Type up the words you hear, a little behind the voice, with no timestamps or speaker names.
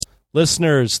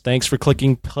Listeners, thanks for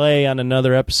clicking play on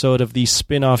another episode of the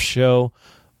spin-off show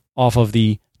off of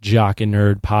the Jock and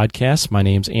Nerd podcast. My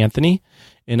name's Anthony,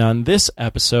 and on this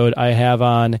episode, I have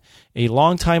on a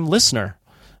longtime listener,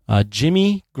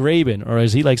 Jimmy Graben, or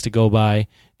as he likes to go by,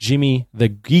 Jimmy the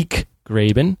Geek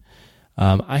Graben.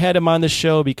 I had him on the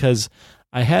show because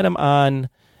I had him on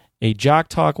a Jock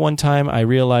Talk one time. I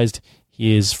realized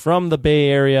he is from the Bay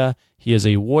Area. He is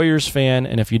a Warriors fan,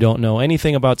 and if you don't know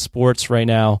anything about sports right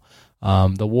now,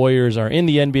 the Warriors are in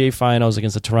the NBA Finals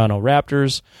against the Toronto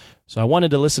Raptors, so I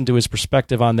wanted to listen to his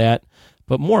perspective on that.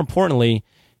 But more importantly,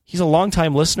 he's a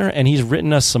longtime listener, and he's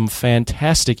written us some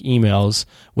fantastic emails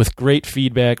with great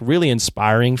feedback, really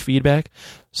inspiring feedback.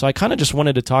 So I kind of just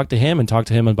wanted to talk to him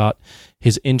about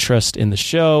his interest in the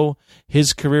show,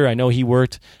 his career. I know he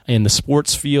worked in the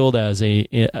sports field as a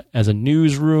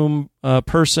newsroom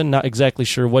person. Not exactly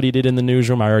sure what he did in the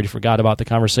newsroom. I already forgot about the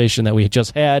conversation that we had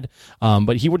just had.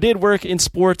 But he did work in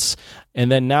sports,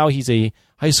 and then now he's a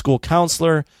high school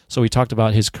counselor. So we talked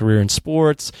about his career in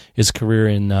sports, his career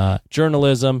in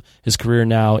journalism, his career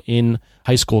now in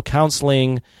high school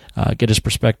counseling, get his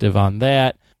perspective on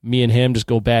that. Me and him just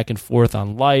go back and forth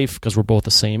on life because we're both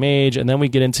the same age. And then we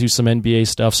get into some NBA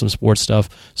stuff, some sports stuff,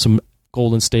 some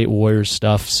Golden State Warriors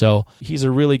stuff. So he's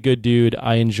a really good dude.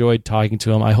 I enjoyed talking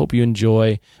to him. I hope you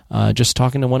enjoy just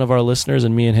talking to one of our listeners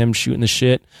and me and him shooting the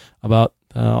shit about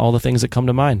all the things that come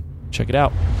to mind. Check it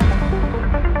out.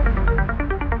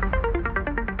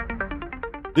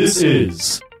 This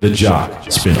is the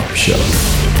Jock Spin-Off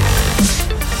Show.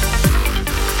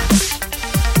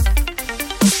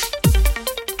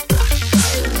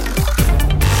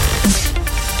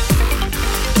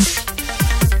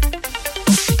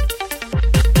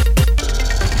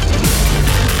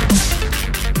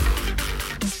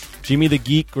 Jimmy the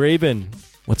Geek Graben,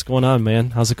 what's going on, man?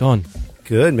 How's it going?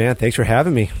 Good, man. Thanks for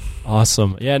having me.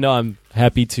 Awesome. Yeah, no, I'm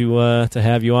happy to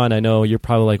have you on. I know you're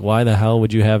probably like, why the hell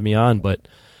would you have me on? But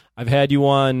I've had you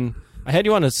on. I had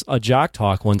you on a Jock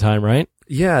Talk one time, right?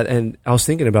 Yeah, and I was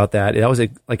thinking about that. That was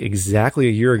like exactly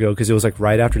a year ago because it was like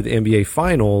right after the NBA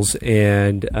Finals,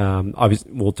 and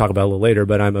obviously we'll talk about it a little later.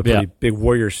 But I'm a pretty big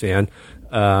Warriors fan.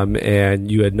 And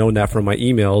you had known that from my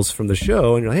emails from the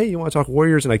show, and you're like, hey, you want to talk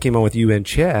Warriors? And I came on with you and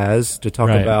Chaz to talk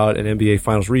about an NBA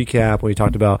Finals recap when we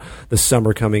talked about the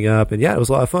summer coming up, and yeah, it was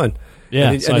a lot of fun.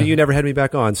 Yeah, and then you never had me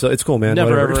back on, so it's cool, man.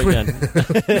 Never ever again.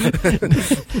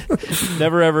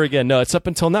 Never ever again. No, it's up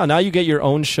until now. Now you get your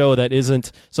own show that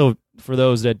isn't. So for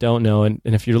those that don't know, and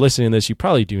if you're listening to this, you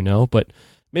probably do know, but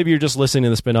maybe you're just listening to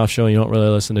the Spinoff Show and you don't really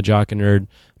listen to Jock and Nerd.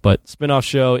 But Spinoff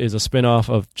Show is a spinoff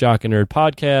of Jock and Nerd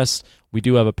podcast. We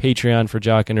do have a Patreon for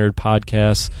Jock and Nerd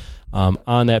podcasts.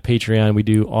 On that Patreon, we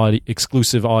do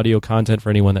exclusive audio content for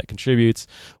anyone that contributes.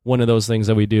 One of those things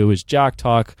that we do is Jock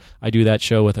Talk. I do that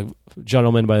show with a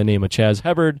gentleman by the name of Chaz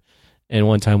Hubbard, and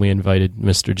one time we invited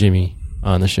Mr. Jimmy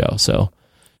on the show. So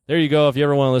there you go. If you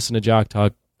ever want to listen to Jock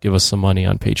Talk, give us some money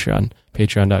on Patreon.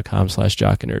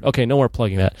 Patreon.com/jockandnerd. Okay, no more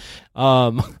plugging that.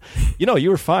 You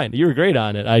were fine. You were great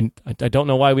on it. I don't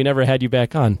know why we never had you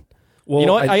back on. Well, you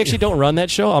know what? I actually don't run that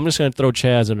show. I'm just going to throw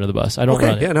Chaz under the bus. I don't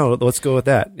run it. Yeah, no, let's go with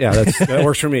that. Yeah, that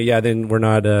works for me. Yeah, then we're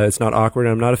not. It's not awkward,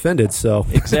 and I'm not offended. So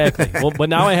exactly. Well, but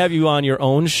now I have you on your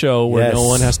own show where no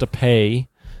one has to pay.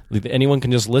 Anyone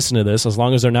can just listen to this as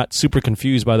long as they're not super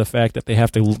confused by the fact that they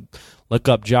have to look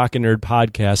up Jock and Nerd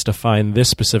podcast to find this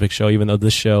specific show, even though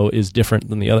this show is different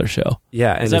than the other show.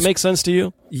 Yeah. Does that make sense to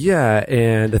you? Yeah.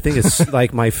 And the thing is,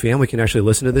 like, my family can actually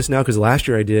listen to this now because last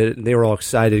year I did, and they were all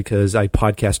excited because I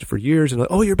podcasted for years. And like,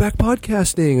 oh, you're back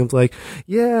podcasting. I was like,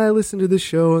 yeah, I listened to this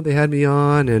show and they had me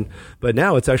on. But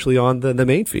now it's actually on the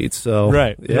main feed. So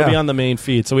right. It'll be on the main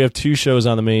feed. So we have two shows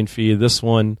on the main feed. This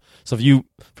one. So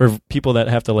for people that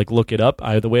have to like look it up,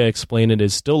 the way I explain it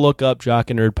is still look up Jock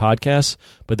and Nerd podcasts,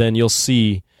 but then you'll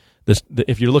see this.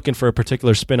 If you're looking for a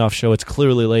particular spinoff show, it's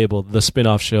clearly labeled the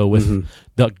spinoff show with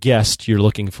the guest you're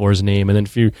looking for his name. And then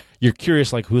if you're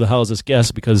curious, like, who the hell is this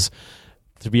guest? Because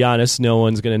to be honest, no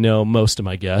one's going to know most of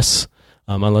my guests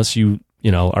unless you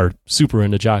are super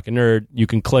into Jock and Nerd. You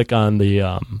can click on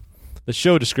the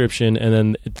show description, and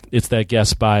then it's that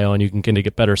guest bio, and you can kind of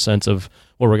get a better sense of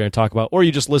what we're going to talk about. Or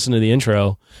you just listen to the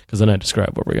intro, because then I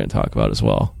describe what we're going to talk about as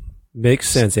well. Makes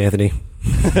sense, Anthony.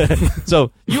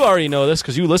 So you already know this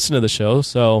because you listen to the show.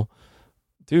 So,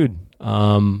 dude,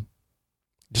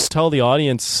 just tell the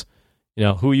audience,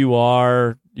 who you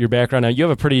are, your background. Now, you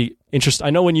have a pretty interesting. I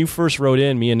know when you first wrote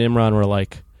in, me and Imran were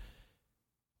like,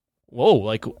 "Whoa!"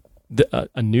 Like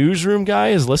a newsroom guy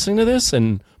is listening to this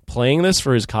and playing this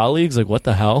for his colleagues. Like, what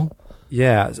the hell?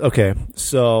 Yeah. Okay.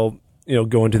 So,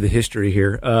 going to the history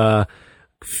here.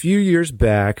 few years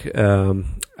back,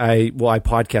 I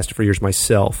podcasted for years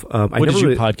myself. What did you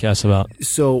podcast about?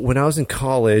 So when I was in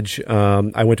college,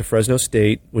 I went to Fresno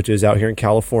State, which is out here in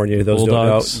California. Those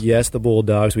Bulldogs. don't know. Yes, the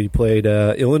Bulldogs. We played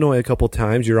Illinois a couple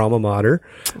times, your alma mater.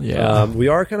 Yeah. We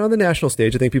are kind of on the national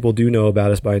stage. I think people do know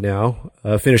about us by now.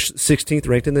 Finished 16th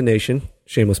ranked in the nation.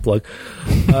 Shameless plug.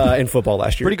 In football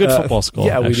last year. Pretty good football school.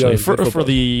 Yeah, actually. we do For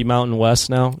the Mountain West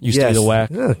now. Used to be the WAC.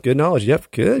 Yeah, good knowledge.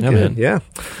 Yep, good. Man. Yeah.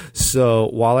 So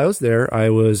while I was there, I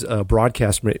was a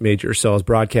broadcast major. So I was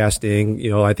broadcasting.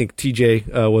 I think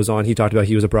TJ was on. He talked about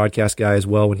he was a broadcast guy as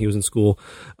well when he was in school.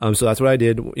 So that's what I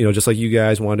did. Just like you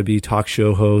guys, wanted to be talk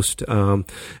show host.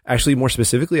 Actually, more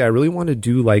specifically, I really wanted to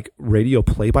do like radio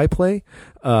play-by-play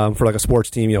for like a sports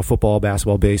team. Football,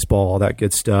 basketball, baseball, all that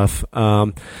good stuff.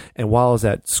 And while I was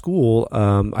at school,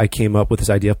 I came up with this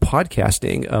idea of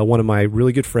podcasting. One of my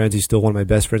really good friends, he's still one of my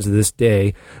best friends to this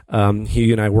day.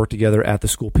 He and I worked together at the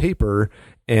school paper,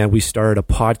 and we started a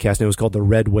podcast, and it was called the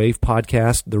Red Wave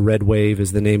Podcast. The Red Wave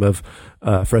is the name of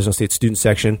Fresno State student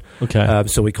section. Okay.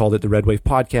 So we called it the Red Wave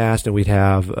Podcast, and we'd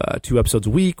have 2 episodes a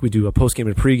week. We do a postgame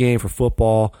and pregame for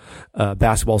football.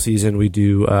 Basketball season, we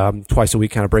do twice a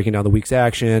week, kind of breaking down the week's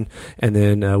action, and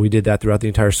then we did that throughout the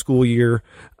entire school year.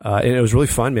 And it was really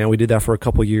fun, man. We did that for a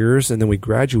couple years, and then we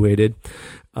graduated.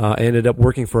 I ended up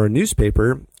working for a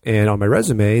newspaper, and on my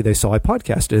resume, they saw I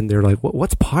podcasted, and they're like,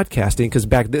 "What's podcasting?" Because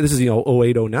back then, this is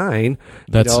 08, 09.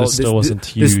 Still wasn't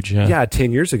huge. Yeah,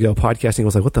 10 years ago, podcasting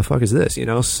was like, "What the fuck is this?"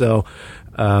 So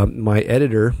my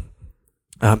editor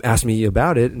asked me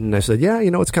about it, and I said, "Yeah,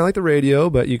 it's kind of like the radio,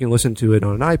 but you can listen to it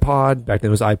on an iPod." Back then,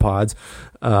 it was iPods,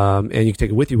 and you can take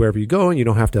it with you wherever you go, and you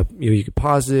don't have to. You can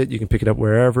pause it, you can pick it up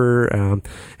wherever. And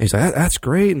he's like, "That's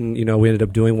great." And we ended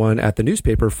up doing one at the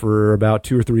newspaper for about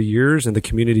 2 or 3 years, and the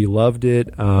community loved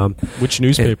it. Which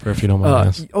newspaper, if you don't mind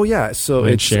asking? Oh yeah, so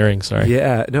it's sharing. Sorry.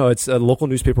 Yeah, no, it's a local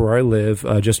newspaper where I live,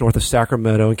 just north of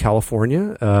Sacramento in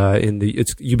California.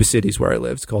 It's Yuba City is where I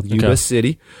live. It's called Yuba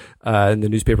City, and the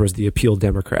newspaper is the Appeal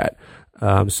Democrat.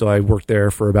 So I worked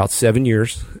there for about 7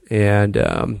 years, and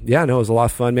it was a lot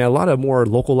of fun, man. A lot of more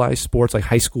localized sports like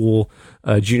high school,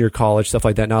 junior college, stuff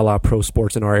like that. Not a lot of pro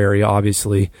sports in our area,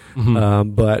 obviously,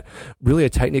 but really a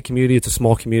tight knit community. It's a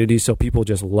small community, so people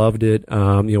just loved it.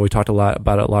 We talked a lot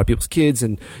about it, a lot of people's kids,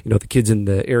 and the kids in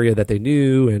the area that they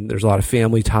knew, and there's a lot of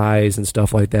family ties and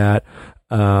stuff like that.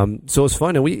 So it was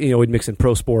fun, and we'd mix in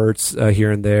pro sports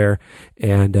here and there,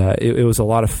 and it was a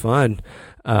lot of fun.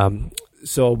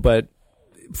 But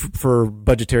for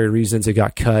budgetary reasons, it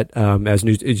got cut. As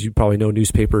you probably know,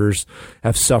 newspapers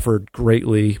have suffered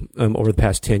greatly over the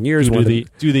past 10 years.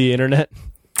 Do the internet?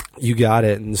 You got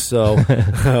it. And so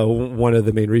one of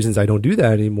the main reasons I don't do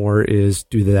that anymore is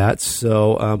due to that.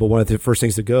 So, but one of the first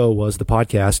things to go was the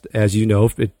podcast. As you know,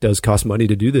 it does cost money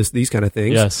to do these kind of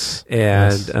things. Yes.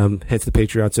 And hence the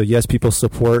Patreon. So yes, people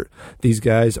support. These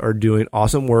guys are doing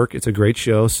awesome work. It's a great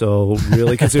show. So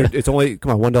really consider it's only,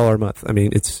 $1 a month. I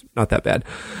mean, it's not that bad.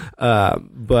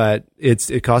 But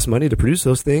it costs money to produce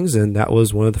those things. And that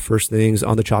was one of the first things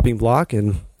on the chopping block.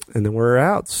 And then we're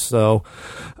out. So,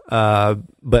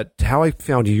 but how I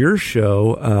found your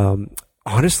show,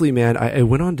 honestly, man, I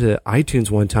went on to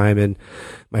iTunes one time, and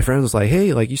my friend was like,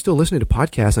 "Hey, like, you still listening to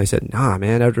podcasts?" And I said, "Nah,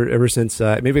 man, ever since,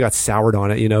 maybe I got soured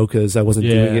on it, cause I wasn't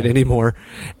doing it anymore."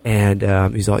 And,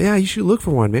 he's like, "Yeah, you should look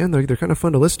for one, man. They're kind of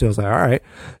fun to listen to." I was like, "All right."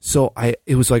 So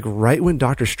it was like right when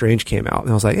Doctor Strange came out,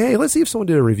 and I was like, "Hey, let's see if someone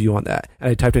did a review on that."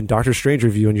 And I typed in Doctor Strange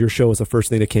review, and your show was the first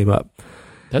thing that came up.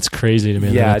 That's crazy to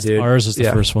me. Yeah, dude. Ours is the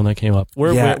first one that came up.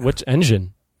 Which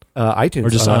engine? iTunes. Or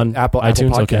just on Apple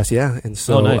iTunes? Podcasts, okay. yeah. And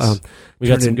so, nice. We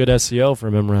got some good SEO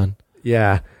from him, Ron.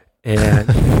 Yeah. And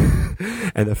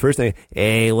and the first thing,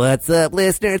 "Hey, what's up,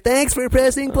 listener? Thanks for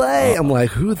pressing play." I'm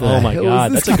like, "Who the hell my God,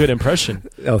 is this that's guy?" a good impression.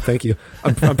 Oh, thank you.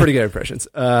 I'm pretty good at impressions.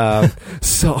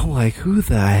 So I'm like, "Who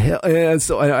the hell?" And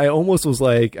so I almost was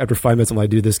like, after 5 minutes, I'm like,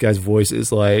 "Dude, this guy's voice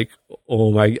is like,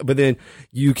 oh my." But then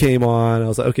you came on. I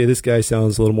was like, "Okay, this guy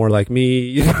sounds a little more like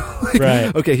me."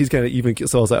 Right. Okay, he's kind of even.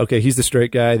 So I was like, "Okay, he's the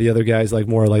straight guy. The other guy's like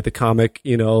more like the comic,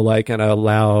 like kind of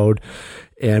loud."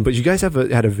 But you guys had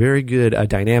a very good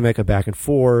dynamic, a back and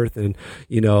forth, and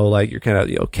like you're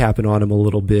kind of capping on him a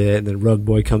little bit, and then Rug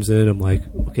Boy comes in. I'm like,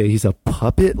 okay, he's a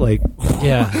puppet, like,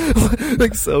 yeah,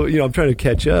 like, so I'm trying to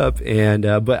catch up, and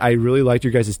but I really liked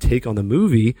your guys' take on the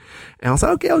movie, and I was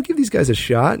like, okay, I'll give these guys a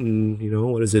shot, and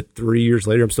what is it? 3 years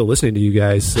later, I'm still listening to you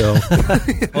guys. So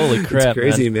holy crap, it's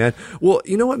crazy, man. Well,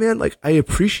 you know what, man? Like, I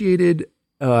appreciated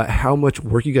how much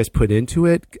work you guys put into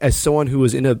it. As someone who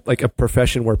was in a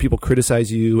profession where people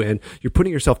criticize you and you're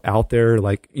putting yourself out there,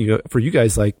 like, for you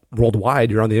guys, like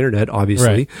worldwide, you're on the internet, obviously.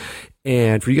 Right.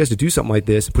 And for you guys to do something like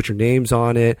this and put your names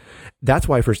on it, that's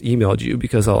why I first emailed you,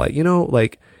 because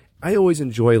I always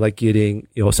enjoy like getting,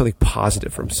 something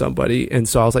positive from somebody. And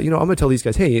so I was like, I'm going to tell these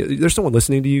guys, hey, there's someone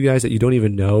listening to you guys that you don't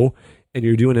even know, and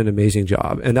you're doing an amazing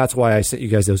job. And that's why I sent you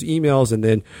guys those emails. And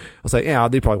then I was like, yeah,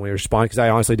 they probably won't respond, because I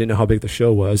honestly didn't know how big the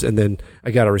show was. And then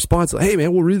I got a response like, hey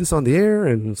man, we'll read this on the air.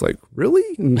 And it's like, really?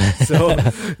 And so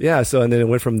yeah. So, and then it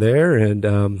went from there,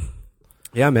 and,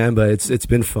 yeah, man, but it's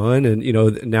been fun. And,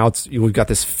 now we've got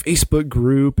this Facebook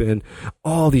group and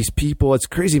all these people. It's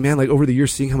crazy, man. Like over the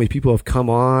years, seeing how many people have come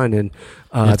on and,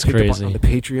 it's crazy on the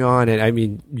Patreon. And I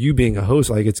mean, you being a host,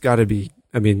 like it's gotta be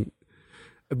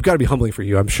humbling for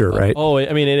you, I'm sure, right? Oh,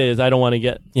 I mean, it is. I don't want to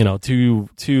get, too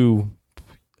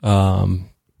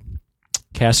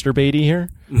caster baity here.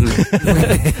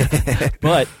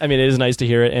 But I mean, it is nice to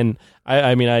hear it. And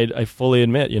I fully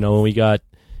admit, when we got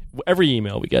every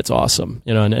email we get's awesome,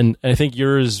 and I think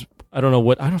yours, I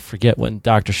don't forget when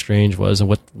Doctor Strange was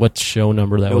and what show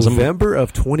number that was. November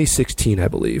of 2016, I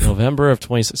believe. November of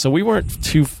 2016. So we weren't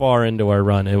too far into our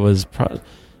run. It was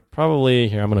probably,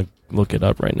 here, I'm going to look it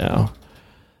up right now.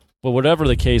 But whatever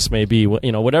the case may be,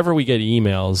 whatever we get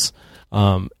emails,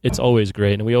 it's always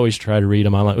great, and we always try to read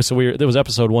them online. So there was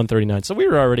episode 139, so we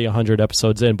were already 100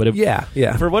 episodes in. But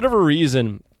for whatever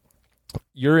reason,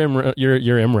 your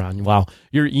Imran, wow,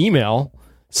 your email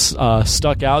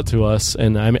stuck out to us,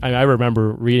 and I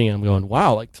remember reading it and going,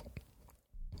 wow, like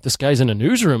this guy's in a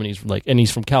newsroom, and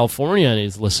he's from California, and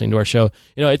he's listening to our show.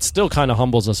 It still kind of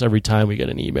humbles us every time we get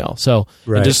an email. So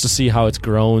and just to see how it's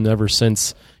grown ever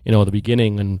since the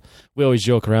beginning, and we always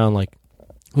joke around like,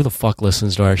 who the fuck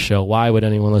listens to our show? Why would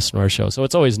anyone listen to our show? So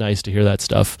it's always nice to hear that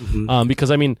stuff,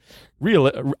 because I mean,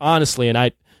 honestly, and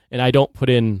I don't put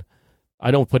in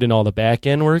all the back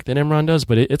end work that Imran does,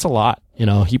 but it's a lot.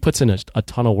 He puts in a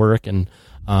ton of work, and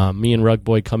me and Rug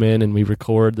Boy come in and we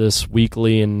record this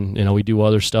weekly, and we do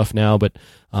other stuff now, but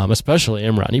especially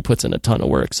Imran, he puts in a ton of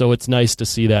work. So it's nice to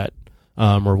see that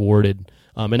rewarded.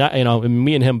 And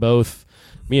me and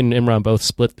Imran both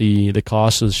split the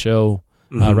cost of the show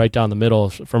right down the middle,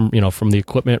 from the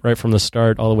equipment right from the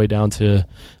start all the way down to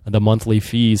the monthly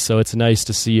fees. So it's nice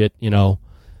to see it,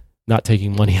 not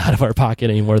taking money out of our pocket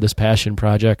anymore, this passion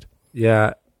project.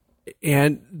 Yeah.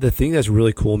 And the thing that's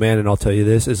really cool, man, and I'll tell you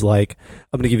this, is like,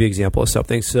 I'm going to give you an example of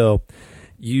something. So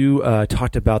you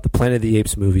talked about the Planet of the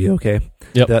Apes movie, okay?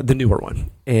 Yep. The newer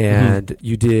one. And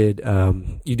you did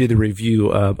the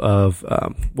review of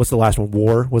what's the last one?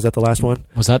 War? Was that the last one?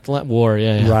 Was that the War?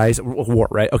 Yeah. Rise? War,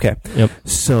 right? Okay. Yep.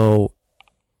 So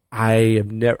I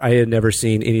had never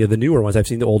seen any of the newer ones. I've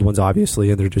seen the old ones,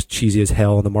 obviously, and they're just cheesy as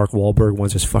hell. And the Mark Wahlberg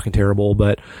one's just fucking terrible.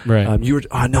 But you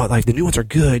were, no, like the new ones are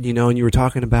good, and you were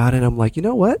talking about it. And I'm like, you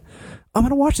know what? I'm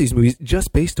going to watch these movies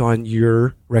just based on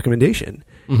your recommendation.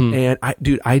 And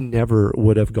I never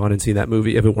would have gone and seen that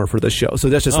movie if it weren't for this show. So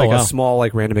that's just a small,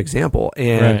 like, random example.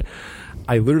 And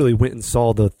I literally went and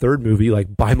saw the third movie,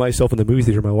 like, by myself in the movie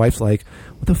theater. My wife's like,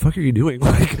 what the fuck are you doing?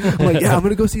 Like, I'm like, yeah, I'm going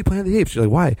to go see Planet of the Apes. She's like,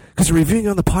 why? Because they're reviewing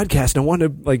on the podcast, and I want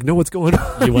to, like, know what's going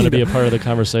on. You want to be a part of the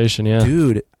conversation, yeah.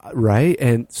 Dude, right?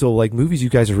 And so, like, movies you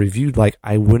guys have reviewed, like,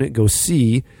 I wouldn't go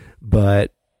see,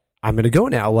 but I'm going to go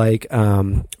now. Like,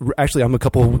 actually, I'm a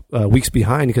couple weeks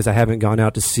behind because I haven't gone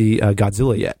out to see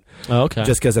Godzilla yet. Oh, okay.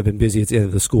 Just because I've been busy. It's the end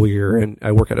of the school year, and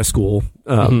I work at a school.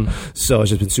 So it's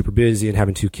just been super busy and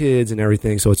having 2 kids and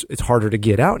everything. So it's harder to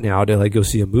get out now to, like, go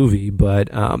see a movie.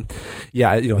 But,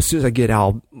 yeah, as soon as I get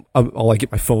out, I'll like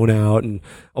get my phone out, and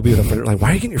I'll be with a friend, like, why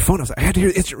are you getting your phone? I was like, I had to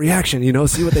hear the instant reaction,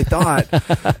 see what they thought,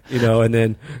 and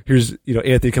then here's,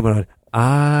 Anthony coming on.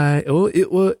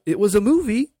 It was a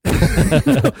movie.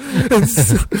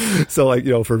 so like,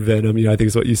 for Venom, I think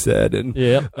is what you said. And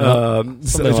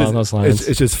something along those lines.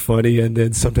 It's just funny. And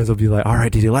then sometimes I'll be like, all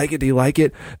right, did you like it? Do you like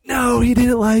it? No, he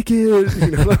didn't like it.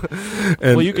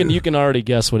 And, well, you can already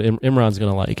guess what Imran's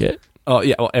going to like it. Oh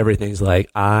yeah, well everything's like,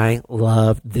 I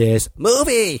love this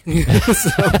movie. Well,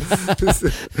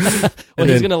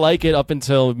 he's gonna like it up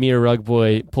until me or Rug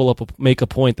Boy make a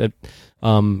point that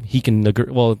he can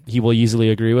agree. Well, he will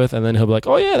easily agree with, and then he'll be like,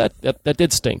 "Oh yeah, that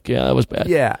did stink. Yeah, that was bad."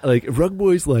 Yeah, like Rug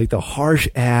Boy's like the harsh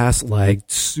ass, like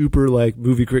super like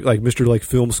movie critic, like Mr. like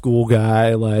film school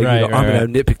guy. Like I'm gonna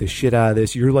nitpick the shit out of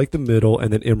this. You're like the middle,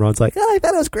 and then Imran's like, "Oh, I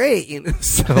thought it was great."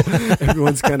 So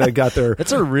everyone's kind of got their.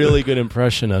 That's a really good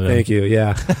impression of it. Thank you.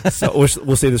 Yeah. So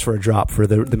we'll save this for a drop for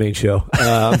the main show.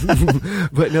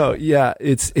 But no, yeah,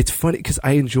 it's funny because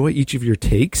I enjoy each of your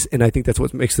takes, and I think that's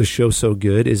what makes the show so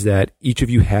good. Is that each of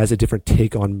you has a different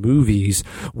take on movies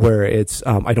where it's,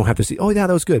 I don't have to see, oh yeah,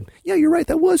 that was good. Yeah, you're right.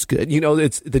 That was good.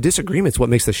 It's the disagreement's what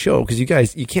makes the show. Cause you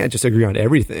can't just agree on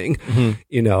everything,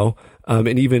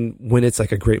 and even when it's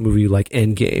like a great movie like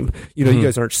Endgame, you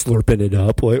guys aren't slurping it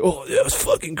up like, oh, that was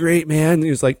fucking great, man. And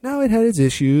it's like, no, it had its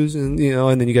issues, and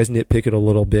and then you guys nitpick it a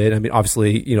little bit. I mean,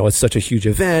 obviously, it's such a huge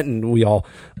event, and we all,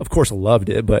 of course, loved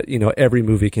it. But every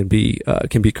movie can be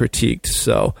critiqued.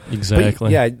 So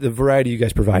exactly, yeah, the variety you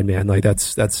guys provide, man, like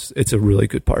it's a really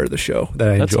good part of the show that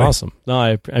I enjoy. That's awesome.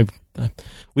 No,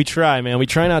 we try, man. We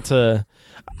try not to.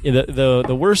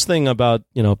 The worst thing about,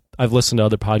 I've listened to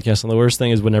other podcasts, and the worst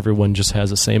thing is when everyone just has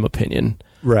the same opinion.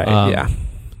 Right, yeah.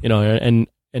 And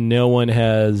no one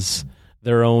has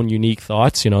their own unique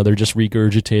thoughts. They're just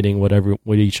regurgitating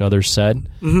what each other said.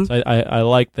 Mm-hmm. So I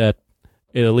like that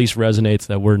it at least resonates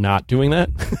that we're not doing that.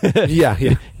 Yeah.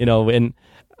 And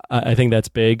I think that's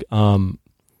big. I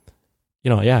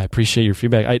appreciate your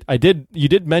feedback. You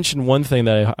did mention one thing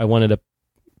that I wanted to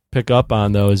pick up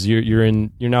on, though, is you're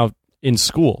now in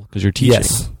school because you're teaching.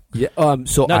 Yes. Yeah.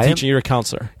 So not teaching, you're a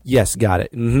counselor. Yes, got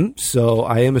it. Mm-hmm. So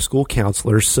I am a school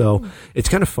counselor. So it's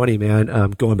kind of funny,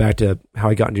 man. Going back to how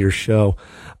I got into your show,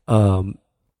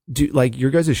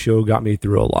 your guys' show got me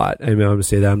through a lot. I mean, I'm going to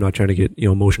say that. I'm not trying to get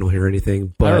emotional here or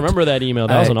anything. But I remember that email.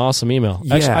 That was an awesome email.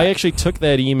 Yeah. I actually took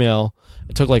that email.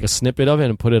 I took like a snippet of it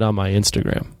and put it on my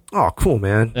Instagram. Oh, cool,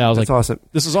 man. Yeah, That's awesome.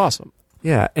 This is awesome.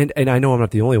 Yeah, and I know I'm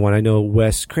not the only one. I know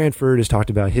Wes Cranford has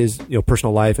talked about his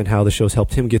personal life and how the show's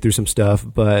helped him get through some stuff.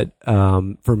 But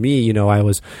for me, I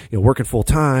was working full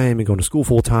time and going to school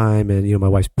full time, and my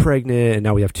wife's pregnant, and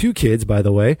now we have 2 kids, by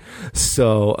the way.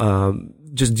 So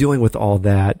just dealing with all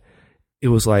that, it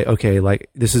was like, okay,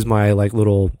 like this is my like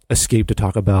little escape to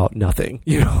talk about nothing,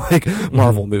 like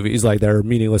Marvel movies, like that are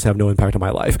meaningless, have no impact on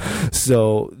my life.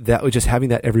 So that was just having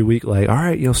that every week, like, all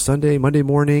right, Monday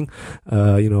morning,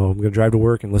 I'm going to drive to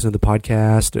work and listen to the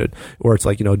podcast, or it's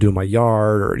like, doing my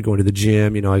yard or going to the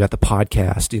gym, I got the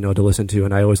podcast, to listen to,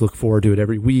 and I always look forward to it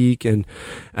every week. And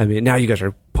I mean, now you guys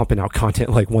are pumping out content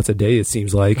like once a day, it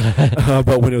seems like.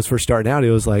 But when it was first starting out, it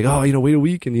was like, oh, wait a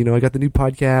week, and I got the new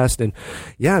podcast, and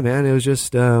yeah, man, it was just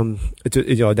now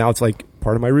it's like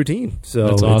part of my routine. So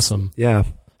that's awesome. Yeah.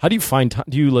 How do you find time?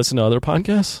 Do you listen to other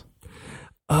podcasts?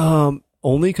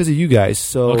 Only because of you guys.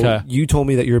 So you told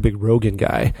me that you're a big Rogan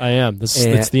guy. I am.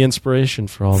 It's the inspiration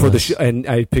for all the show, and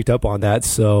I picked up on that.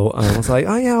 So I was like,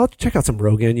 oh yeah, I'll check out some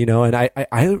Rogan. And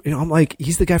I'm like,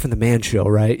 he's the guy from the Man Show,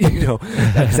 right?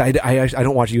 'cause I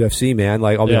don't watch UFC, man.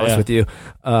 Like I'll be honest with you.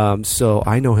 So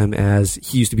I know him as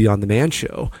he used to be on the Man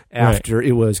Show. After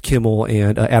it was Kimmel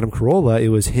and Adam Carolla, it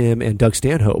was him and Doug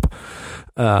Stanhope.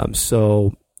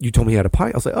 So you told me he had a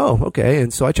podcast. I was like, oh, okay.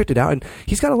 And so I checked it out, and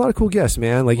he's got a lot of cool guests,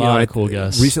 man. Like, cool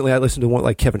guests. Recently, I listened to one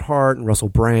like Kevin Hart and Russell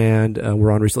Brand. We're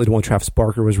on recently. The one Travis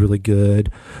Barker was really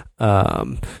good.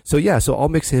 So I'll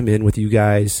mix him in with you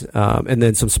guys, and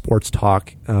then some sports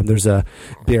talk. There's a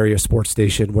Bay Area sports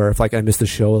station where if like I miss the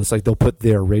show, it's like they'll put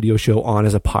their radio show on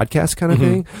as a podcast kind of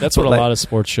thing. That's what a lot of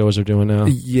sports shows are doing now.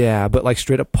 Yeah, but like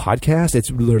straight up podcast,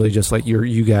 it's literally just like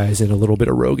you guys and a little bit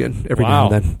of Rogan every now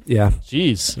and then. Yeah.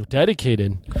 Jeez,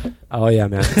 dedicated. Oh yeah,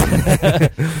 man.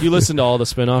 You listen to all the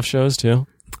spin-off shows too?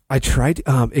 I tried.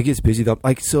 It gets busy though.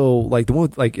 Like so, like the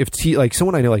one like if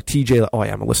someone I know like TJ. Like, oh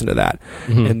yeah, I'm gonna listen to that.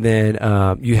 Mm-hmm. And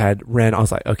then you had Ren. I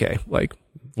was like, okay, like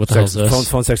what the hell is this?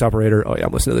 Phone sex operator. Oh yeah,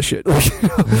 I'm listening to this shit.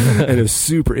 And it was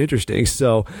super interesting.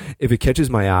 So if it catches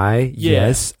my eye,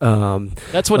 yes.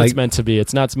 That's what it's meant to be.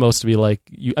 It's not supposed to be like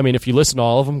you. I mean, if you listen to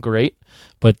all of them, great.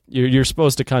 But you're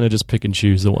supposed to kind of just pick and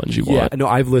choose the ones you want. Yeah, no,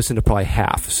 I've listened to probably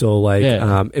half. So like,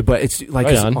 but it's like,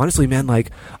 honestly, man, like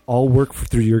I'll work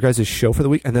through your guys' show for the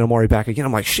week, and then I'm already back again.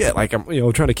 I'm like, shit, like I'm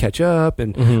trying to catch up,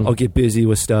 and I'll get busy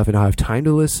with stuff, and I'll have time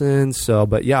to listen. So,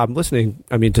 but yeah, I'm listening.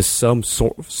 I mean, to some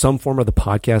form of the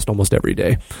podcast almost every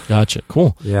day. Gotcha.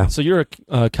 Cool. Yeah. So you're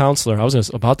a counselor. I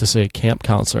was about to say a camp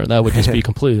counselor. That would just be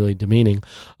completely demeaning.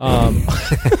 Are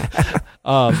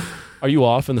you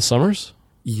off in the summers?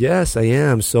 Yes, I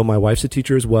am. So my wife's a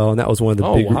teacher as well, and that was one of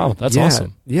the big. Oh wow, that's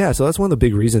awesome. Yeah, so that's one of the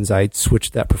big reasons I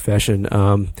switched that profession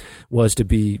was to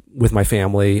be with my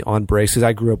family on breaks, because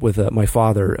I grew up with my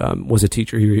father was a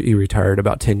teacher. He retired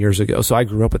about 10 years ago, so I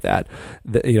grew up with that.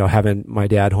 Having my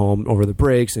dad home over the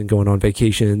breaks and going on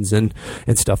vacations and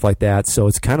stuff like that. So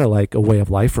it's kind of like a way of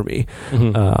life for me.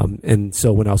 Mm-hmm. And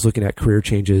so when I was looking at career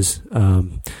changes,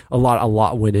 a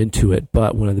lot went into it,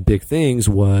 but one of the big things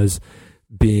was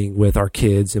being with our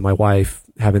kids and my wife,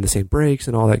 having the same breaks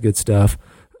and all that good stuff.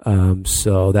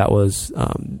 So that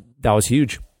was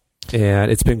huge.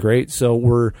 and it's been great.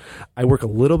 So I work a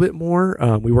little bit more.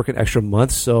 We work an extra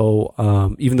month.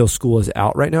 So even though school is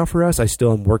out right now for us, I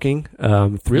still am working.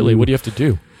 Really? What do you have to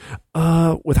do?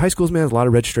 With high schools, man, there's a lot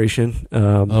of registration,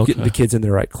 getting the kids in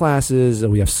the right classes.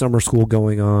 We have summer school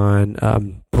going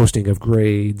on, posting of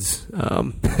grades,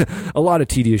 a lot of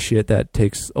tedious shit that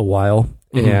takes a while,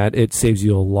 and it saves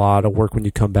you a lot of work when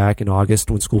you come back in August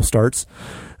when school starts.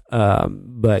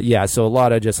 But yeah, so a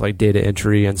lot of just like data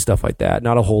entry and stuff like that.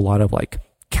 Not a whole lot of like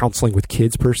counseling with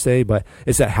kids per se, but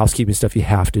it's that housekeeping stuff you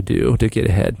have to do to get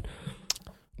ahead.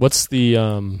 What's it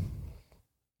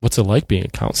like being a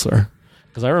counselor?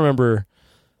 Because I remember,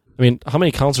 how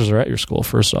many counselors are at your school,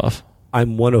 first off?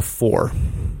 I'm one of 4.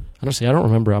 Honestly, I don't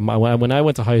remember. When I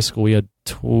went to high school, we had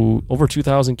over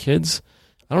 2,000 kids.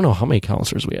 I don't know how many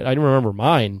counselors we had. I don't remember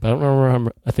mine, but I don't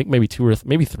remember. I think maybe 2 or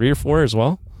maybe 3 or 4 as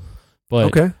well. But,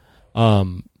 okay.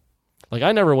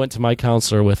 I never went to my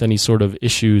counselor with any sort of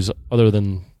issues other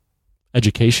than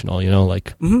educational,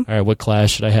 all right, what class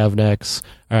should I have next?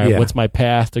 All right, what's my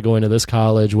path to going to this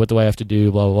college? What do I have to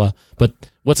do? Blah, blah, blah. But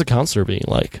what's a counselor being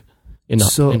like in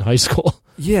high school?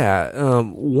 Yeah.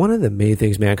 One of the main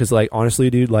things, man, because honestly,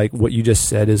 dude, what you just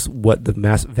said is what the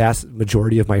vast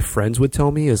majority of my friends would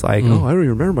tell me is oh, I don't even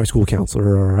remember my school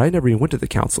counselor, or I never even went to the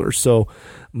counselor. So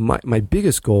my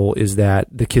biggest goal is that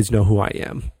the kids know who I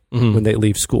am when they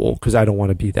leave school, because I don't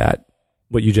want to be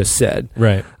what you just said.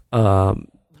 Right.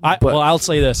 I'll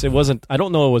say this. It wasn't, I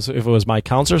don't know if it was my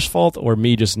counselor's fault or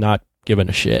me just not giving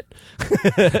a shit.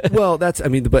 Well,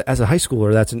 but as a high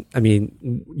schooler,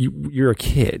 you're a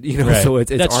kid, right. So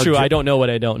it's that's true. I don't know what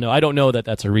I don't know. I don't know that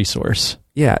that's a resource.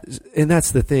 Yeah. And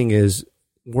that's the thing is,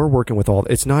 we're working with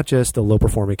it's not just the low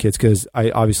performing kids, because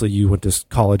obviously you went to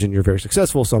college and you're very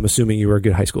successful. So I'm assuming you were a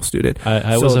good high school student.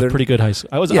 I was a pretty good high school.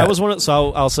 I was one of,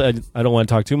 so I'll say, I don't want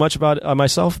to talk too much about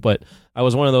myself, but I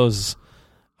was one of those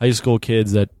high school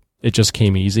kids that it just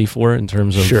came easy for in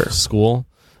terms of school.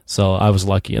 So I was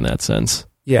lucky in that sense.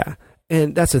 Yeah.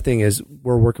 And that's the thing is,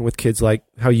 we're working with kids like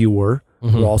how you were.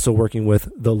 We're also working with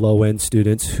the low-end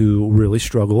students who really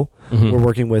struggle. We're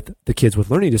working with the kids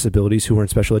with learning disabilities who are in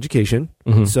special education.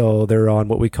 So they're on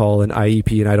what we call an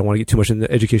IEP, and I don't want to get too much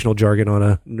into educational jargon on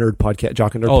a nerd podcast,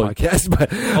 Jock and Nerd podcast.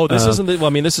 But this isn't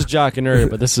this is Jock and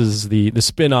Nerd, but this is the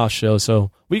spin-off show,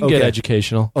 so we can get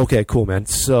educational. Okay, cool, man.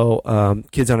 So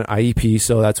kids on an IEP,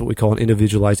 so that's what we call an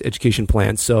individualized education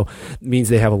plan. So it means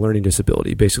they have a learning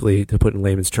disability, basically, to put in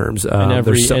layman's terms. And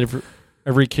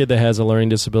every kid that has a learning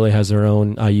disability has their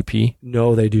own IEP?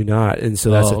 No, they do not. And so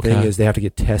that's the thing is, they have to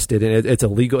get tested, and it's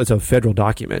a federal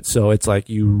document. So it's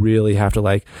you really have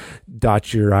to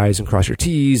dot your I's and cross your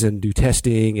T's and do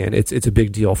testing. And it's a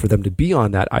big deal for them to be on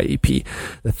that IEP.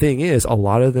 The thing is, a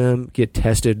lot of them get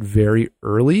tested very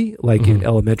early, in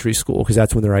elementary school, because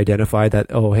that's when they're identified that,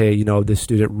 oh, hey, this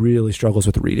student really struggles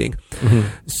with reading.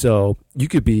 So you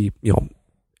could be,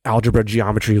 algebra,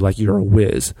 geometry, you're a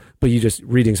whiz, but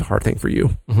reading's a hard thing for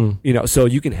you. So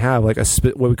you can have what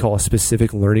we call a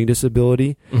specific learning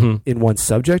disability in one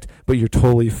subject, but you're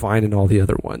totally fine in all the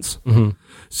other ones.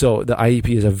 So the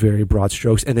IEP is a very broad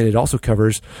strokes, and then it also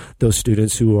covers those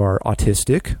students who are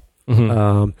autistic,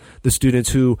 the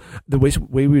students who, the way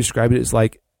we describe it is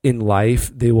in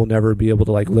life, they will never be able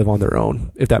to live on their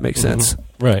own, if that makes sense.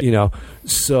 Right.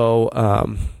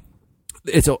 So,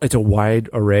 it's a wide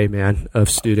array, man, of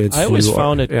students. I always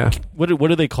found it. Yeah. What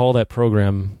do they call that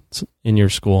program in your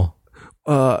school?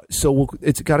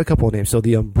 It's got a couple of names. So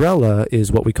the umbrella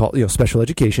is what we call, special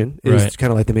education. It's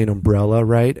kind of like the main umbrella,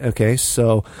 right? Okay.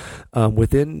 So,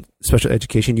 within special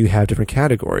education, you have different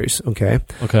categories. Okay.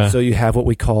 So you have what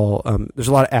we call, there's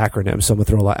a lot of acronyms. So I'm going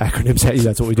to throw a lot of acronyms at you.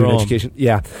 That's what we do in education.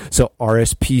 Yeah. So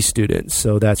RSP students.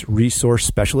 So that's Resource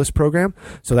Specialist Program.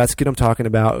 So that's kid I'm talking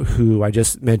about, who I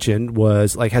just mentioned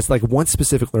has one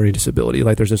specific learning disability.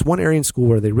 There's this one area in school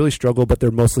where they really struggle, but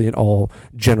they're mostly in all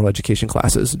general education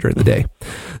classes during the day.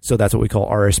 So that's what we call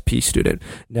RSP student.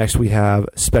 Next, we have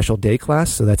special day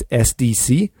class. So that's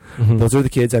SDC. Those are the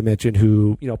kids I mentioned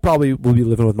who, probably will be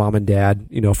living with mom and dad,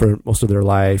 for most of their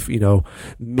life,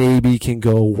 maybe can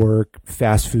go work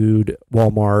fast food,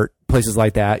 Walmart, places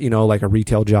like that, like a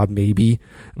retail job, maybe.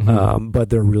 But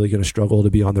they're really going to struggle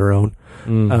to be on their own,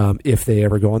 if they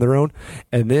ever go on their own.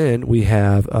 And then we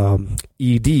have,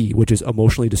 ED, which is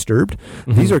emotionally disturbed.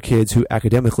 These are kids who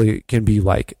academically can be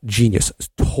genius,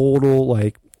 total,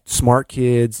 smart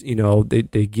kids,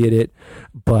 they get it,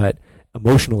 but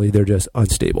emotionally they're just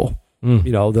unstable.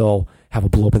 They'll have a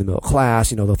blow up in the middle of class,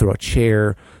 they'll throw a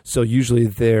chair. So usually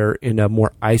they're in a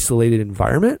more isolated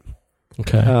environment.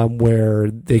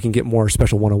 Where they can get more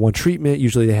special one-on-one treatment.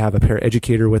 Usually they have a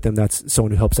paraeducator with them. That's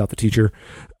someone who helps out the teacher.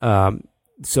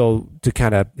 so to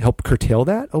kind of help curtail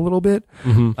that a little bit.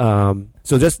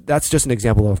 So that's just an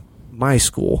example of my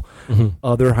school.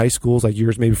 Other high schools like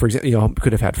yours, maybe, for example,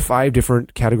 could have had 5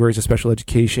 different categories of special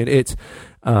education. It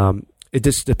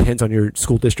just depends on your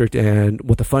school district and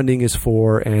what the funding is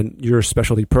for and your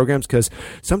specialty programs. Because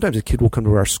sometimes a kid will come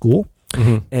to our school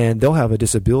and they'll have a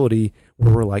disability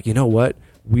where we're like, you know what,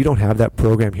 we don't have that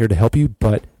program here to help you,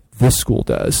 but this school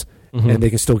does, and they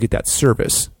can still get that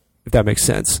service, if that makes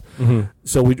sense.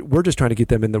 So we're just trying to get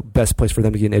them in the best place for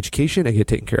them to get an education and get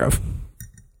taken care of.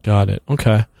 Got it.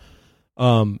 Okay.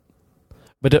 But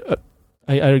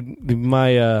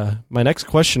my next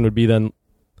question would be then,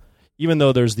 even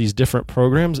though there's these different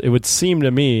programs, it would seem to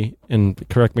me, and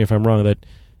correct me if I'm wrong, that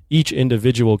each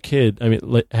individual kid,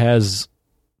 has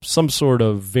some sort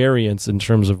of variance in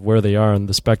terms of where they are on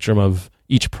the spectrum of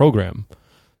each program.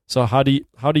 So how do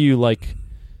you like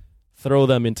throw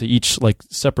them into each like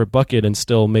separate bucket and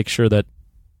still make sure that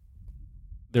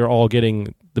they're all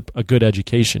getting a good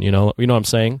education? You know what I'm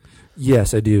saying?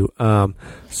 Yes, I do.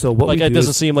 So what it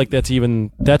doesn't seem like that's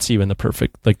even the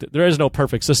perfect, like there is no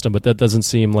perfect system, but that doesn't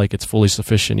seem like it's fully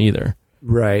sufficient either.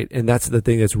 Right. And that's the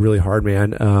thing that's really hard,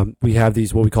 man. We have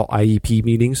these, what we call IEP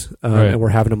meetings, and we're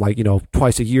having them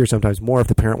twice a year, sometimes more if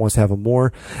the parent wants to have them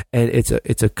more. And it's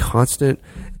a constant,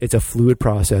 it's a fluid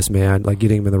process, man, like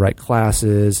getting them in the right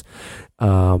classes.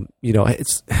 So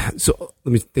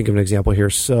let me think of an example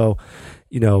here. So,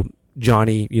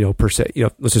 Johnny, per se,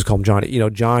 let's just call him Johnny.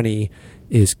 Johnny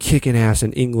is kicking ass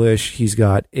in English. He's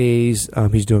got A's.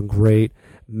 He's doing great.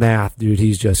 Math, dude,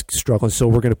 he's just struggling. So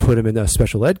we're going to put him in a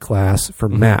special ed class for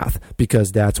math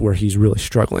because that's where he's really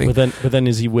struggling. But then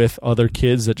is he with other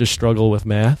kids that just struggle with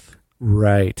math?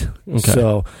 Right. Okay.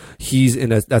 So he's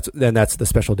that's the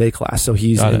special day class. So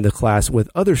he's in the class with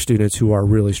other students who are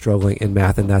really struggling in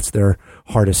math, and that's their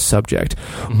hardest subject.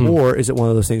 Or is it one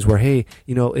of those things where, hey,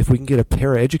 if we can get a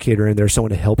paraeducator in there, someone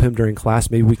to help him during class,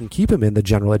 maybe we can keep him in the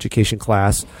general education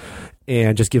class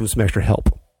and just give him some extra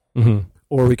help.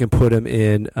 Or we can put him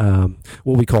in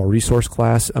what we call a resource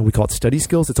class. We call it study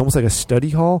skills. It's almost like a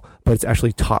study hall, but it's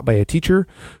actually taught by a teacher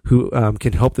who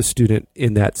can help the student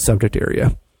in that subject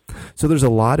area. So there's a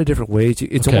lot of different ways.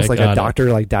 It's almost like a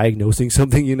doctor like diagnosing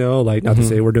something, like not to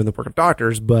say we're doing the work of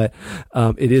doctors, but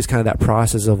it is kind of that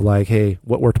process of like, hey,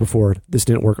 what worked before? This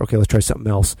didn't work. Okay, let's try something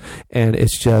else. And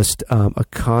it's just a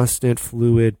constant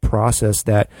fluid process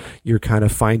that you're kind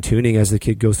of fine tuning as the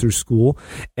kid goes through school.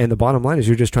 And the bottom line is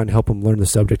you're just trying to help them learn the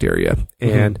subject area.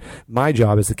 And my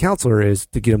job as the counselor is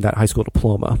to get them that high school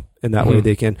diploma. And that way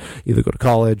they can either go to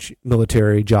college,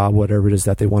 military, job, whatever it is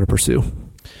that they want to pursue.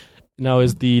 Now,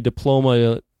 is the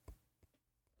diploma,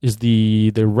 is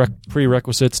the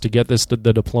prerequisites to get the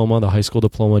diploma, the high school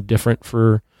diploma, different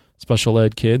for special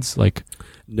ed kids?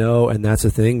 No, and that's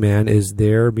the thing, man, is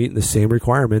they're meeting the same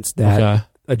requirements that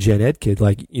a gen ed kid,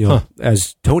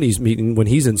 as Tony's meeting when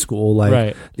he's in school,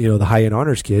 the high end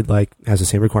honors kid, has the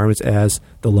same requirements as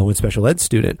the low end special ed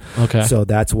student. Okay. So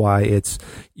that's why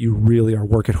you really are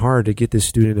working hard to get this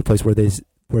student in a place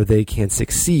where they can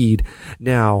succeed.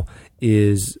 Now,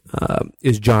 is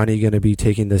Johnny going to be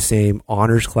taking the same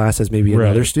honors class as maybe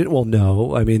another student? Well,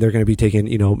 no. I mean, they're going to be taking,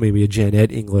 maybe a gen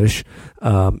ed English.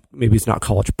 Maybe it's not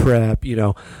college prep.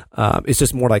 It's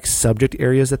just more like subject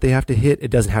areas that they have to hit. It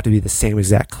doesn't have to be the same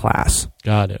exact class.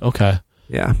 Got it. Okay.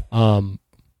 Yeah.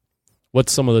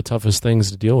 What's some of the toughest things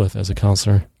to deal with as a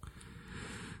counselor?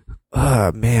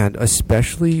 Man,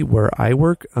 especially where I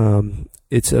work,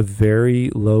 it's a very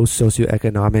low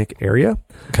socioeconomic area.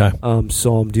 Okay.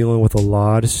 So I'm dealing with a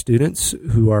lot of students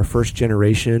who are first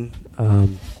generation.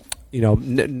 No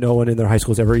one in their high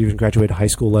school has ever even graduated high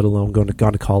school, let alone gone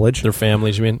to college. Their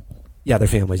families, you mean? Yeah, their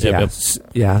families.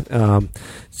 Yeah.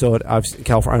 So in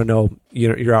California, I don't know,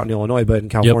 you're out in Illinois, but in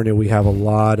California, we have a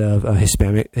lot of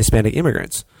Hispanic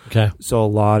immigrants. Okay. So a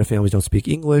lot of families don't speak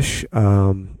English.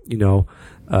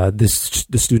 The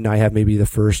student I have may be the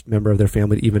first member of their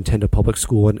family to even attend a public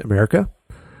school in America.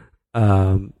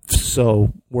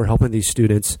 So we're helping these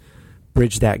students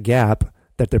bridge that gap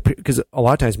because a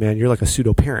lot of times, man, you're like a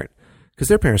pseudo parent because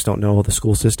their parents don't know the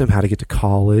school system, how to get to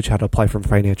college, how to apply for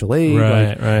financial aid.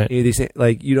 Right. Any of these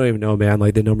things, you don't even know, man,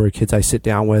 the number of kids I sit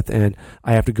down with and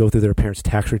I have to go through their parents'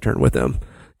 tax return with them.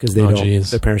 Because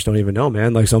their parents don't even know,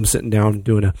 man. So I'm sitting down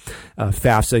doing a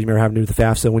FAFSA. You remember having to do the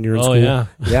FAFSA when you're in school? Yeah.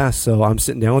 Yeah. So I'm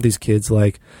sitting down with these kids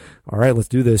all right, let's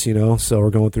do this, So we're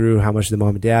going through how much the mom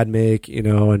and dad make,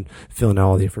 and filling out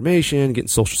all the information, getting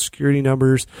social security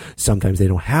numbers. Sometimes they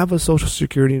don't have a social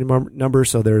security number.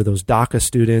 So they're those DACA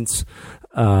students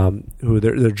who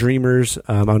they're dreamers.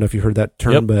 I don't know if you heard that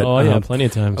term, but plenty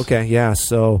of times. Okay. Yeah.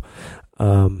 So,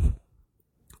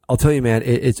 I'll tell you, man,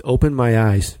 it's opened my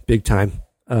eyes big time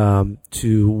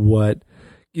to what,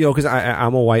 because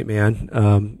I'm a white man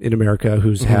in America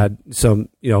who's had some,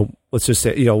 let's just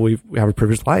say, we have a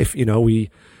privileged life.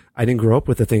 I didn't grow up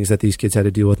with the things that these kids had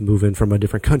to deal with moving from a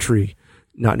different country,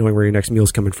 not knowing where your next meal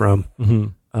is coming from.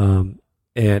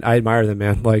 And I admire them,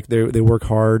 man. Like they work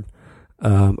hard.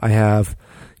 I have,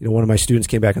 one of my students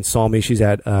came back and saw me. She's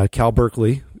at Cal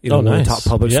Berkeley, one of the top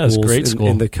public schools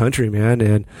in the country, man.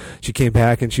 And she came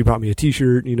back and she brought me a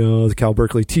T-shirt, the Cal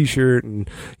Berkeley T-shirt, and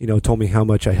told me how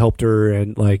much I helped her.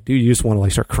 And like, dude, you just want to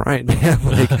like start crying, man.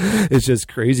 Like it's just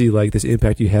crazy, like this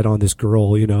impact you had on this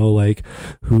girl, like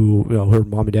who her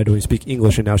mom and dad don't even speak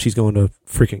English, and now she's going to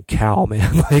freaking Cal,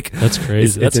 man. Like that's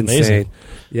crazy. That's amazing. Insane.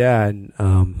 Yeah, and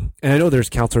I know there's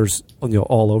counselors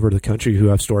all over the country who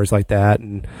have stories like that,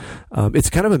 and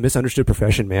it's kind of a misunderstood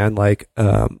profession, man. Like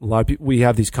a lot of people, we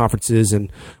have these conferences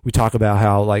and we talk about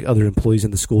how like other employees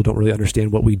in the school don't really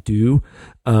understand what we do.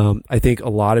 I think a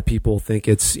lot of people think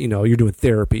it's you're doing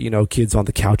therapy, kids on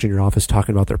the couch in your office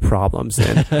talking about their problems,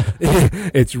 and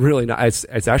it's really not.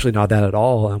 It's actually not that at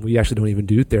all. We actually don't even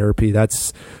do therapy.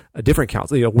 That's a different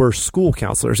counselor. We're school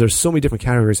counselors. There's so many different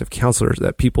categories of counselors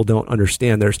that people don't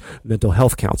understand. There's mental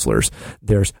health counselors.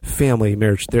 There's family and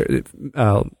marriage therapists.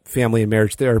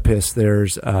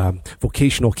 There's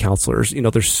vocational counselors.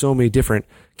 There's so many different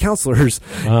counselors,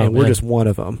 and we're just one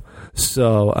of them.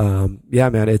 So, yeah,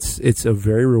 man, it's a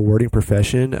very rewarding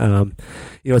profession.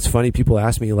 It's funny. People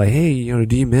ask me like, hey,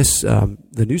 do you miss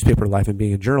the newspaper life and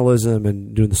being in journalism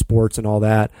and doing the sports and all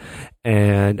that?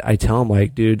 And I tell them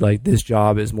like, dude, like this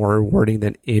job is more rewarding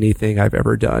than anything I've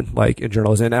ever done, like in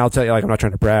journalism. And I'll tell you, like, I'm not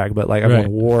trying to brag, but like I've won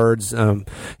awards.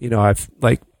 I've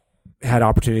like had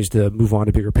opportunities to move on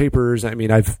to bigger papers. I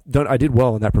mean, I did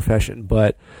well in that profession,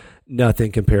 but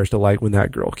nothing compares to like when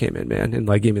that girl came in, man, and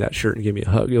like gave me that shirt and gave me a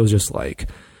hug. It was just like,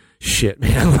 shit,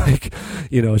 man. Like,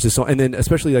 it's just so, and then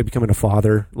especially like becoming a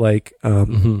father, like,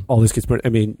 all these kids, I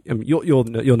mean, you'll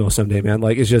know someday, man.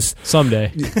 Like, it's just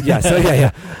someday. Yeah. So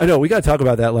yeah. I know we got to talk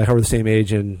about that. Like, how we're the same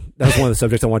age. And that's one of the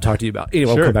subjects I want to talk to you about.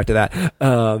 Anyway, I'll come back to that.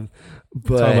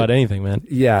 But talk about anything, man.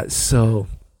 Yeah. So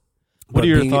what are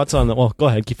your thoughts on that? Well, go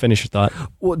ahead. Finish your thought.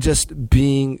 Well, just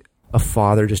being a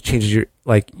father just changes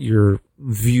your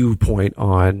viewpoint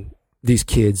on these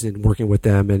kids and working with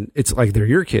them. And it's like, they're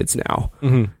your kids now.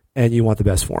 And you want the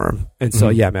best for them. And so,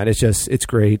 yeah, man, it's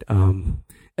great.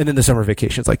 And then the summer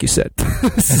vacations, like you said.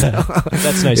 So,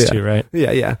 that's nice too, right?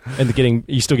 Yeah. And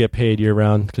you still get paid year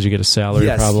round because you get a salary,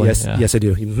 probably. Yes, I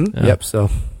do. Yeah. Yep. So,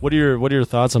 what are your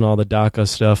thoughts on all the DACA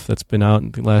stuff that's been out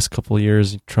in the last couple of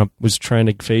years? Trump was trying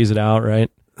to phase it out, right?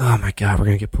 Oh my God, we're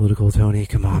gonna get political, Tony.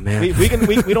 Come on, man. We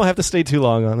don't have to stay too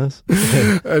long on this.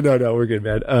 No, we're good,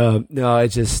 man. No, I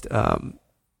just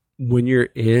when you're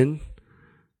in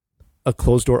a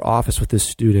closed door office with this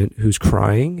student who's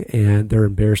crying and they're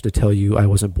embarrassed to tell you I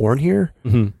wasn't born here,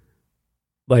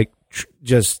 like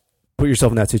just put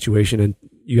yourself in that situation, and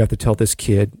you have to tell this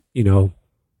kid,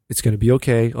 it's going to be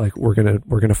okay. Like we're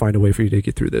gonna find a way for you to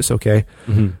get through this, okay?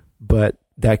 But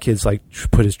that kid's like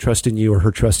put his trust in you or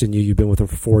her trust in you. You've been with them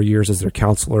for 4 years as their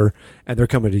counselor, and they're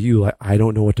coming to you like, I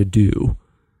don't know what to do.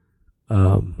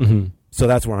 So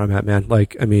that's where I'm at, man.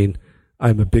 Like, I mean,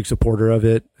 I'm a big supporter of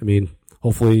it. I mean,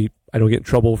 hopefully I don't get in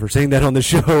trouble for saying that on the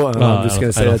show. I'm just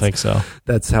going to say I don't think so.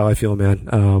 That's how I feel, man.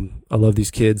 I love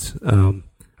these kids.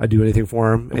 I'd do anything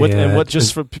for them.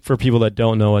 For people that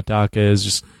don't know what DACA is,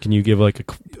 just can you give like a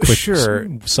quick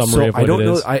summary of what it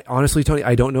is? I honestly, Tony,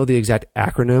 I don't know the exact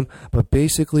acronym, but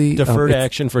basically Deferred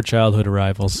Action for Childhood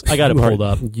Arrivals. I got it pulled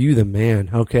up. You the man.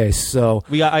 Okay, so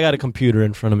I got a computer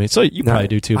in front of me, so you probably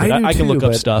do too. But I can look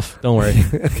up stuff. Don't worry.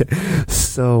 Okay,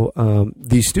 so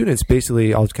these students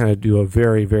basically, I'll kind of do a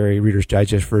very, very Reader's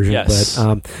Digest version. Yes.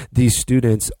 But these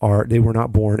students they were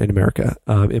not born in America.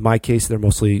 In my case, they're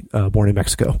mostly born in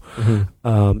Mexico.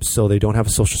 So they don't have a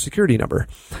social security number.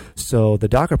 So the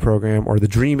DACA program, or the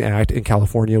DREAM Act in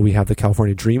California, we have the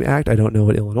California DREAM Act. I don't know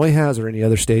what Illinois has or any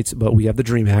other states, but we have the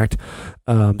DREAM Act.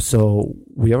 So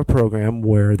we have a program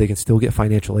where they can still get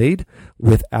financial aid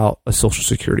without a social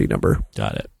security number.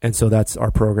 Got it. And so that's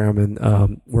our program,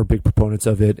 and we're big proponents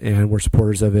of it, and we're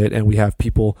supporters of it. And we have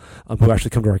people who actually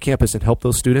come to our campus and help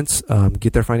those students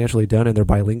get their financial aid done, and they're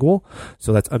bilingual.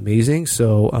 So that's amazing.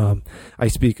 So I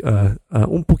speak un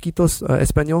poquito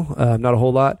español, not a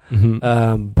whole lot,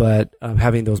 but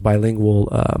having those bilingual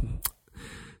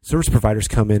service providers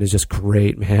come in is just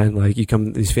great, man. Like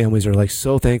these families are like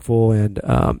so thankful, and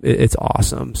it's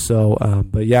awesome. So,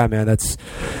 but yeah, man, it's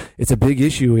a big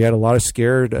issue. We had a lot of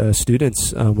scared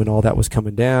students when all that was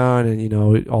coming down, and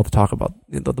all the talk about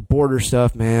the border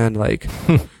stuff, man. Like,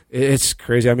 it's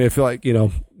crazy. I mean, I feel like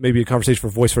maybe a conversation for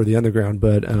Voice for the Underground,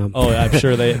 but I'm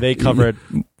sure they cover it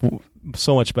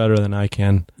so much better than I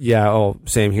can. Yeah. Oh,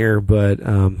 same here. But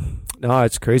no,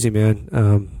 it's crazy,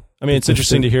 man. I mean, it's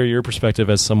interesting to hear your perspective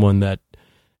as someone that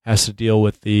has to deal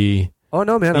with the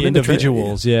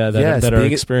individuals, that are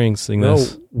experiencing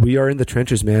this. No, we are in the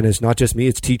trenches, man. It's not just me;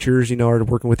 it's teachers. Are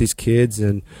working with these kids,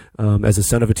 and as a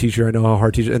son of a teacher, I know how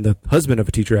hard teachers, and the husband of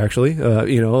a teacher, actually,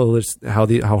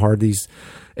 how hard these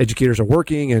educators are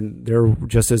working, and they're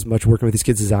just as much working with these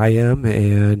kids as I am,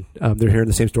 and they're hearing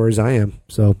the same stories I am.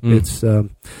 So it's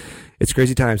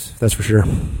crazy times, that's for sure.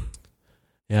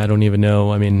 Yeah, I don't even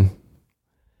know. I mean,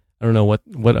 I don't know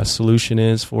what a solution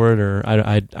is for it, or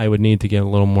I would need to get a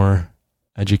little more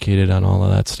educated on all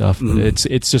of that stuff. Mm-hmm.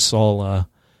 It's just all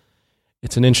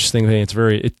it's an interesting thing.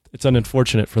 It's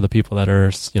unfortunate for the people that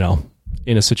are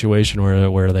in a situation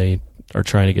where they are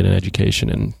trying to get an education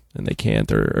and they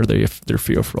can't, or they're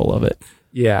fearful of it.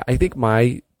 Yeah, I think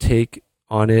my take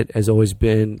on it has always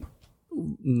been,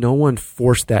 no one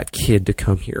forced that kid to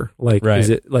come here. Like, right. Is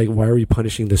it like, why are we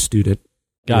punishing the student?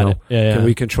 Got it. Yeah. Can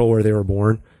we control where they were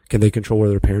born? Can they control where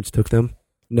their parents took them?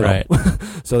 No. Right.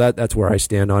 So that's where I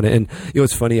stand on it. And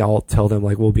it's funny. I'll tell them,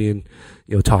 like, we'll be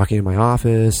talking in my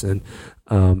office, and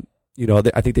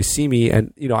I think they see me,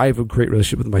 and I have a great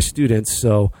relationship with my students.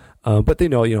 So, but they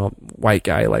know, white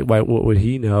guy, like, what would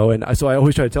he know? And so I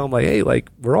always try to tell them, like, hey, like,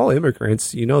 we're all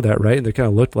immigrants, that, right? And they kind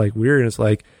of looked like weird, and it's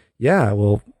like, yeah,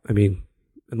 well, I mean,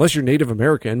 unless you're Native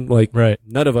American, like, right.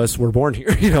 None of us were born here.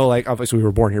 Like, obviously we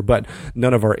were born here, but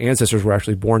none of our ancestors were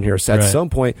actually born here. So at some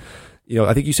point,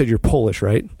 I think you said you're Polish,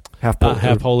 right? Half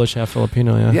Polish, half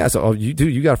Filipino. Yeah. Yeah. So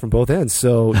you got it from both ends.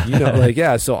 So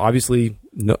So obviously,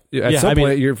 at some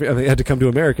point you had to come to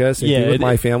America. Same thing with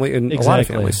my family and exactly. a lot of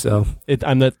families. So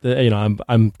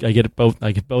I get it both.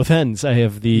 I get both ends. I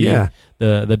have the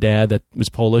dad that was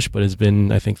Polish, but has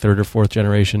been, I think, third or fourth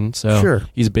generation. So sure.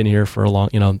 He's been here for a long.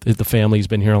 The family's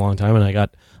been here a long time, and I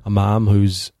got a mom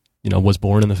who's was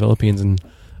born in the Philippines and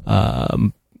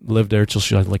lived there till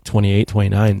she was like 28,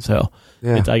 29. So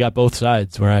I got both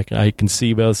sides where I can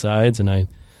see both sides, and I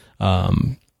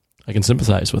can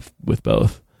sympathize with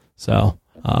both. So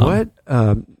not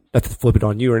to flip it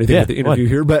on you or anything with the interview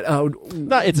here, but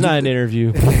it's not an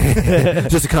interview,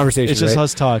 just a conversation. It's just right?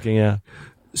 us talking. Yeah.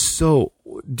 So,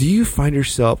 do you find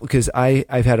yourself, because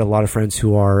I've had a lot of friends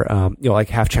who are like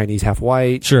half Chinese, half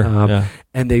white, sure,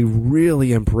 and they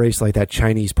really embrace like that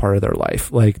Chinese part of their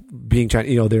life, like being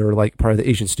Chinese. They were like part of the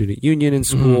Asian Student Union in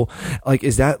school. Mm-hmm. Like,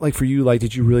 is that like for you? Like,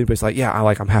 did you really embrace I'm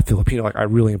half Filipino? Like, I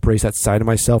really embrace that side of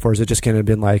myself, or is it just kind of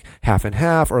been like half and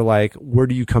half, or like where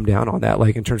do you come down on that?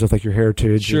 Like in terms of like your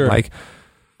heritage, sure. And, like.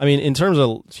 I mean, in terms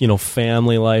of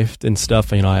family life and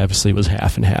stuff, I obviously was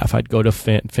half and half. I'd go to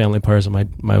family parties on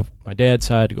my dad's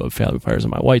side, to go to family parties on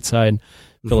my white side,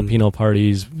 mm-hmm. Filipino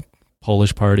parties,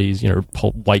 Polish parties,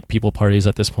 white people parties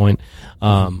at this point.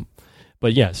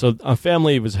 But yeah, so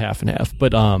family was half and half.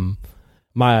 But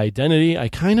my identity, I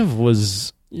kind of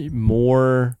was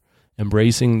more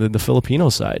embracing the Filipino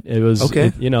side. It was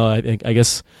okay. I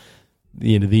guess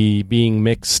the being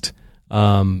mixed.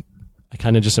 I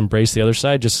kind of just embraced the other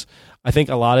side. I think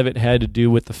a lot of it had to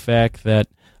do with the fact that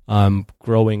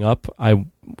growing up,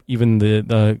 even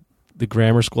the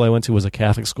grammar school I went to was a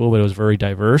Catholic school, but it was very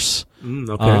diverse.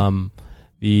 Okay.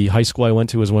 The high school I went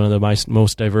to was one of the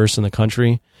most diverse in the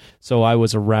country. So I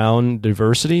was around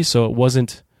diversity, so it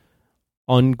wasn't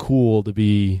uncool to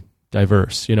be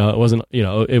diverse. It wasn't,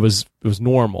 it was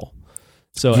normal.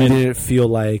 So you didn't feel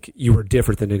like you were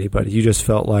different than anybody. You just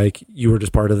felt like you were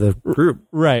just part of the group.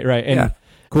 Right. And, yeah,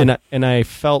 cool. and I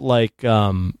felt like,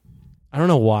 I don't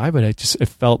know why, but it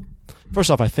felt,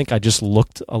 first off, I think I just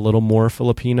looked a little more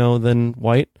Filipino than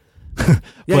white.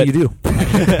 Yeah, you do.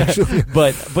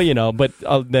 but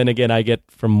then again, I get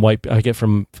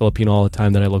from Filipino all the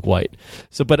time that I look white.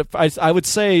 So, but I would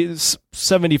say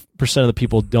 70% of the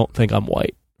people don't think I'm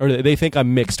white. Or they think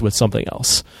I'm mixed with something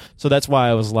else. So that's why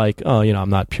I was like, I'm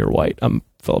not pure white. I'm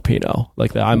Filipino.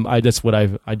 Like that. That's what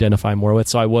I identify more with.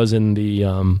 So I was in the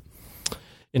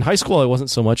in high school. I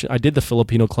wasn't so much. I did the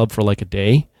Filipino club for like a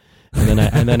day, and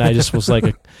then I just was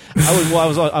like, I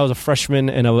was a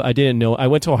freshman, and I didn't know. I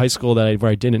went to a high school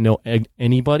where I didn't know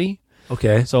anybody.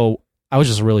 Okay. So I was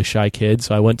just a really shy kid.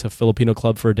 So I went to Filipino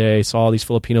club for a day. Saw all these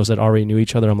Filipinos that already knew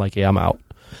each other. I'm like, yeah, I'm out.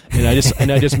 And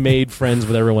I just made friends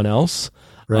with everyone else.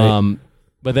 Right.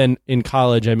 But then in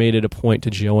college, I made it a point to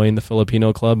join the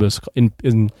Filipino club. It was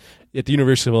at the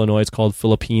University of Illinois. It's called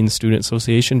Philippine Student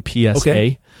Association, PSA.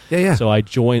 Okay. Yeah. So I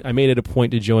made it a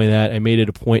point to join that. I made it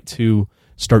a point to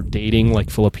start dating like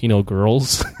Filipino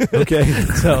girls. Okay.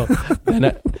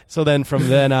 So then from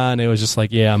then on, it was just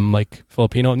like, yeah, I'm like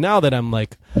Filipino. Now that I'm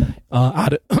like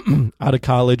out of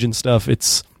college and stuff,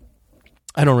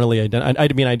 I don't really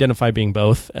identify being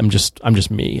both. I'm just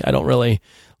me. I don't really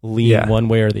lean one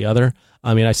way or the other.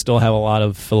 I mean, I still have a lot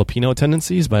of Filipino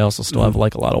tendencies, but I also still have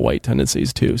like a lot of white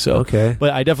tendencies too. So, okay.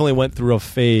 But I definitely went through a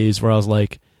phase where I was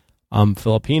like, I'm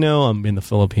Filipino. I'm in the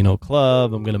Filipino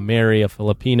club. I'm gonna marry a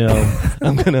Filipino.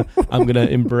 I'm gonna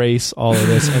embrace all of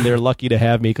this, and they're lucky to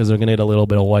have me because they're gonna get a little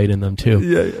bit of white in them too.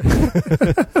 Yeah.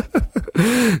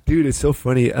 Dude, it's so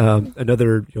funny.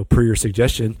 Another per your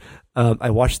suggestion,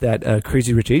 I watched that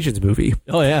Crazy Rich Asians movie.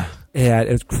 Oh yeah, and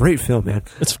it's a great film, man.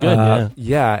 It's good.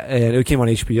 Yeah, and it came on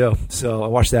HBO. So I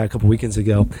watched that a couple weekends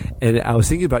ago, and I was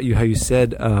thinking about how you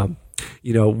said.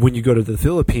 When you go to the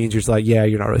Philippines, you're just like, yeah,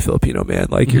 you're not really Filipino, man.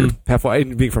 Like you're half white.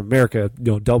 And being from America,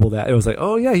 double that. It was like,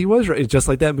 oh yeah, he was right. It's just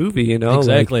like that movie,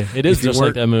 Exactly. Like, it is just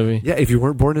like that movie. Yeah, if you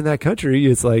weren't born in that country,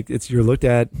 it's like you're looked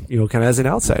at, kind of as an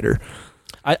outsider.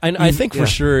 I think for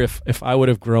sure, if I would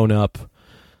have grown up,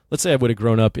 let's say I would have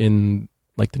grown up in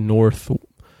like the North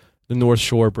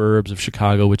Shore burbs of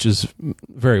Chicago, which is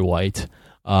very white.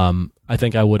 I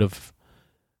think I would have.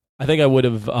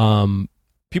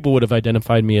 People would have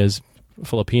identified me as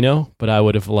Filipino, but I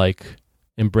would have like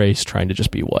embraced trying to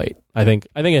just be white. I think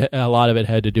a lot of it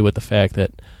had to do with the fact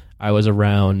that I was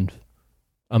around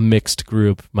a mixed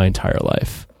group my entire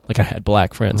life. Like I had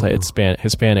black friends, I had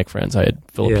Hispanic friends, I had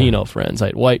Filipino friends, I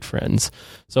had white friends.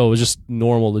 So it was just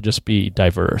normal to just be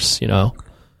diverse,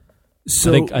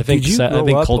 So I think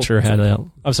culture had a.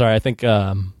 I'm sorry. I think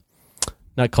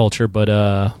not culture,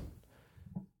 but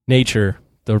nature.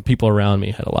 The people around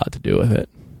me had a lot to do with it.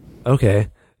 Okay.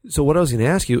 So what I was going to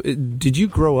ask you, did you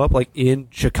grow up like in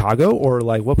Chicago or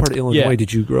like what part of Illinois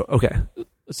did you grow? Okay.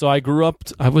 So I grew up,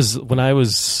 explain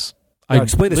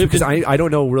this because I don't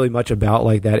know really much about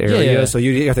like that area. So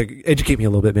you have to educate me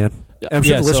a little bit, man. I'm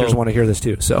sure the listeners want to hear this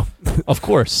too. So of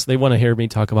course they want to hear me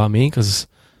talk about me because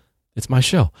it's my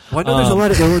show. Well, I know there's a lot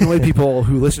of Illinois people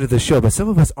who listen to this show, but some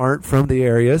of us aren't from the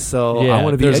area. So I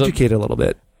want to be educated a little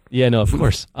bit. Yeah, no, of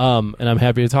course. And I'm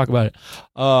happy to talk about it.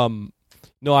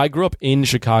 No, I grew up in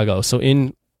Chicago. So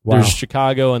there's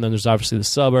Chicago, and then there's obviously the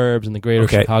suburbs and the greater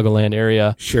Chicagoland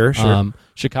area. Sure.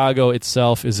 Chicago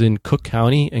itself is in Cook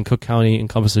County, and Cook County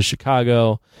encompasses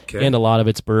Chicago and a lot of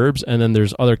its burbs. And then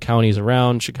there's other counties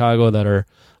around Chicago that are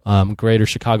greater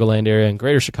Chicagoland area, and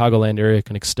greater Chicagoland area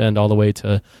can extend all the way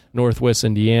to northwest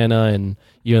Indiana and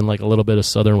even like a little bit of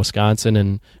southern Wisconsin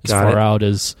and as far out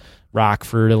as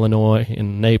Rockford, Illinois,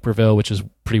 and Naperville, which is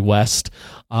pretty west.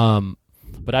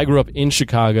 But I grew up in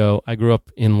Chicago. I grew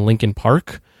up in Lincoln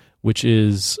Park, which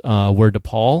is where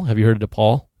DePaul. Have you heard of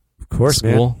DePaul? Of course,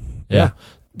 school? Man. Yeah.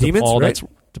 Demons, DePaul, right?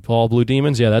 That's DePaul Blue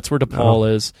Demons. Yeah, that's where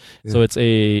DePaul is. Yeah. So it's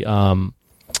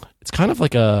it's kind of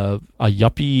like a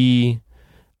yuppie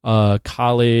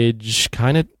college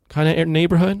kind of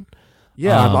neighborhood.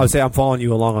 Yeah, I would say I'm following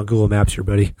you along on Google Maps here,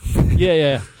 buddy.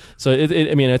 Yeah. So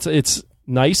it's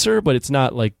nicer, but it's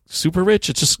not like super rich.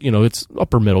 It's just, it's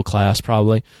upper middle class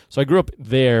probably. So I grew up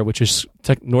there, which is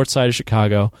north side of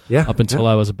Chicago, up until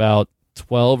I was about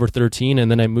 12 or 13. And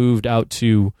then I moved out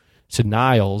to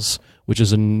Niles, which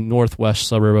is a northwest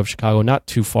suburb of Chicago, not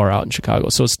too far out in Chicago.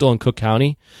 So it's still in Cook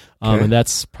County. And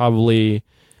that's probably,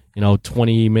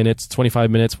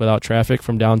 25 minutes without traffic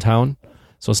from downtown.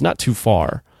 So it's not too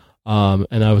far.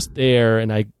 And I was there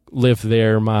and I lived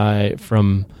there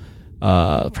from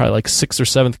probably like 6th or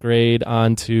 7th grade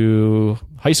on to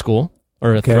high school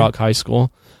or throughout high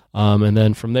school. And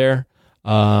then from there,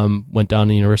 went down to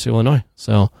the University of Illinois.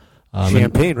 So,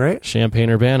 Champaign, right?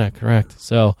 Champaign-Urbana, correct.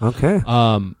 So,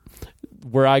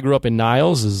 where I grew up in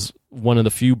Niles is one of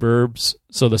the few burbs.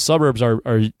 So the suburbs are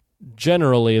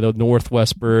generally the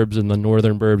northwest burbs and the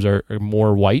northern burbs are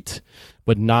more white,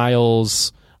 but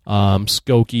Niles,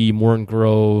 Skokie, Morton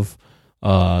Grove,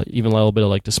 even a little bit of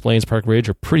like Des Plaines, Park Ridge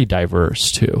are pretty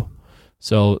diverse too.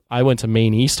 So I went to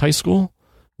Maine East High School,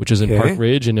 which is in Park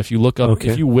Ridge, and if you look up,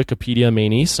 if you Wikipedia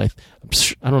Maine East, I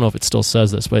don't know if it still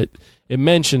says this, but it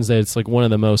mentions that it's like one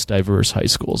of the most diverse high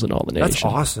schools in all the nation. That's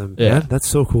awesome, man. That's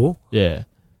so cool. Yeah.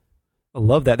 I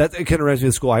love that. That kind of reminds me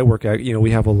of the school I work at.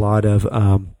 We have a lot of,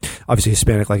 obviously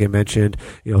Hispanic, like I mentioned,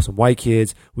 some white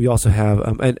kids. We also have,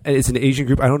 and it's an Asian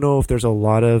group. I don't know if there's a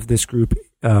lot of this group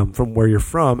from where you're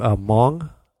from, Hmong.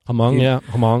 Hmong, yeah.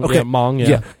 Hmong, okay. Hmong,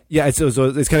 yeah. Yeah, it's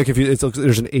kind of confusing.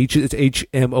 There's an H, it's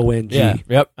Hmong. Yeah,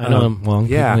 yep, I know Hmong.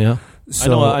 Yeah.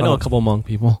 So I know a couple Hmong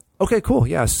people. Okay, cool.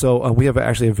 Yeah. So we have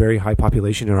actually a very high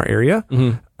population in our area.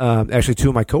 Actually, two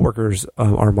of my coworkers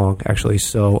are Hmong, actually.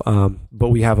 So, but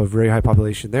we have a very high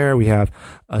population there. We have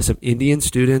some Indian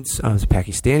students, some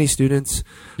Pakistani students.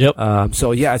 Yep.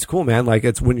 So yeah, it's cool, man. Like,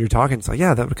 it's when you're talking, it's like,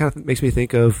 yeah, that kind of makes me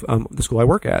think of the school I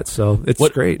work at. So it's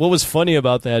great. What was funny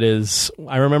about that is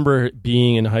I remember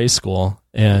being in high school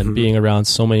and being around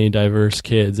so many diverse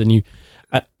kids, and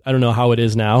I don't know how it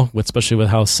is now, especially with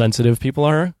how sensitive people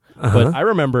are. But I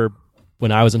remember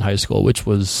when I was in high school, which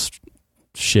was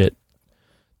shit.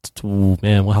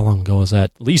 Man, how long ago was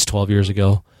that? At least 12 years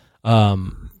ago.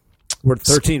 We're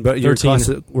 13, but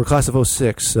we're class of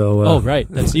 06. So, oh, right.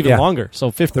 That's even longer.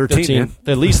 So 13,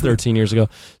 at least 13 years ago.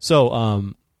 So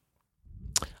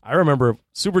I remember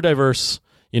super diverse.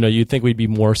 You'd think we'd be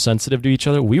more sensitive to each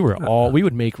other. We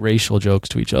would make racial jokes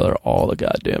to each other all the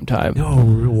goddamn time.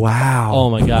 Oh, wow. Oh,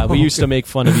 my God. We used to make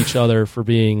fun of each other for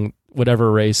being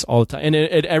whatever race all the time, and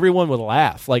everyone would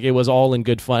laugh. Like, it was all in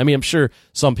good fun. I mean, I'm sure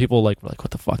some people were like,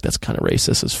 what the fuck, that's kind of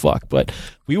racist as fuck, but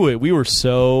we were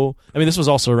so, I mean, this was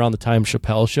also around the time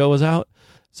Chappelle's show was out,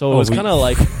 so it was kind of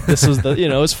like, this was the,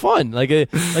 it was fun, like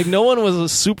no one was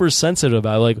super sensitive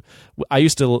about it. Like,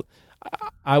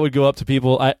 I would go up to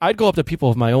people, I'd go up to people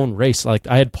of my own race. Like,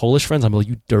 I had Polish friends, I'm like,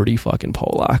 you dirty fucking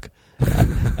Polak.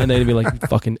 And they'd be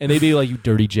like, you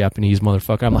dirty Japanese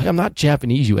motherfucker. I'm like, I'm not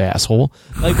Japanese, you asshole.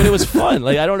 Like, but it was fun.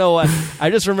 Like, I don't know. I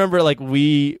just remember, like,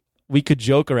 we could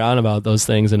joke around about those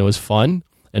things, and it was fun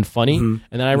and funny. And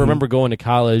then I remember going to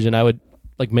college, and I would,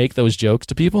 like, make those jokes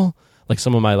to people, like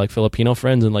some of my, like, Filipino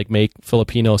friends, and, like, make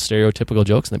Filipino stereotypical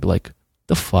jokes, and they'd be like,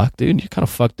 the fuck, dude, you're kind of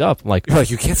fucked up. I'm like, you're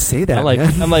like, you can't say that.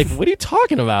 I'm like, what are you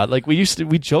talking about? Like, we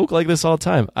joke like this all the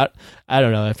time. I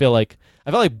don't know. I feel like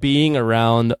being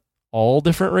around all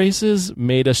different races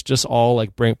made us just all,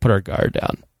 like, put our guard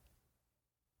down.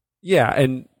 Yeah,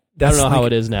 and I don't know how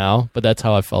it is now, but that's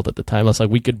how I felt at the time. It's like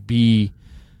we could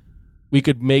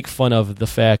make fun of the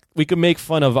fact, we could make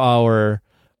fun of our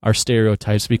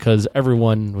stereotypes, because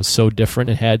everyone was so different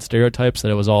and had stereotypes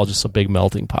that it was all just a big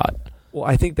melting pot. Well,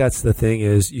 I think that's the thing,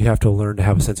 is you have to learn to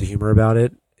have a sense of humor about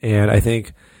it. And I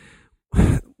think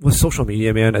with social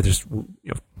media, man, it's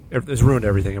ruined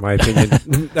everything, in my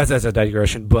opinion. that's a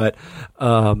digression, but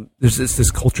there's this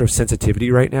culture of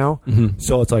sensitivity right now.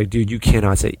 So it's like, dude, you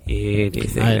cannot say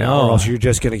anything now, or else you're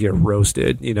just gonna get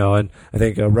roasted, And I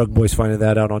think Rug Boy's finding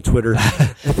that out on Twitter.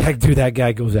 That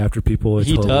guy goes after people. It's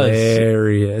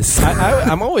hilarious.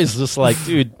 I'm always just like,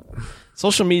 dude,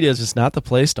 social media is just not the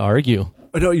place to argue.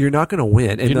 No, you're not gonna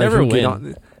win. And you never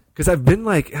win. Because I've been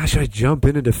like, should I jump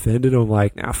in and defend it? I'm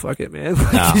like, nah, fuck it, man.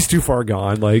 He's too far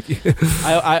gone. Like,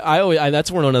 I always, that's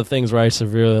one of the things where I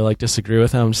severely, like, disagree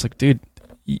with him. I'm just like, dude,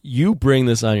 you bring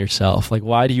this on yourself. Like,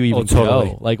 why do you even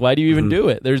go? Like, why do you even do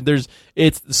it?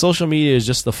 It's social media is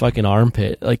just the fucking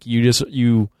armpit. Like,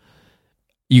 you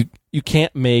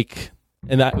can't make,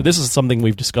 and this is something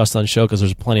we've discussed on the show, because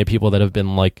there's plenty of people that have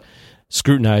been, like,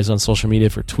 scrutinized on social media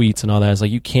for tweets and all that. It's like,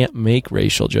 you can't make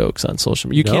racial jokes on social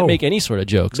media. You can't make any sort of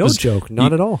jokes. No joke,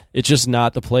 not at all. It's just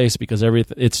not the place, because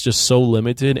it's just so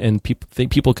limited, and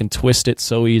people can twist it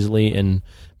so easily and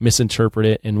misinterpret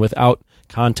it, and without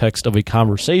context of a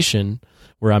conversation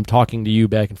where I'm talking to you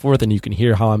back and forth, and you can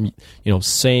hear how I'm,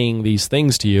 saying these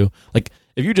things to you. Like,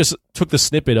 if you just took the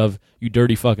snippet of, you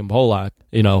dirty fucking Polak,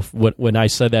 when I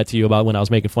said that to you about when I was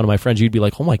making fun of my friends, you'd be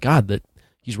like, oh my God, that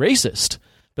he's racist.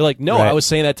 But like, no, right. I was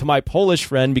saying that to my Polish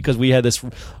friend because we had this,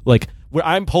 like, where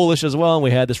I'm Polish as well, and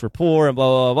we had this rapport and blah,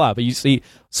 blah, blah, blah. But you see,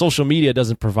 social media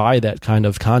doesn't provide that kind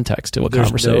of context to a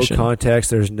conversation. There's no context.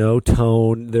 There's no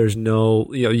tone. There's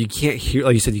no, you can't hear,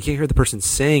 like you said, you can't hear the person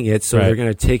saying it, so they're going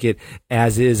to take it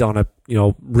as is on a,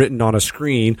 written on a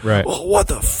screen. Right. Oh, what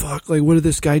the fuck? Like, what did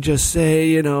this guy just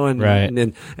say? And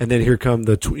then here come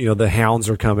the hounds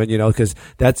are coming, because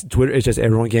that's Twitter. It's just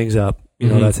everyone gangs up.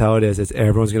 That's how it is. It's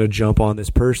everyone's going to jump on this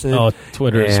person. Oh,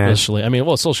 Twitter especially. I mean,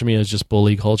 well, social media is just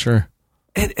bully culture.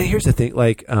 And here's the thing,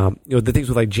 like, the things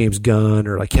with like James Gunn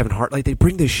or like Kevin Hart, like they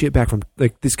bring this shit back from,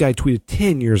 like, this guy tweeted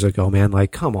 10 years ago, man.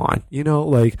 Like, come on,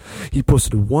 like he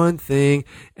posted one thing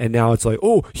and now it's like,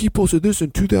 oh, he posted this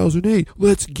in 2008.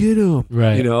 Let's get him.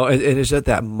 Right. And it's just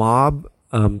that mob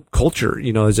culture,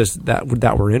 it's just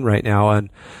that we're in right now. And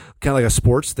kind of like a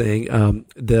sports thing.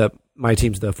 My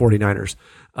team's the 49ers.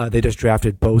 They just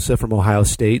drafted Bosa from Ohio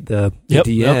State, the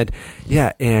end.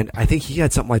 Yeah, and I think he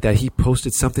had something like that. He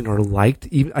posted something or liked.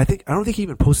 I don't think he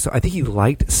even posted. I think he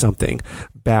liked something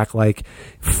back like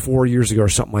 4 years ago or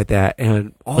something like that.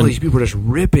 And all these people were just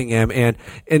ripping him.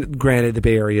 And granted, the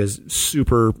Bay Area is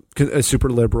super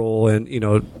liberal, and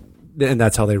and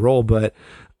that's how they roll. But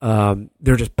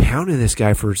they're just pounding this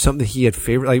guy for something he had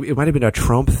favored. Like it might have been a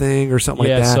Trump thing or something like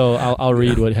that. Yeah, so I'll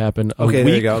read what happened. Okay,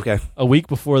 there you go. Okay. A week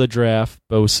before the draft,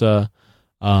 Bosa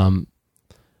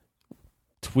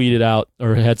tweeted out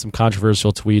or had some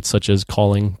controversial tweets, such as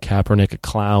calling Kaepernick a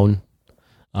clown.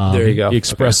 There you go. He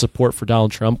expressed support for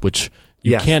Donald Trump, which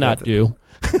you cannot do.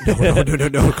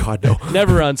 No, God, no.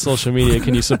 Never on social media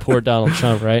can you support Donald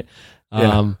Trump, right?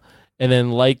 Yeah. And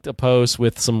then liked a post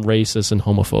with some racist and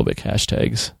homophobic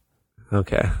hashtags.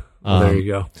 Okay. Well, there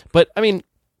you go. But, I mean,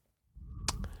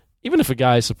 even if a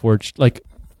guy supports, like,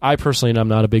 I personally am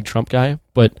not a big Trump guy,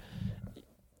 but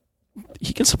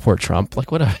he can support Trump.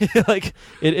 Like, what? Like,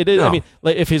 it is. No. I mean,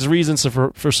 like, if his reasons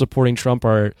for supporting Trump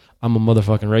are, I'm a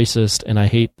motherfucking racist and I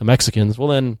hate the Mexicans, well,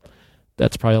 then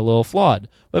that's probably a little flawed.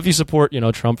 But if you support,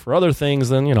 Trump for other things,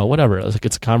 then, whatever. Like,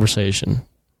 it's a conversation.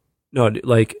 No,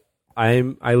 like, I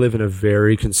live in a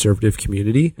very conservative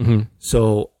community,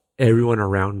 so everyone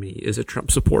around me is a Trump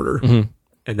supporter,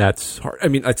 and that's hard. I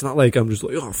mean, it's not like I'm just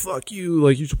like, oh, fuck you,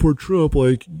 like, you support Trump,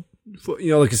 like,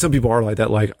 like some people are like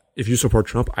that, like, if you support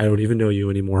Trump, I don't even know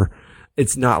you anymore.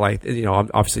 It's not like,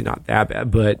 I'm obviously not that bad,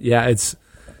 but yeah, it's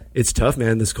tough,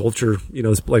 man. This culture,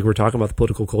 it's like we're talking about the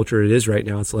political culture it is right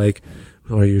now. It's like,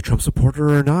 well, are you a Trump supporter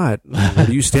or not? Where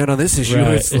do you stand on this issue?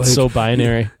 Right. It's like, so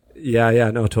binary. Yeah,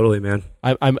 no, totally, man.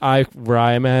 Where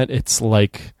I am at, it's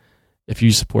like, if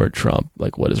you support Trump,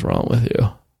 like, what is wrong with you?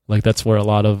 Like, that's where a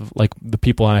lot of, like, the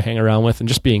people I hang around with, and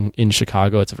just being in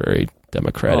Chicago, it's a very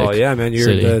democratic. Oh yeah, man, you're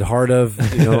city. The heart of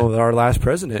our last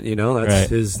president.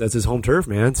 That's right. his home turf,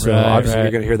 man. So obviously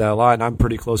you're going to hear that a lot. And I'm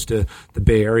pretty close to the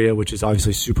Bay Area, which is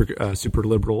obviously super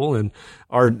liberal, and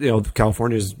our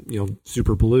California is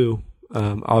super blue.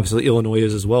 Obviously Illinois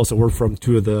is as well. So we're from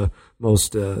two of the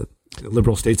most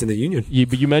liberal states in the union.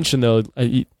 But you mentioned though,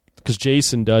 because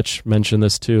Jason Dutch mentioned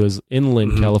this too, is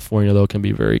inland California though can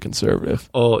be very conservative.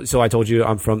 Oh, so I told you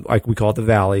I'm from, like, we call it the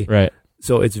Valley, right?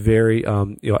 So it's very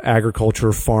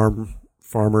agriculture,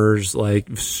 farmers, like,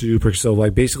 super. So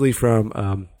like basically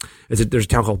from there's a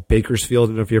town called Bakersfield. I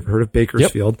don't know if you ever heard of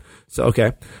Bakersfield. Yep. So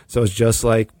okay, so it's just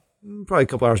like probably a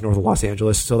couple hours north of Los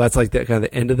Angeles. So that's like that kind of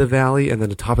the end of the valley, and then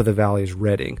the top of the valley is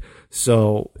Redding.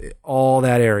 So all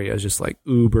that area is just like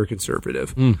uber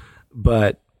conservative.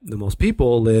 But the most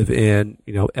people live in,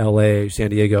 LA,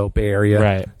 San Diego, Bay Area.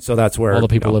 Right. So that's where all the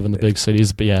people live in the big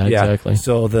cities. But yeah, exactly.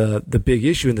 So the big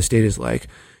issue in the state is like,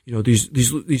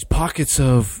 these pockets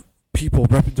of people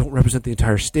don't represent the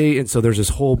entire state. And so there's this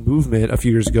whole movement a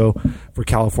few years ago for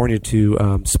California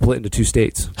to split into two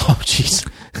states. Oh, jeez.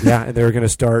 Yeah. And they were going to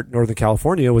start, Northern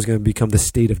California was going to become the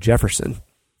state of Jefferson.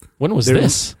 When was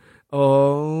this?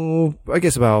 Oh, I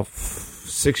guess about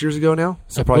 6 years ago now.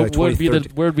 So probably like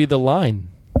 2013. Where would be the line?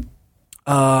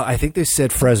 I think they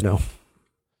said Fresno.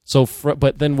 So,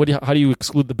 but then how do you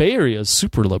exclude the Bay Area? Is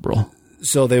super liberal.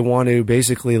 So they want to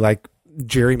basically, like,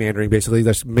 gerrymandering, basically,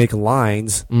 just make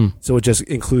lines. So it just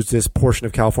includes this portion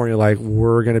of California, like,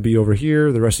 we're going to be over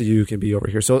here, the rest of you can be over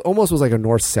here. So it almost was like a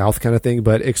north-south kind of thing,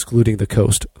 but excluding the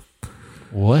coast.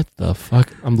 What the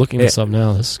fuck? I'm looking this up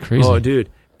now. This is crazy. Oh, dude.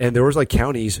 And there was like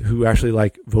counties who actually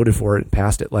like voted for it and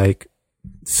passed it. Like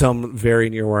some very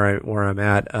near where I'm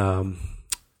at.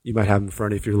 You might have in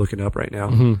front if you're looking up right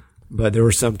now. But there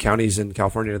were some counties in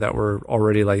California that were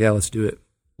already like, yeah, let's do it.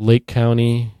 Lake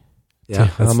County,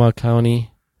 Tehama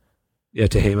County. Yeah,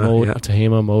 Tehama.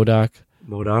 Tehama,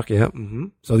 Modoc, yeah.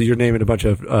 So you're naming a bunch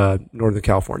of Northern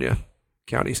California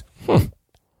counties. I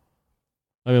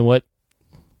mean, what?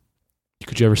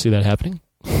 Could you ever see that happening?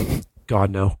 God,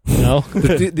 no. No?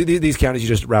 These counties you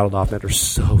just rattled off that are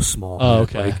so small. Oh,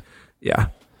 okay. Like, yeah.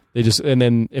 And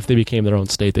then if they became their own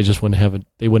state, they just wouldn't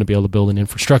be able to build an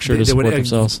infrastructure to support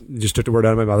themselves. Just took the word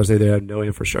out of my mouth. They had no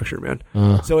infrastructure, man.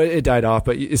 So it died off,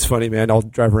 but it's funny, man. I'll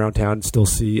drive around town and still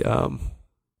see.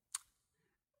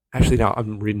 Actually, now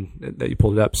I'm reading that you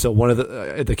pulled it up. So one of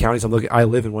the counties I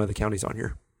live in one of the counties on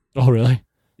here. Oh, really?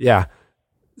 Yeah.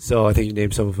 So I think you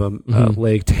named some of them: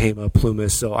 Lake, Tehama,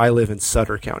 Plumas. So I live in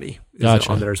Sutter County.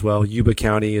 Gotcha. On there as well. Yuba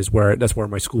County is that's where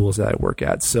my school is that I work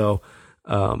at. So.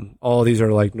 All of these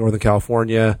are like Northern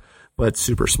California, but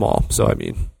super small. So, I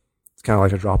mean, it's kind of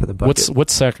like a drop in the bucket.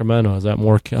 What's Sacramento? Is that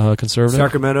more conservative?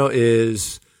 Sacramento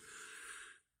is,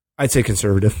 I'd say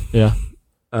conservative. Yeah.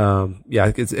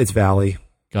 Yeah, it's Valley.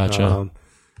 Gotcha.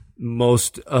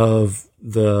 Most of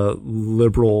the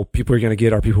liberal people you're going to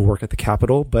get are people who work at the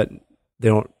Capitol, but they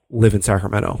don't live in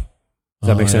Sacramento. Does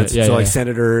that make sense? Yeah, so like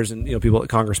senators and people,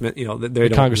 congressmen, they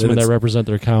don't congressmen that represent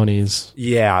their counties.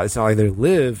 Yeah, it's not like they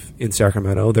live in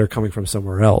Sacramento; they're coming from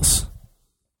somewhere else.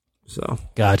 So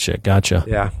gotcha.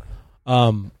 Yeah.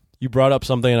 You brought up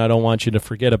something, and I don't want you to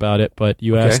forget about it. But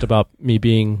you asked about me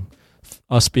being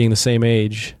us being the same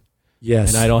age.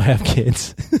 Yes. And I don't have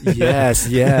kids.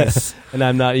 Yes. And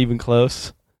I'm not even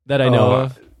close that I know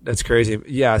of. That's crazy.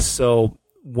 Yeah, so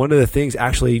one of the things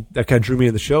actually that kind of drew me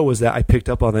in the show was that I picked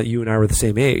up on that you and I were the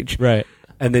same age. Right.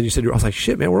 And then you said, I was like,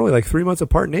 shit, man, we're only like 3 months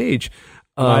apart in age.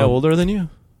 Am I older than you?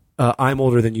 I'm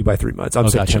older than you by 3 months. I'm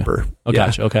September. Gotcha. Oh, yeah.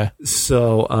 Gotcha. Okay.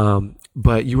 So,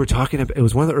 but you were talking about, it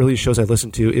was one of the earliest shows I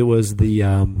listened to. It was the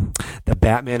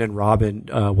Batman and Robin,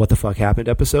 What the Fuck Happened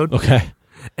episode. Okay.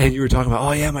 And you were talking about,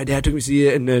 oh yeah, my dad took me to see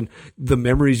it. And then the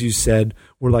memories you said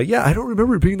were like, yeah, I don't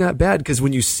remember it being that bad. Because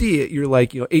when you see it, you're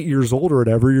like, 8 years old or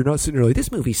whatever. You're not sitting there like,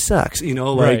 this movie sucks. Like,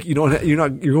 right. you're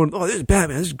going, oh, this is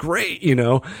Batman. This is great.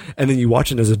 And then you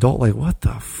watch it as an adult, like, what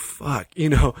the fuck?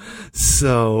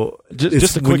 So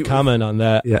just a quick comment on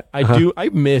that. Yeah. I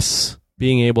miss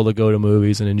being able to go to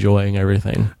movies and enjoying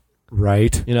everything.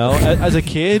 Right. As a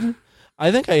kid,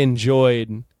 I think I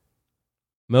enjoyed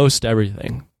most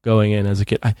everything. Going in as a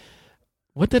kid,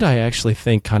 what did I actually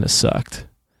think kind of sucked?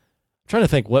 I'm trying to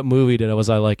think what movie was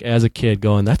I like as a kid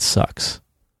going, that sucks.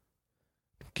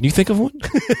 Can you think of one?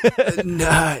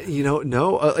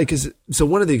 No. So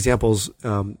one of the examples,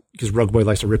 because Rug Boy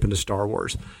likes to rip into Star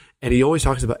Wars, and he always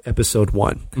talks about Episode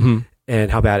 1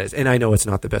 and how bad it is. And I know it's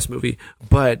not the best movie,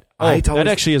 but that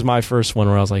actually is my first one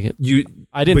where I was like, I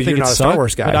didn't think you're not a Star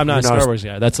Wars guy. But I'm not a Star Wars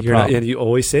guy. That's the problem. And you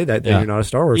always say that you're not a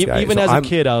Star Wars guy. Even as a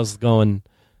kid, I was going,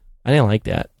 I didn't like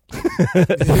that.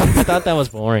 I thought that was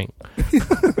boring.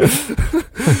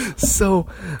 So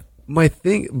my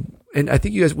thing, and I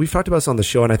think you guys, we've talked about this on the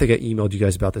show, and I think I emailed you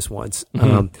guys about this once.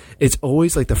 It's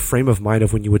always like the frame of mind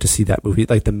of when you went to see that movie,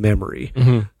 like the memory.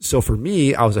 So for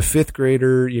me, I was a 5th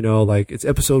grader, like it's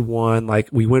Episode 1, like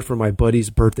we went for my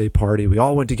buddy's birthday party. We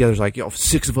all went together, like,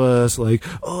 6 of us, like,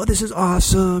 oh, this is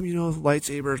awesome,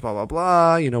 lightsabers, blah, blah,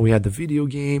 blah. We had the video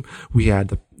game, we had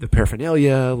the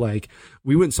paraphernalia, like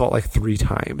we went and saw it like 3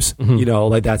 times,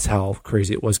 like that's how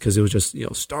crazy it was. Cause it was just,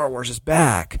 Star Wars is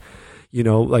back.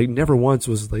 Like never once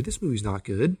was like, this movie's not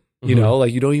good.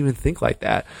 Like you don't even think like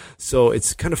that. So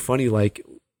it's kind of funny. Like,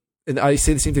 and I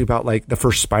say the same thing about like the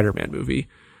first Spider-Man movie,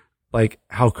 like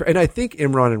and I think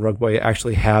Imran and Rugboy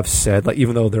actually have said, like,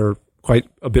 even though they're quite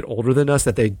a bit older than us,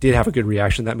 that they did have a good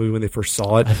reaction to that movie when they first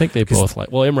saw it. I think they both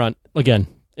Imran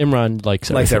likes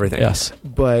everything. Yes.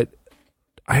 But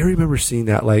I remember seeing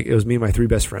that, like, it was me and my 3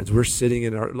 best friends. We're sitting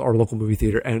in our local movie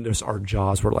theater, and just our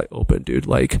jaws were like open, dude.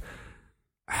 Like,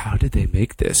 how did they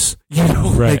make this?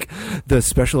 Right. Like the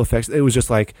special effects. It was just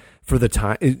like for the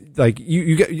time. Like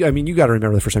you got to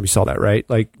remember the first time you saw that, right?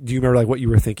 Like, do you remember like what you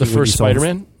were thinking? The first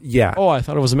Spider-Man? Yeah. Oh, I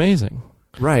thought it was amazing.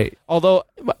 Right. Although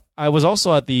I was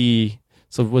also at when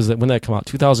did that come out?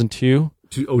 2002.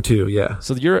 2002. Yeah.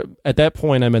 So you're at that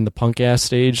point. I'm in the punk ass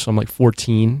stage, so I'm like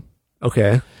 14.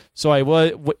 Okay. So I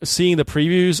was seeing the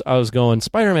previews. I was going,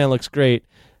 Spider-Man looks great.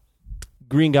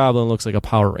 Green Goblin looks like a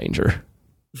Power Ranger.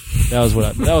 That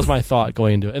was my thought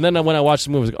going into it. And then when I watched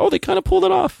the movie, I was like, oh, they kind of pulled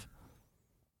it off.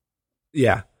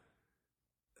 Yeah.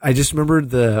 I just remember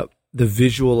the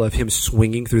visual of him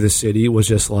swinging through the city was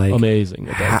just like amazing.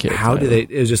 With that kid, how did they?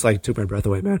 It was just like took my breath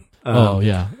away, man.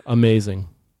 Amazing.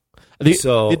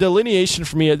 The delineation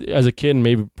for me as a kid, and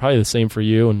maybe probably the same for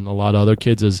you and a lot of other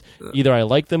kids, is either I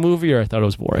liked the movie or I thought it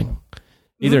was boring.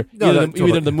 Either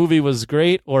the movie was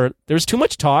great or there's too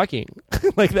much talking.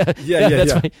 Like that.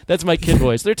 That's my kid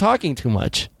voice. They're talking too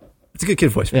much. It's a good kid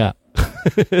voice, man.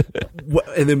 Yeah.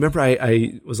 And then remember,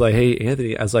 I was like, hey,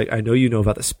 Anthony, I was like, I know you know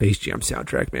about the Space Jam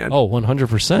soundtrack, man. Oh,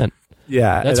 100%.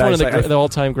 Yeah. That's one of the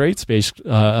all-time great space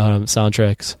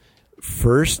soundtracks.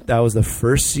 That was the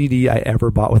first CD I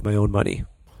ever bought with my own money.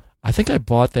 I think I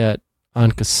bought that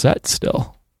on cassette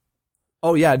still.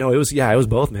 Oh yeah, no, it was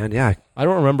both, man. Yeah, I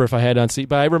don't remember if I had it on CD,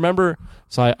 but I remember.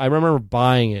 So I remember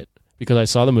buying it because I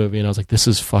saw the movie and I was like, "This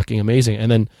is fucking amazing."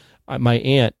 And then my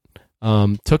aunt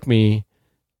took me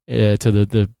to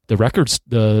the records,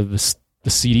 the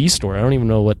CD store. I don't even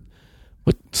know what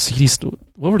CD store.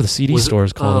 What were the CD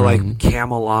stores called? Like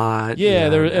Camelot. Yeah,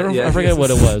 I forget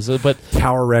what it was, but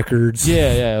Tower Records.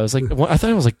 Yeah. It was like I thought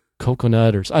it was like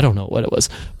Coconut or I don't know what it was,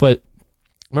 but.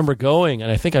 I remember going,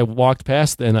 and I think I walked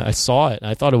past it, and I saw it,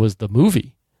 and I thought it was the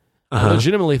movie. I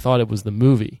legitimately thought it was the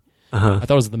movie. I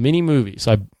thought it was the mini movie.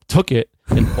 So I took it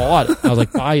and bought it. I was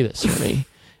like, buy this for me.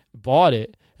 Bought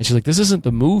it. And she's like, this isn't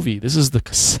the movie. This is the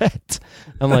cassette.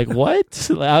 I'm like, what?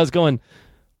 I was going,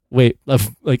 wait,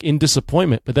 like in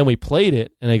disappointment. But then we played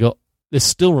it, and I go, this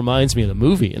still reminds me of the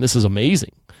movie, and this is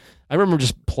amazing. I remember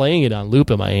just playing it on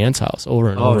loop at my aunt's house over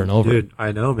and over and over. Dude,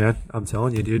 I know, man. I'm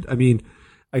telling you, dude. I mean...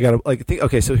 I got to think.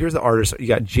 Okay, so here's the artist. You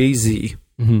got Jay-Z.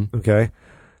 Okay,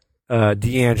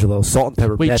 D'Angelo, Salt and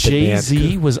Pepper. Wait,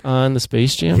 Jay-Z was on the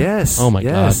Space Jam? Yes. Oh my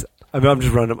god. I mean, I'm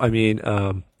just running. I mean,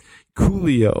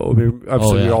 Coolio. I mean,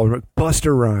 obviously, we all remember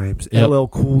Busta Rhymes, LL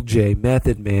Cool J,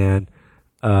 Method Man.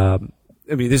 I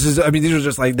mean, these are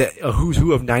just like a who's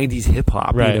who of '90s hip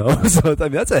hop, right? You know, so I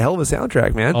mean, that's a hell of a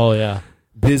soundtrack, man. Oh yeah,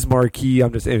 Biz Markie.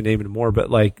 I'm just naming more,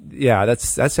 but like, yeah, that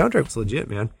soundtrack was legit,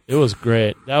 man. It was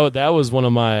great. That was one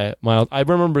of my. I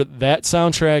remember that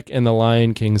soundtrack and the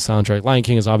Lion King soundtrack. Lion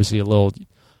King is obviously a little.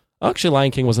 Actually, Lion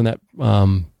King wasn't that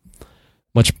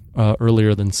much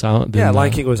earlier than sound.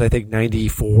 Lion King was, I think,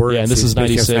 94. Yeah, and this is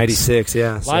 96. 96,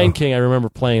 yeah. Lion King, I remember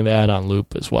playing that on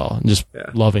loop as well, and just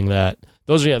loving that.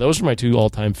 Those are my two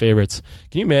all-time favorites.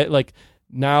 Can you admit, like,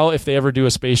 now if they ever do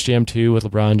a Space Jam 2 with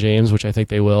LeBron James, which I think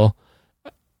they will,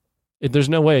 there's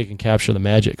no way it can capture the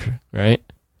magic, right?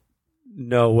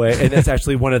 No way. And that's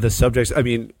actually one of the subjects. I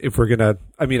mean, if we're going to,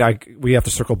 we have to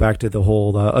circle back to the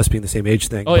whole us being the same age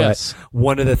thing. Oh, yes.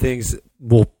 One of the things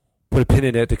we'll put a pin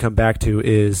in it to come back to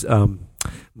is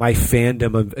my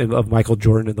fandom of Michael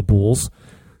Jordan and the Bulls,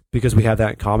 because we have that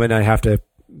in common. I have to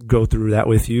go through that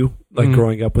with you, like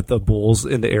growing up with the Bulls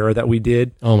in the era that we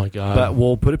did. Oh, my God. But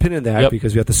we'll put a pin in that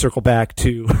because we have to circle back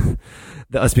to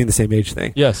the us being the same age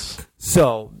thing. Yes.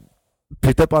 So,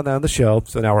 picked up on that on the show.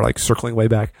 So now we're like circling way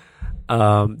back.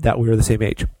 That we were the same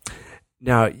age.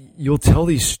 Now, you'll tell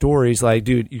these stories like,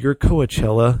 dude, your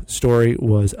Coachella story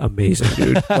was amazing,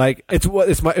 dude. Like, it's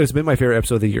been my favorite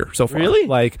episode of the year so far. Really?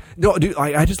 Like, no, dude,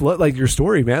 I just love like your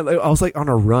story, man. Like, I was like on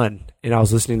a run and I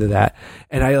was listening to that,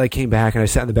 and I like came back and I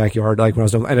sat in the backyard like when I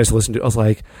was done, and I just listened to it. I was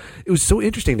like, it was so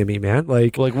interesting to me, man.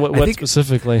 Like what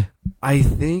specifically? I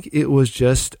think it was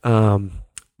just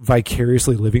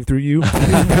vicariously living through you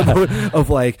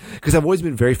of like, because I've always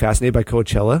been very fascinated by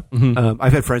Coachella.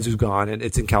 I've had friends who've gone, and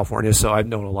it's in California, so I've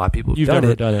known a lot of people who've You've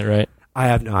never done it, right? I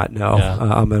have not, no. Yeah.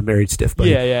 I'm a married stiff,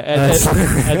 buddy. Yeah.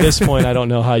 At this point, I don't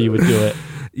know how you would do it.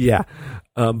 Yeah.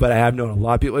 But I have known a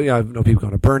lot of people. You know, I've known people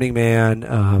going to Burning Man,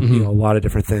 you know, a lot of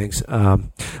different things.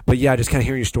 But yeah, just kind of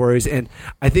hearing your stories. And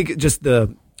I think just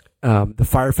the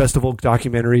Fire Festival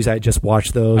documentaries, I just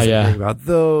watched those, and hearing about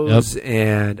those. Yep.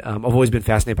 And I've always been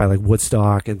fascinated by like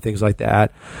Woodstock and things like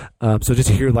that. So just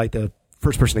to hear like the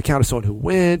first person account of someone who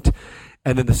went,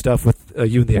 and then the stuff with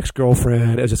you and the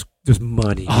ex-girlfriend, it was just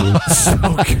money. So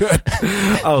good.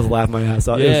 I was laughing my ass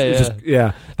off.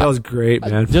 That was great,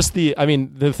 man.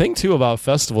 The thing too about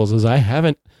festivals is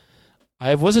I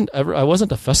wasn't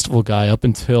a festival guy up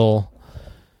until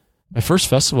my first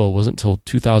festival wasn't until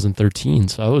 2013.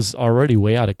 So I was already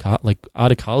way out of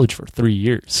college for 3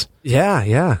 years. Yeah.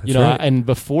 You know, right. And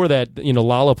before that, you know,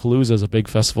 Lollapalooza is a big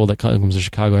festival that comes to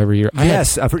Chicago every year. I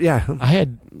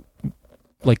had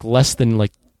like less than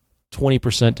like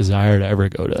 20% desire to ever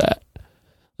go to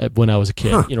that when I was a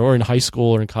kid, you know, or in high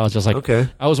school or in college. I was like, okay.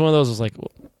 I was one of those. I was like,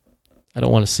 well, I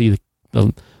don't want to see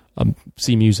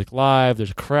see music live.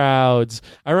 There's crowds.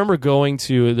 I remember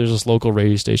there's this local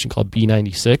radio station called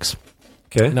B96.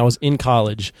 Okay. And I was in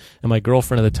college, and my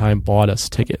girlfriend at the time bought us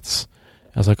tickets.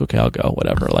 I was like, okay, I'll go,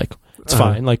 whatever. Like, it's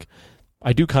fine. Like,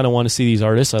 I do kind of want to see these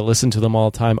artists. I listen to them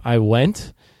all the time. I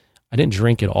went. I didn't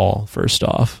drink at all, first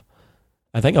off.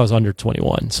 I think I was under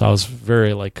 21, so I was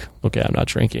very like, okay, I'm not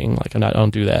drinking. Like, I don't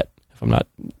do that if I'm not,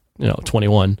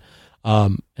 21.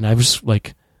 And I was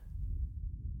like,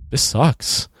 this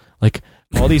sucks. Like,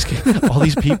 all these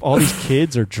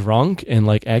kids are drunk and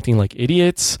like acting like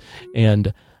idiots,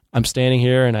 and I'm standing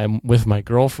here and I'm with my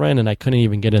girlfriend and I couldn't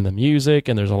even get in the music,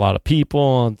 and there's a lot of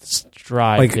people and this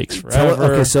drive takes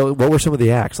forever. So what were some of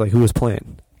the acts? Like, who was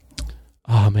playing?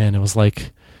 Oh man, it was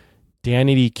like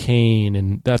Danny D. Kane,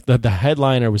 and the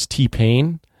headliner was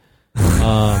T-Pain.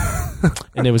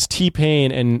 And it was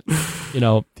T-Pain, and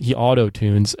he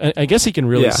auto-tunes. I guess he can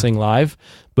really sing live,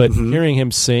 but hearing him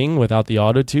sing without the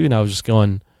auto-tune, I was just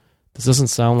going, this doesn't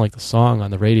sound like the song on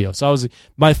the radio. So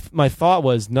my thought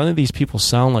was, none of these people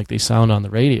sound like they sound on the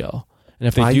radio. And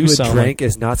if they do sound like,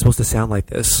 is not supposed to sound like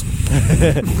this.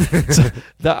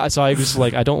 so I was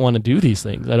like, I don't want to do these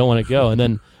things. I don't want to go. And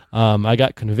then I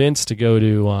got convinced to go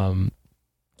to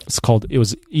it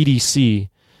was EDC,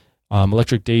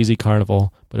 Electric Daisy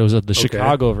Carnival, but it was the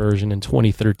Chicago version in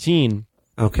 2013.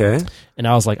 Okay. And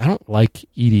I was like, I don't like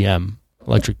EDM,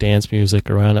 electric dance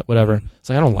music, around it, whatever. It's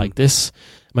like, I don't like this.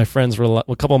 My friends were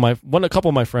a couple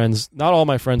of my friends, not all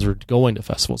my friends were going to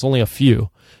festivals, only a few,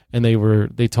 and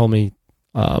they told me,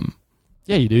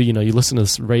 yeah, you do. You listen to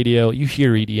this radio, you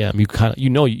hear EDM, you kind of,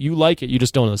 you like it, you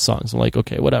just don't know the songs. I'm like,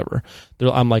 okay, whatever.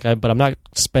 I'm like, but I'm not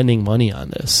spending money on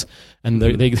this. And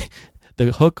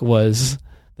the hook was,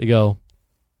 they go,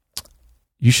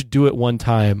 you should do it one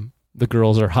time. The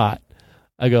girls are hot.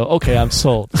 I go, okay, I'm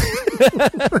sold.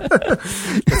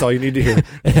 That's all you need to hear.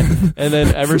 And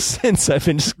then ever since, I've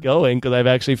been just going because I've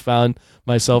actually found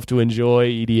myself to enjoy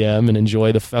EDM and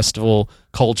enjoy the festival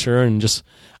culture, and just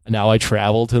now I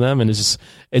travel to them, and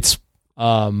it's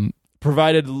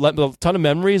provided a ton of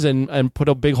memories and put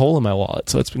a big hole in my wallet.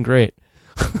 So it's been great.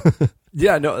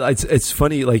 Yeah, no, it's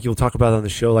funny. Like, you'll talk about it on the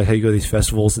show, like how you go to these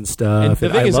festivals and stuff. And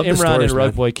the thing is, love the Imran and stories, Rug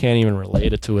man. Boy can't even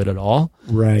relate it to it at all.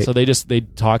 Right. So they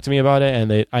talk to me about it,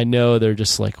 and I know they're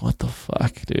just like, "What the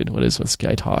fuck, dude? What is this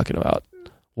guy talking about?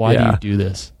 Why do you do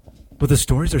this?" But the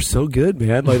stories are so good,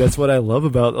 man. Like, that's what I love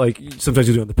about, like, sometimes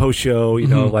you do it on the post show, you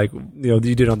know, like, you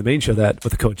did on the main show that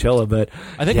with the Coachella, but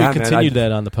I think we continued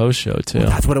that on the post show too. Well,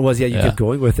 that's what it was. Yeah, you kept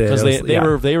going with it. Because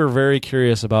they were very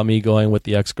curious about me going with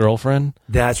the ex-girlfriend.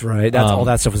 That's right. That's all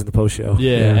that stuff was in the post show.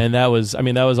 Yeah, and that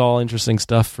was all interesting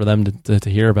stuff for them to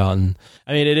hear about. And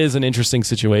I mean, it is an interesting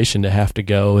situation to have to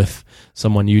go with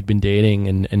someone you'd been dating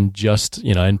and just,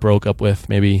 and broke up with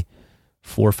maybe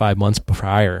 4 or 5 months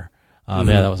prior. Yeah,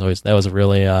 that was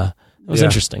really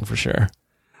interesting for sure.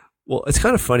 Well, it's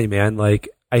kind of funny, man. Like,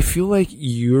 I feel like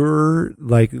you're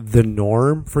like the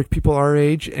norm for people our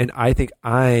age, and I think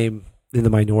I'm in the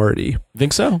minority.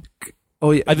 Think so?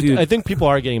 Oh yeah, I think people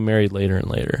are getting married later and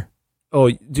later. Oh,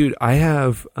 dude, I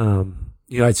have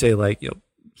I'd say like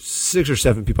 6 or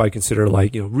 7 people I consider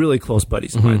like really close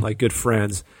buddies of mine, like good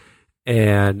friends,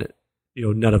 and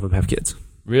none of them have kids.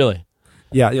 Really?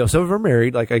 Yeah, some of them are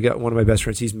married. Like, I got one of my best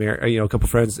friends, he's married, a couple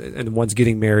friends, and one's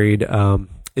getting married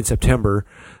in September.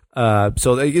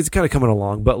 So it's kind of coming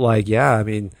along. But, like, yeah, I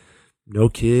mean, no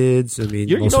kids. I mean,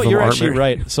 you're actually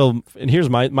right. So, and here's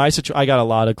my situation. I got a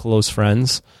lot of close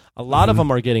friends. A lot of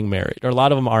them are getting married, or a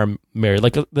lot of them are married.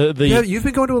 Like yeah, you've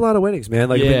been going to a lot of weddings, man.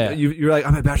 Like, yeah. You're like,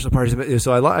 I'm at bachelor parties,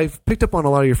 so I've picked up on a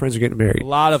lot of your friends are getting married. A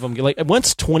lot of them, like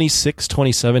once 26,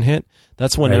 27 hit,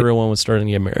 that's when everyone was starting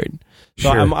to get married.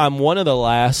 So sure. I'm one of the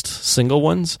last single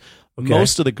ones. Okay.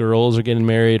 Most of the girls are getting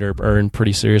married or are in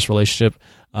pretty serious relationship.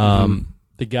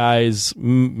 The guys,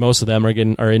 most of them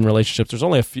are in relationships. There's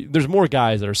only a few. There's more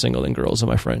guys that are single than girls in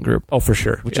my friend group. Oh, for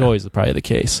sure, which always is probably the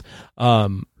case.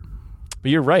 But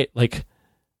you're right. Like,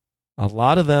 a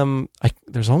lot of them,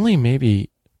 there's only maybe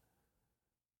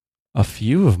a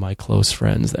few of my close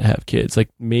friends that have kids. Like,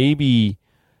 maybe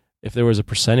if there was a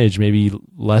percentage, maybe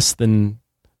less than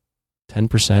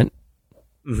 10%,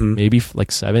 maybe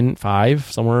like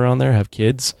 5, somewhere around there, have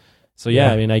kids. So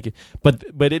yeah, I mean, but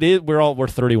it is, we're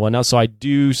 31 now. So I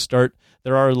do start,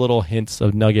 there are little hints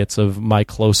of nuggets of my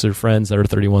closer friends that are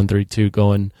 31, 32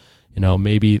 going,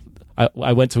 maybe.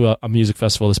 I went to a music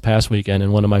festival this past weekend,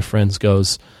 and one of my friends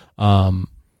goes,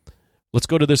 let's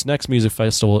go to this next music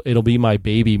festival. It'll be my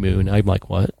baby moon. I'm like,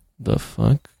 what the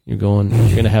fuck? You're going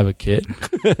to have a kid?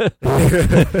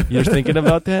 You're thinking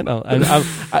about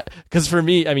that? Because for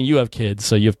me, I mean, you have kids,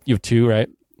 so you have 2, right?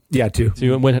 Yeah, 2.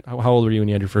 So how old were you when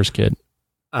you had your first kid?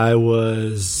 I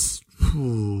was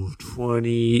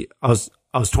 20. I was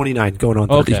 29, going on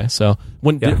 30. Okay, so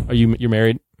you're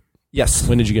married? Yes.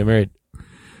 When did you get married?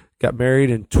 Got married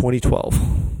in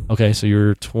 2012. Okay, so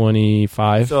you're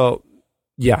 25. So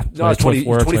yeah, no, I was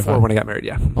 24 when I got married.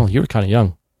 Yeah. Oh, you were kind of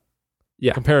young.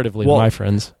 Yeah, comparatively to my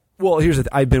friends. Well,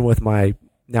 I've been with my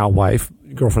now wife,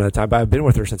 girlfriend at the time, but I've been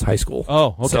with her since high school.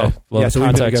 Oh, okay. So, well, so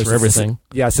we've been together for everything.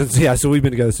 So we've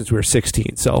been together since we were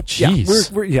 16. So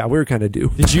jeez. we're kind of due.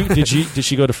 Did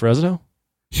she go to Fresno?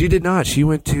 She did not. She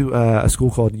went to a school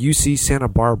called UC Santa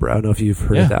Barbara. I don't know if you've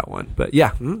heard of that one, but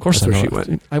of course that's I know. where she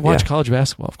went. I watch college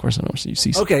basketball. Of course I know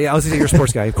UC. Okay, yeah, I was going to say you're a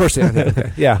sports guy. Of course,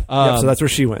 okay. Yeah. So that's where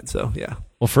she went. So yeah.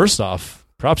 Well, first off,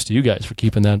 props to you guys for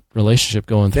keeping that relationship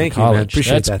going through college. Thank you, man.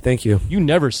 Appreciate that. Thank you. You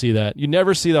never see that. You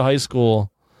never see the high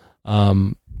school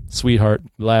sweetheart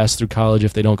last through college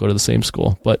if they don't go to the same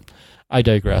school. But I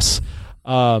digress.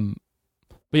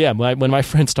 But yeah, when my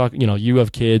friends talk, you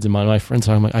have kids, and my friends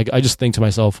talk, I just think to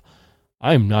myself,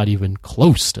 I'm not even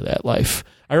close to that life.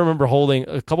 I remember holding,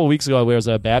 a couple of weeks ago, I was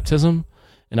at baptism,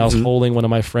 and I was holding one of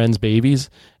my friend's babies,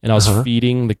 and I was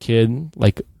feeding the kid,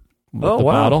 like, with the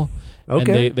bottle.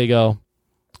 Okay. And they go,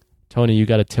 Tony, you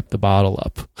got to tip the bottle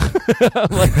up.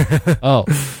 I'm like, oh.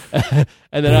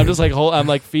 And then I'm just like, I'm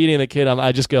like feeding the kid.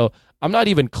 I just go, I'm not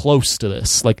even close to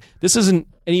this. Like, this isn't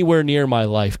anywhere near my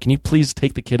life. Can you please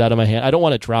take the kid out of my hand? I don't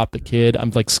want to drop the kid.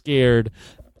 I'm like scared.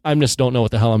 I just don't know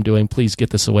what the hell I'm doing. Please get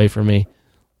this away from me.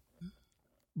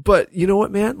 But you know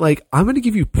what, man? Like, I'm going to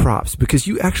give you props because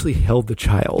you actually held the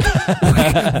child.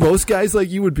 Like, most guys like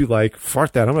you would be like,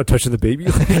 fuck that. I'm not touching the baby.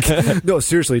 Like, no,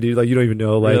 seriously, dude. Like, you don't even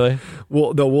know. Like, really?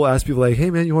 We'll ask people like, hey,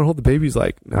 man, you want to hold the baby? He's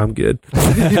like, no, I'm good.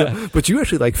 But you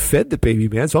actually like fed the baby,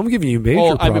 man. So I'm giving you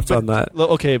major props on that.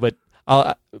 Okay, but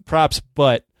props.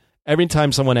 But every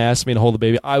time someone asks me to hold the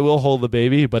baby, I will hold the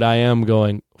baby, but I am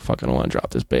going, fuck, I don't want to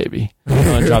drop this baby. I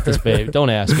don't want to drop this baby. Don't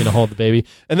ask me to hold the baby.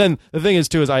 And then the thing is,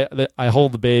 too, is I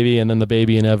hold the baby, and then the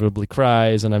baby inevitably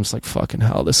cries, and I'm just like, fucking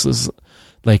hell, this is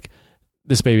like,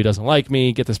 this baby doesn't like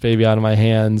me. Get this baby out of my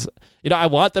hands. You know, I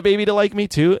want the baby to like me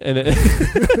too, and and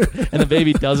the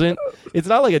baby doesn't. It's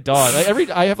not like a dog.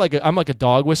 I'm like a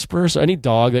dog whisperer. So any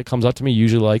dog that comes up to me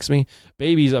usually likes me.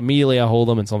 Babies, immediately I hold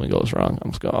them and something goes wrong. I'm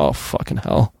just going, oh fucking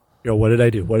hell. Yo, what did I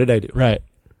do? What did I do? Right.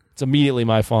 It's immediately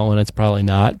my fault when it's probably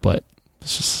not, but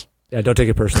it's just. Yeah, don't take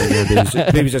it personally.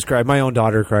 Babies just cry. My own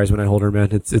daughter cries when I hold her, man.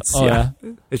 It's it's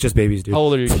just babies, dude. How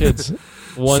old are your kids?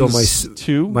 One's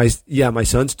 2? My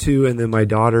son's 2, and then my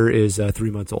daughter is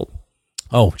 3 months old.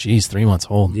 Oh, geez, 3 months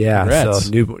old. Yeah, Congrats.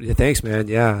 so thanks, man.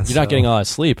 Yeah, you're not getting a lot of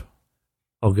sleep.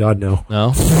 Oh God, no.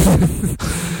 No.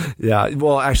 Yeah,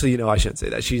 well, actually, I shouldn't say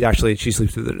that. She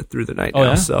sleeps through the night now.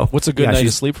 Yeah? So what's a good night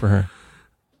to sleep for her?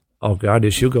 Oh God,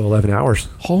 dude, she'll go 11 hours.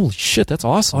 Holy shit, that's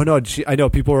awesome. Oh no, I know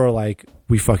people are like,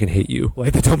 we fucking hate you.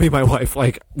 Like they tell me, my wife,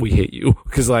 like, we hate you,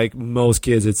 because like most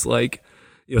kids, it's like,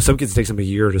 some kids it takes them a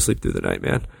year to sleep through the night,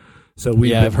 man. So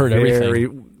I've heard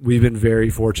everything. We've been very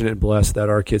fortunate and blessed that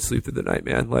our kids sleep through the night,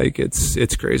 man. Like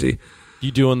it's crazy.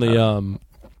 You doing the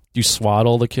you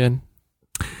swaddle the kid?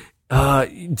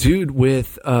 Dude,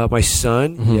 with my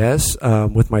son, yes.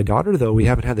 With my daughter though, we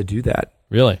haven't had to do that.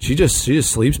 Really? She just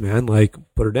sleeps, man. Like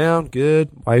put her down, good.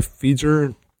 Wife feeds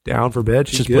her, down for bed.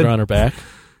 She's just good. Put her on her back.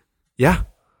 Yeah.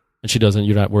 And she doesn't.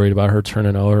 You're not worried about her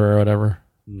turning over or whatever.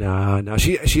 No.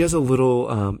 She has a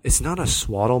little. It's not a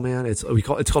swaddle, man. It's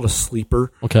called a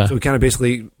sleeper. Okay. So it kind of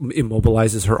basically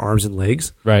immobilizes her arms and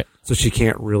legs. Right. So she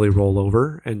can't really roll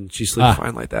over, and she sleeps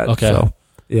fine like that. Okay. So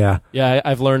yeah. Yeah,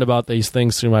 I've learned about these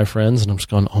things through my friends, and I'm just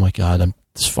going, oh my God,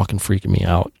 it's fucking freaking me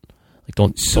out. Like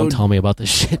don't tell me about this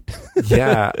shit.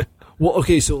 Yeah. Well,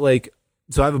 okay. So I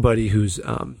have a buddy who's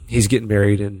he's getting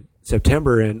married in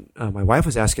September, and my wife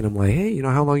was asking him like, hey,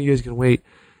 how long are you guys gonna wait,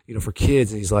 for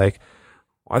kids? And he's like,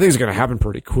 well, I think it's gonna happen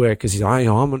pretty quick, because he's I'm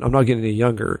not getting any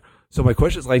younger. So my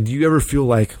question is like, do you ever feel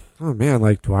like, oh man,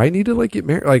 like, do I need to like get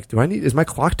married? Like, is my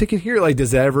clock ticking here? Like,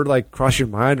 does that ever like cross your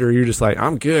mind, or you're just like,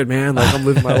 I'm good, man. Like, I'm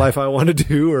living my life I want to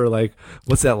do, or like,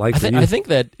 what's that like for you? I think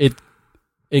that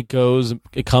it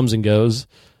comes and goes.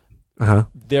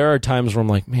 There are times where I'm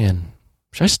like, man,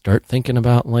 should I start thinking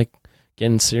about like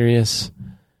getting serious?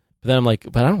 But then I'm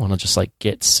like, but I don't want to just like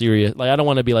get serious. Like, I don't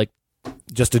want to be like,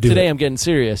 just to do today it. I'm getting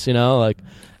serious, like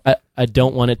I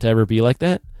don't want it to ever be like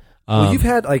that. Well, you've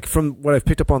had, like, from what I've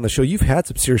picked up on the show, you've had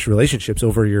some serious relationships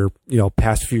over your,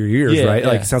 past few years, right? Yeah.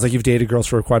 Like, it sounds like you've dated girls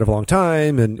for quite a long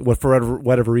time, and for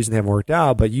whatever reason they haven't worked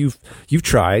out, but you've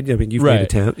tried. I mean, you've made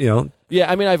attempt,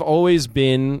 Yeah, I mean, I've always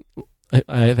been,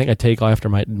 I think I take after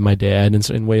my dad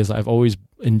in ways I've always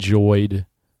enjoyed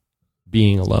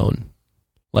being alone.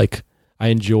 Like, I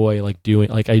enjoy, like,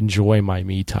 I enjoy my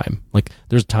me time. Like,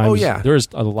 there's times, there's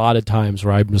a lot of times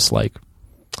where I'm just like,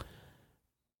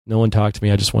 no one talk to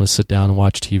me. I just want to sit down and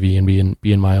watch TV and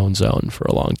be in my own zone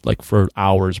for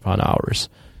hours upon hours.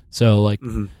 So like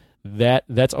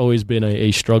that's always been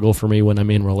a struggle for me when I'm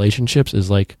in relationships,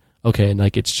 is like, okay, and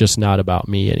like it's just not about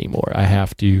me anymore. I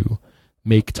have to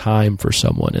make time for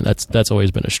someone, and that's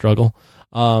always been a struggle.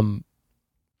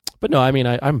 But no, I mean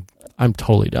I'm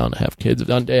totally down to have kids.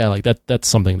 Yeah, like that's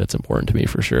something that's important to me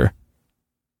for sure.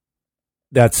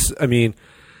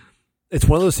 It's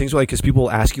one of those things where, like, because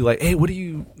people ask you, like, hey, what do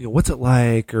you what's it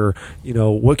like? Or,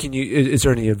 what can you, is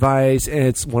there any advice? And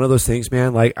it's one of those things,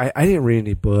 man, like, I didn't read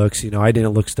any books, I didn't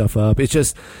look stuff up. It's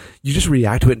just, you just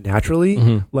react to it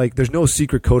naturally. Like, there's no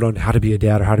secret code on how to be a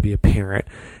dad or how to be a parent.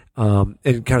 And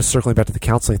kind of circling back to the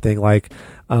counseling thing, like,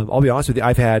 I'll be honest with you,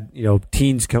 I've had,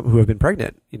 teens who have been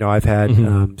pregnant. I've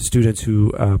had students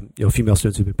who, female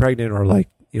students who've been pregnant, or like,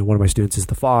 one of my students is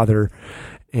the father.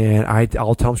 And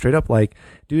I'll tell them straight up, like,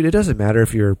 dude, it doesn't matter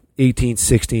if you're 18,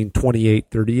 16, 28,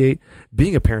 38.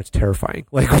 Being a parent's terrifying.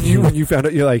 Like, when you found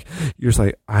out, you're just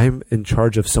like, I'm in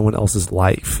charge of someone else's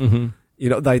life.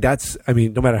 Like, that's, I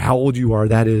mean, no matter how old you are,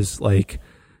 that is, like,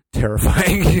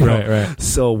 terrifying. Right.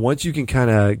 So once you can kind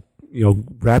of,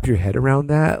 wrap your head around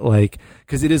that, like,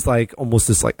 because it is, like, almost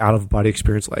this, like, out-of-body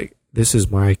experience, like, this is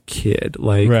my kid.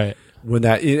 Like, right. When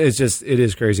it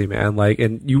is crazy, man. Like,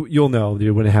 and you'll know,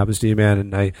 dude, when it happens to you, man.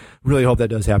 And I really hope that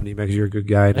does happen to you, man, because you're a good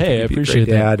guy. And hey, I appreciate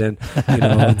that. Dad, and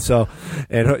and so,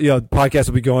 and the podcast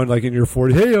will be going like in your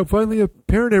 40s. Hey, I'm finally a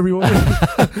parent, everyone.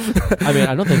 I mean,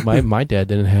 I don't think my dad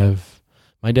didn't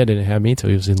have me till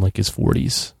he was in like his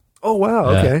 40s. Oh wow,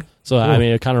 okay. So cool. I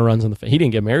mean, it kind of runs in the. He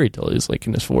didn't get married till he was like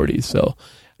in his 40s. So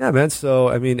Yeah, man. So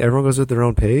I mean, everyone goes at their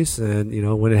own pace, and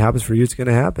when it happens for you, it's going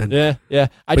to happen. Yeah.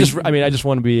 I just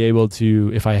want to be able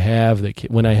to, if I have the kid,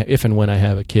 if and when I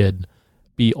have a kid,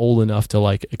 be old enough to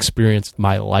like experience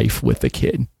my life with the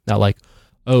kid. Not like,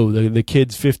 oh, the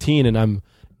kid's 15 and I'm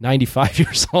 95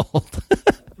 years old.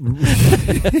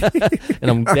 And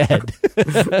I'm dead.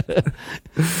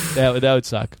 that would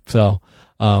suck. So,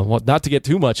 not to get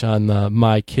too much on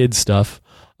my kid stuff.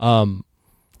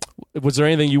 Was there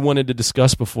anything you wanted to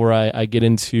discuss before I get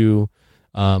into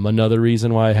another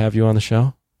reason why I have you on the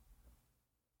show?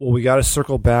 Well, we got to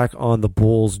circle back on the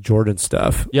Bulls Jordan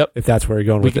stuff. Yep. If that's where you're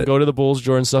going with it. We can go to the Bulls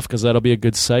Jordan stuff because that'll be a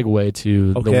good segue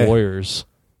to the Warriors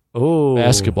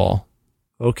basketball.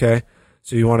 Okay.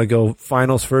 So you want to go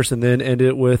finals first and then end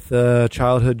it with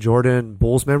childhood Jordan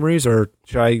Bulls memories, or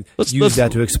should I use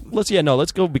that to explain?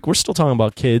 Let's go. We're still talking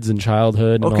about kids and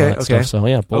childhood and all that stuff. So,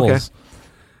 yeah, Bulls. Okay.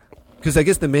 Because I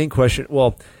guess the main question,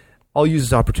 I'll use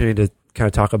this opportunity to kind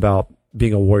of talk about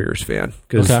being a Warriors fan.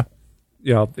 Because,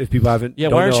 if people haven't... Yeah,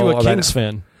 why aren't you a Kings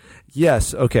fan?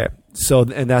 Yes, okay. So,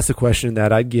 and that's the question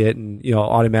that I'd get, and,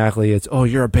 automatically it's, oh,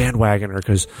 you're a bandwagoner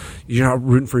because you're not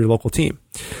rooting for your local team.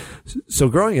 So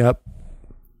growing up,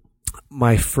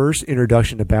 my first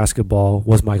introduction to basketball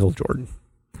was Michael Jordan.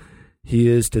 He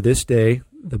is, to this day,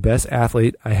 the best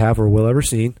athlete I have or will ever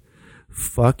seen.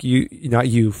 Fuck you, not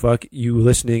you, fuck you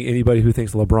listening, anybody who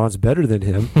thinks LeBron's better than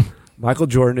him. Michael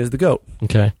Jordan is the GOAT.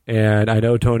 Okay. And I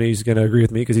know Tony's going to agree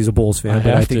with me because he's a Bulls fan,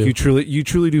 but I think you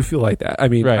truly do feel like that. I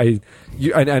mean, right.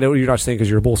 I know you're not saying because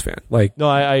you're a Bulls fan. No,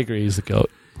 I agree. He's the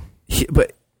GOAT.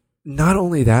 But not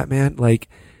only that, man,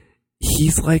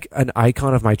 he's like an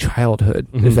icon of my childhood,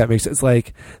 if that makes sense.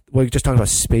 We just talked about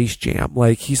Space Jam.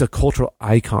 He's a cultural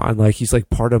icon. He's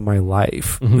part of my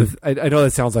life. I know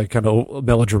that sounds kind of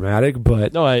melodramatic,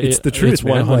 but it's the truth. It's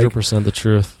 100% the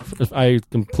truth. I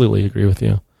completely agree with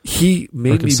you. He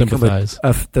made me become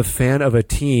the fan of a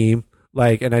team.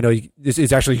 And I know this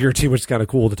is actually your team, which is kind of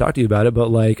cool to talk to you about it.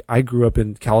 But I grew up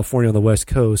in California on the West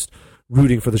Coast,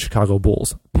 rooting for the Chicago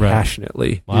Bulls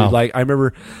passionately. Wow. I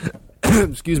remember.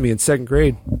 Excuse me, in second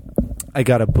grade, I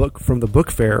got a book from the book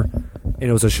fair, and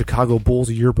it was a Chicago Bulls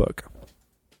yearbook.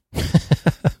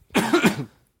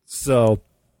 So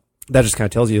that just kind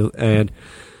of tells you. And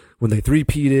when they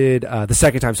three-peated the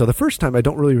second time, so the first time I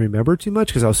don't really remember too much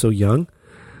because I was so young,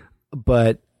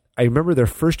 but I remember their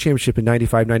first championship in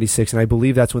 95, 96, and I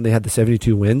believe that's when they had the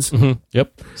 72 wins. Mm-hmm.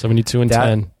 Yep, 72 and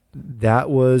 10.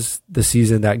 That was the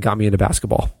season that got me into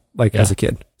basketball, as a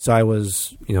kid. So I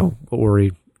was, what were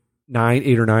we?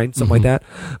 8 or 9, something like that.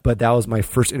 But that was my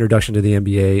first introduction to the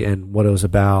NBA and what it was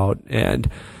about. And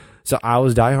so I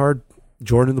was diehard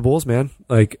Jordan and the Bulls, man.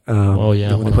 When they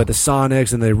played the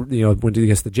Sonics and they went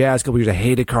against the Jazz a couple years, I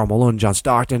hated Karl Malone, John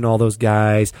Stockton, and all those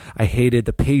guys. I hated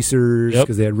the Pacers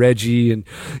because they had Reggie and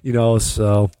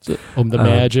so the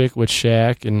Magic with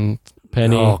Shaq and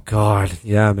Penny. Oh God,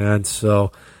 yeah, man.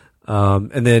 So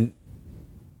and then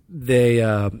they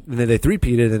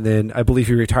three-peated, and then I believe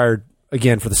he retired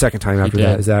again for the second time after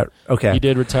that. Is that okay? He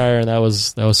did retire, and that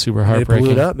was super heartbreaking.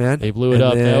 They blew it up, man. They blew it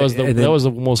up. That was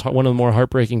one of the more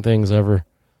heartbreaking things ever.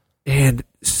 And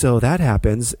so that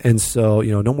happens, and so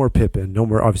no more Pippen, no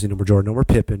more Jordan, no more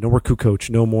Pippen, no more Kukoc,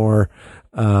 no more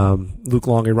Luke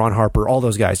Longley, Ron Harper, all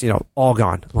those guys, all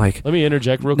gone. Let me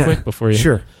interject real quick before you.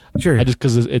 Sure. I just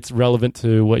because it's relevant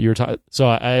to what you were talking. So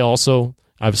I also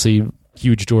obviously.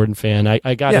 Huge Jordan fan.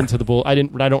 I got into the Bulls. I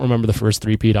don't remember the first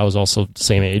three-peat. I was also the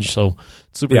same age, so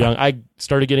super young. I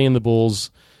started getting in the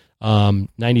Bulls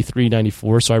 93,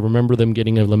 94, so I remember them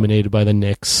getting eliminated by the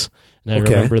Knicks. And I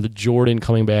remember the Jordan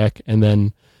coming back and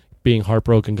then being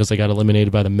heartbroken because they got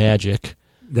eliminated by the Magic.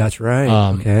 That's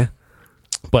right.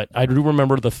 But I do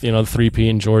remember the three-peat,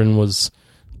 and Jordan was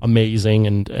amazing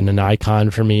and an icon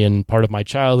for me and part of my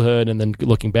childhood. And then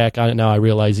looking back on it now, I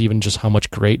realize even just how much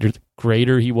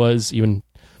greater he was. Even,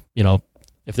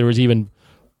 if there was even,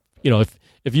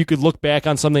 if you could look back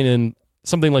on something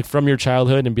from your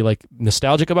childhood and be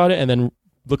nostalgic about it, and then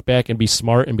look back and be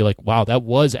smart and be like, wow, that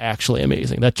was actually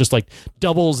amazing. That just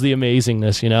doubles the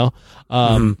amazingness,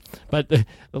 But the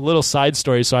little side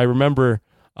story. So I remember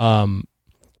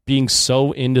being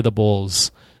so into the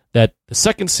Bulls that the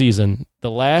second season,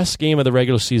 the last game of the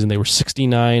regular season, they were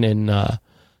 69 and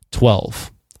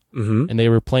 12, and they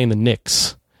were playing the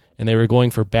Knicks, and they were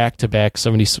going for back-to-back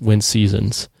 70-win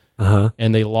seasons,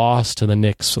 and they lost to the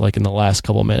Knicks in the last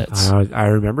couple minutes. I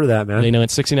remember that, man. They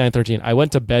went 69-13. I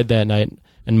went to bed that night,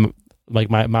 and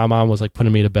my mom was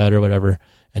putting me to bed or whatever,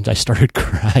 and I started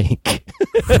crying.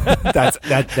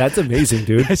 That's amazing,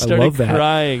 dude. I started love that.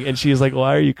 crying, and she was like,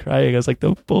 "Why are you crying?" I was like,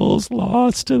 "The Bulls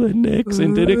lost to the Knicks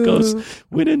and didn't go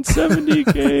winning 70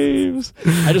 games."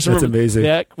 I just remember amazing.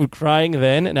 that crying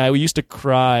then, and I used to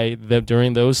cry that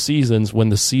during those seasons when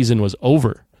the season was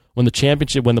over. When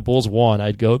the Bulls won,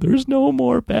 I'd go, "There's no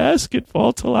more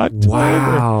basketball till October."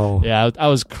 Wow. Yeah, I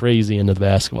was crazy into the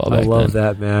basketball back then. I love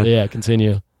that, man. Yeah,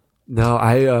 continue. No,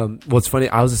 well, it's funny.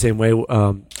 I was the same way.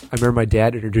 I remember my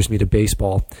dad introduced me to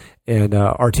baseball, and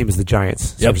our team is the Giants,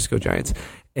 San Francisco Giants.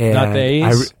 And not the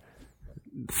A's?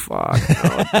 Fuck.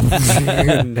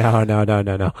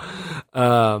 No.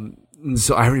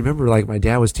 So I remember, like, my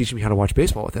dad was teaching me how to watch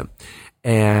baseball with him.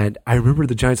 And I remember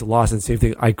the Giants lost, and same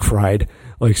thing. I cried,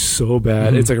 like, so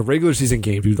bad. Mm-hmm. It's like a regular season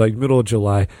game, dude, like middle of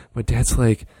July. My dad's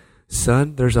like,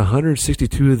 "Son, there's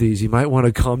 162 of these. You might want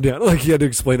to calm down." Like, he had to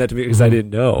explain that to me because I didn't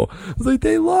know. I was like,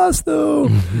 "They lost, though."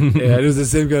 And it was the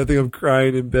same kind of thing. I'm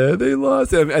crying in bed. They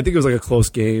lost. I think it was like a close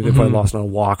game. They probably lost on a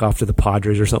walk-off to the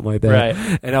Padres or something like that.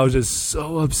 Right. And I was just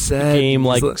so upset. Game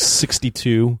like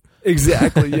 62.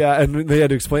 Exactly, yeah. And they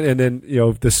had to explain it. And then,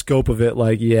 the scope of it,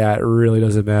 like, yeah, it really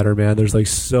doesn't matter, man. There's like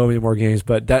so many more games.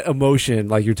 But that emotion,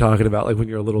 like you're talking about, like when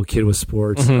you're a little kid with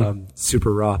sports,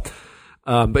 super raw.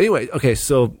 But anyway, okay,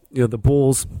 so, the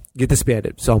Bulls get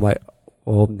disbanded. So I'm like,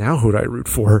 well, now who do I root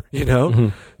for,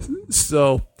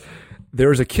 So there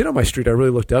was a kid on my street I really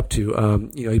looked up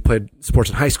to. He played sports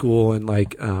in high school, and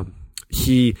like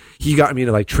he got me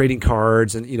into like trading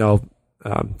cards, and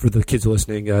for the kids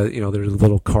listening, there's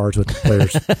little cards with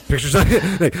players' pictures.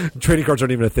 Like, trading cards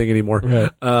aren't even a thing anymore. Right.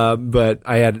 But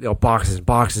I had boxes and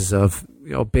boxes of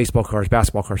baseball cards,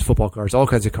 basketball cards, football cards, all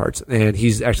kinds of cards, and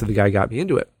he's actually the guy who got me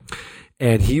into it.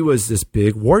 And he was this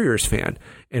big Warriors fan,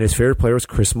 and his favorite player was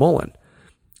Chris Mullin.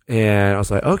 And I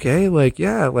was like, okay, like,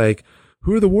 yeah, like,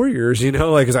 who are the Warriors?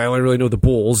 Because I only really know the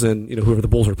Bulls, and, whoever the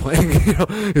Bulls are playing,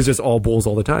 it's just all Bulls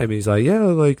all the time. And he's like, yeah,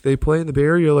 like, they play in the Bay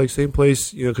Area, like, same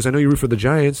place, because I know you root for the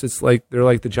Giants. It's like, they're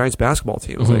like the Giants basketball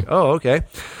team. I was like, oh, okay.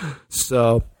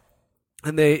 So,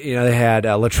 and they had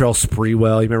Latrell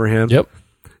Sprewell. You remember him? Yep.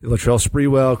 Latrell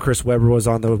Sprewell. Chris Webber was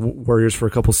on the Warriors for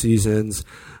a couple seasons.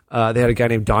 They had a guy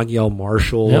named Donyell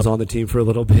Marshall was on the team for a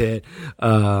little bit.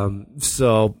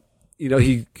 So,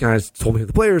 he kind of told me who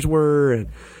the players were, and,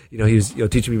 he was,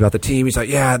 teaching me about the team. He's like,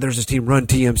 yeah, there's this team, Run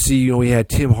TMC. We had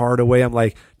Tim Hardaway. I'm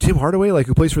like, Tim Hardaway, like,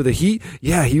 who plays for the Heat?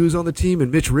 Yeah, he was on the team,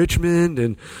 and Mitch Richmond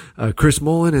and Chris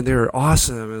Mullin, and they were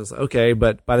awesome. And I was like, okay,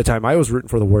 but by the time I was rooting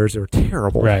for the Warriors, they were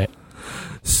terrible. Right.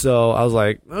 So I was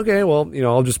like, okay, well,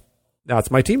 now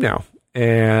it's my team now.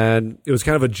 And it was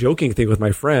kind of a joking thing with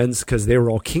my friends because they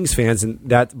were all Kings fans, and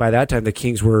that by that time the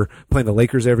Kings were playing the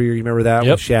Lakers every year. You remember that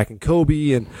with Shaq and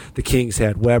Kobe, and the Kings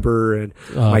had Weber and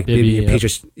Mike Bibby and Peja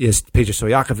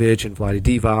Stojakovic and Vlade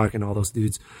Divac and all those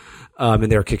dudes,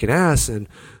 and they were kicking ass. And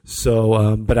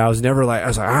so, but I was never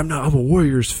like, I'm a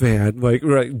Warriors fan. Like,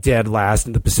 we're like dead last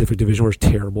in the Pacific Division. We're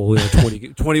terrible,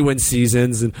 20 win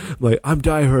seasons, and I'm like, I'm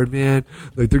diehard, man.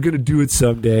 Like, they're gonna do it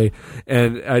someday.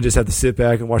 And I just had to sit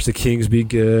back and watch the Kings be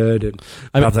good. And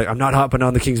I was like, I'm not hopping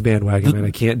on the Kings bandwagon, man.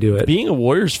 I can't do it. Being a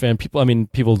Warriors fan,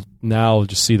 people now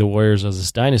just see the Warriors as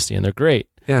this dynasty, and they're great.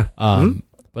 Yeah.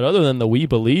 But other than the We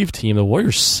Believe team, the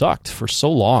Warriors sucked for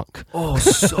so long. Oh,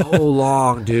 so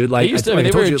long, dude. Like, they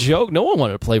were a joke. No one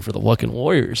wanted to play for the fucking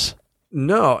Warriors.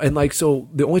 No, and like, so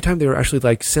the only time they were actually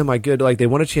like semi good, like they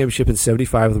won a championship in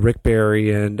 '75 with Rick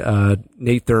Barry and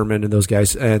Nate Thurman and those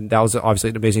guys, and that was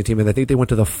obviously an amazing team. And I think they went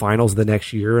to the finals the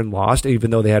next year and lost,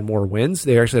 even though they had more wins.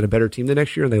 They actually had a better team the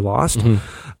next year and they lost.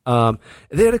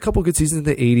 They had a couple good seasons in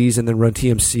the '80s, and then Run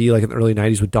TMC like in the early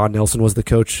 '90s with Don Nelson was the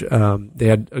coach. They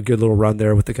had a good little run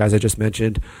there with the guys I just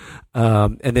mentioned.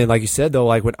 And then, like you said, though,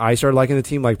 like when I started liking the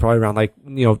team, like probably around like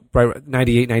probably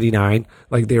 98, 99,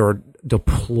 like they were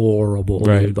deplorable,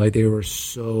 dude. Like they were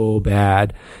so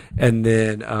bad. And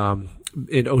then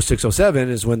in 06, 07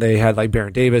 is when they had like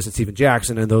Baron Davis and Steven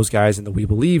Jackson and those guys in the We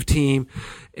Believe team,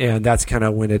 and that's kind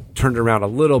of when it turned around a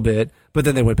little bit. But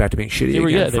then they went back to being shitty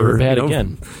again. They were bad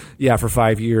again. Yeah, for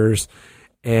 5 years.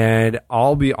 And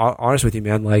I'll be honest with you,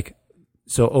 man. Like,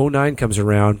 so 09 comes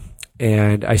around,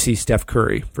 and I see Steph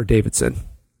Curry for Davidson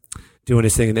doing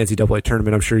his thing in the NCAA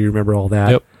tournament. I'm sure you remember all that.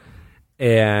 Yep.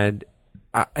 And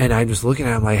I'm just looking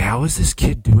at him like, how is this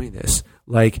kid doing this?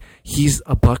 Like, he's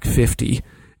 $150.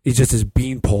 He's just his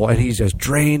beanpole, and he's just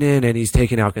draining, and he's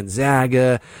taking out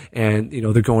Gonzaga, and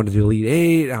they're going to the Elite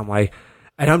Eight. And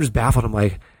I'm just baffled. I'm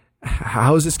like,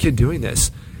 how is this kid doing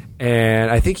this?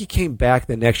 And I think he came back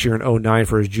the next year in 09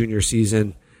 for his junior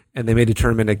season, and they made the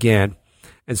tournament again.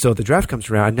 And so the draft comes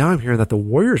around, and now I'm hearing that the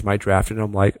Warriors might draft, and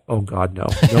I'm like, oh God, no.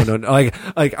 Like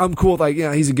I'm cool. Like,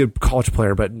 yeah, he's a good college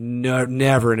player, but no,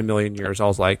 never in a million years. I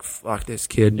was like, fuck this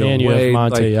kid, no way. And you have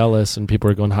Monte Ellis, and people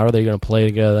are going, how are they going to play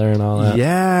together and all that?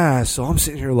 Yeah. So I'm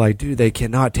sitting here like, dude, they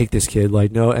cannot take this kid.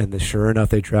 Like, no. And sure enough,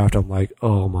 they draft. I'm like,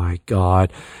 oh my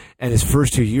God. And his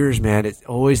first 2 years, man, it's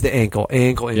always the ankle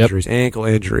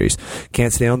injuries.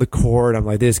 Can't stay on the court. I'm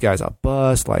like, this guy's a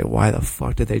bust. Like, why the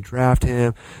fuck did they draft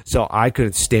him? So I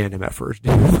couldn't stand him at first,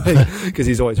 because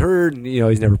he's always hurt, and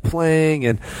he's never playing.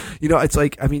 And it's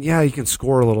like, I mean, yeah, he can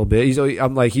score a little bit.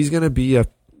 I'm like, he's gonna be a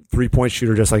 3-point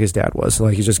shooter just like his dad was.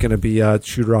 Like, he's just gonna be a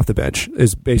shooter off the bench.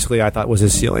 Is basically I thought was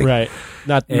his ceiling. Right.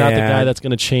 Not the guy that's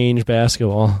gonna change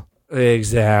basketball.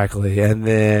 Exactly. And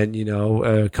then,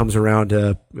 comes around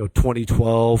to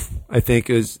 2012, I think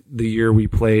is the year we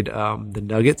played the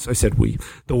Nuggets. I said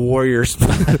the Warriors.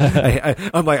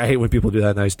 I'm like, I hate when people do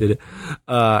that, and I just did it.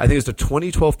 I think it was the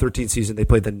 2012-13 season. They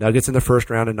played the Nuggets in the first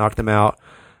round and knocked them out.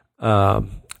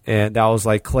 And that was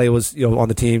like Clay was, on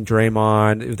the team,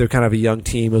 Draymond. They're kind of a young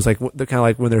team. It was like, they're kind of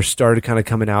like when they started kind of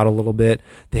coming out a little bit.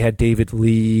 They had David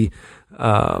Lee.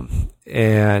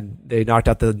 And they knocked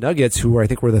out the Nuggets, who I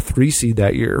think were the 3 seed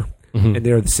that year, and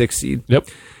they were the 6 seed. Yep.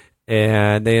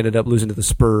 And they ended up losing to the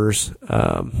Spurs.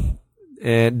 And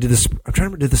I'm trying to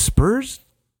remember, did the Spurs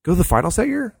go to the finals that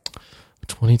year?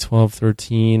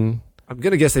 2012-13. I'm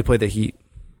gonna guess they played the Heat.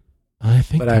 I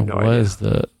think but I have no was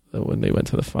idea. the when they went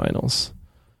to the finals.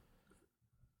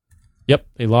 Yep,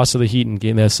 they lost to the Heat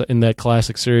in that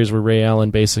classic series where Ray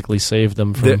Allen basically saved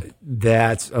them from.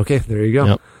 That's okay. There you go.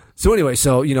 Yep. So anyway,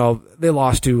 they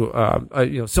lost to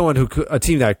someone a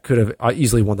team that could have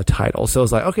easily won the title. So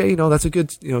it's like, okay, that's a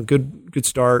good good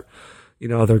start.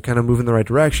 They're kind of moving in the right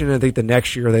direction. I think the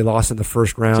next year they lost in the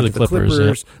first round to the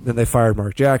Clippers. Yeah. Then they fired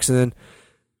Mark Jackson,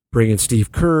 bring in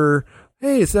Steve Kerr.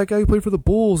 Hey, it's that guy who played for the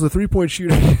Bulls, the 3-point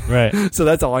shooter. Right. So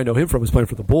that's all I know him from, is playing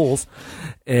for the Bulls.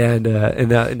 And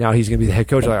now he's going to be the head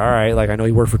coach. Like, all right, like I know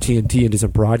he worked for TNT and did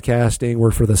some broadcasting,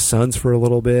 worked for the Suns for a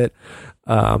little bit.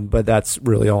 But that's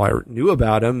really all I knew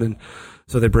about him. And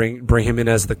so they bring him in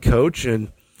as the coach.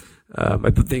 And I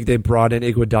think they brought in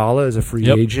Iguodala as a free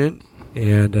agent.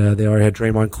 And they already had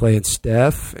Draymond, Clay, and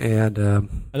Steph. And I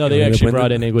know they actually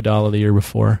brought in Iguodala the year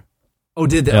before. Oh,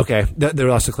 did they? Yep. Okay. They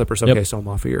lost the Clippers. Okay, so I'm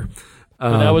off a year.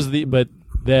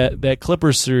 That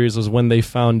Clippers series was when they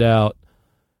found out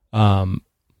that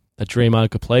Draymond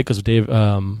could play, because Dave,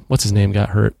 what's his name, got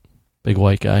hurt. Big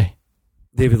white guy.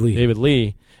 David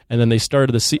Lee. And then they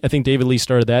started I think David Lee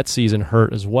started that season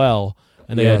hurt as well.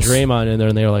 And they had Draymond in there,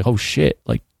 and they were like, oh shit,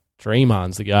 like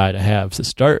Draymond's the guy to have to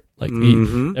start. Like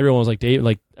everyone was like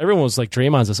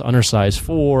Draymond's this undersized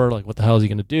 4. Like, what the hell is he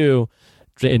going to do?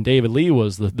 And David Lee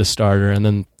was the starter, and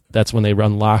then that's when they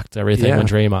unlocked everything when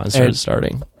Draymond started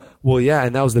starting. Well, yeah,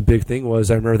 and that was the big thing. I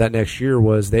remember that next year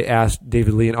was they asked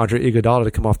David Lee and Andre Iguodala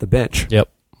to come off the bench. Yep.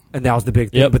 And that was the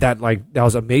big thing. Yep. But that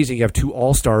was amazing. You have 2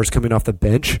 all-stars coming off the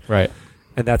bench. Right.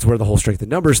 And that's where the whole strength of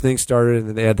numbers thing started, and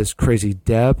then they had this crazy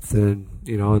depth, and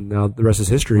and now the rest is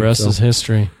history. The rest is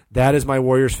history. That is my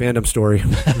Warriors fandom story.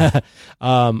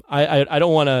 I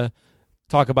don't want to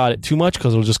talk about it too much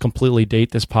because it'll just completely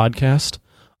date this podcast.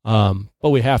 But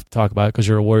we have to talk about it because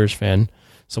you're a Warriors fan.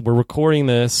 So we're recording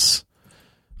this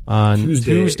on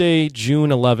Tuesday,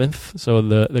 June 11th. So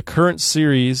the current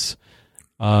series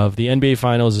of the NBA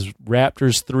Finals is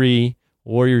Raptors 3,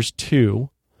 Warriors 2.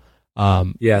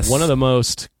 Yes. One of the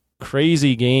most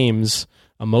crazy games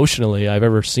emotionally I've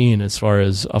ever seen as far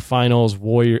as a finals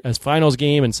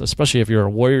game, and especially if you're a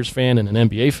Warriors fan and an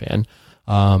NBA fan.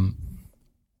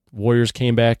 Warriors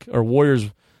came back, or Warriors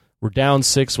were down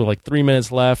 6 with like 3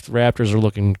 minutes left. Raptors are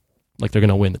looking like they're going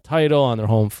to win the title on their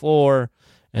home floor,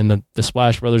 and the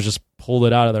Splash Brothers just pulled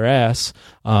it out of their ass.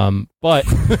 But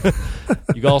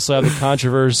you also have the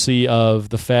controversy of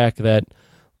the fact that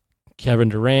Kevin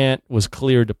Durant was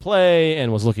cleared to play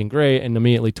and was looking great, and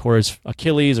immediately tore his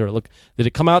Achilles. Did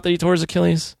it come out that he tore his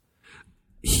Achilles?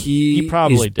 He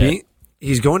probably did.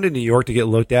 He's going to New York to get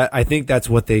looked at. I think that's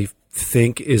what they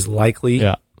think is likely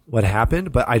what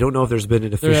happened, but I don't know if there's been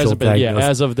an official diagnosis.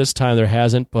 As of this time, there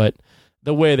hasn't, but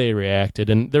the way they reacted,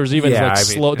 and there was even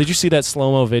slow. Did you see that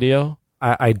slow-mo video?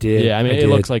 I did. Yeah, it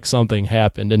looks like something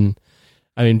happened,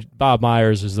 and Bob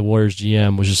Myers, as the Warriors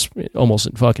GM, was just almost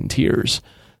in fucking tears.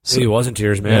 So, he was in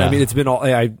tears, man. Yeah. It's been all.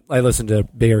 I listen to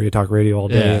Bay Area Talk Radio all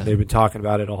day, and they've been talking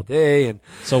about it all day. And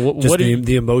so,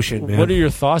 the emotion, man. What are your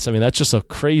thoughts? That's just a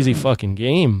crazy fucking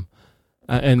game,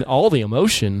 and all the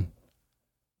emotion.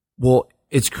 Well,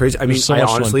 it's crazy. There's so much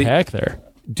honestly, to unpack there.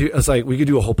 Dude, it's like we could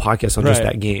do a whole podcast on just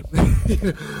that game.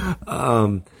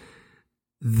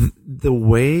 The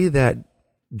way that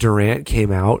Durant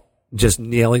came out just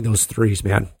nailing those threes,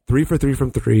 man. 3 for 3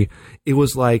 from 3. It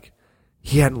was like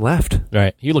he hadn't left.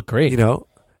 Right. He looked great. You know?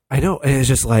 I know. And it's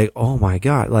just like, oh my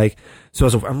God. Like, so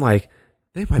I'm like,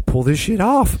 they might pull this shit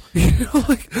off. You know,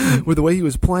 like with the way he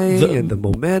was playing and the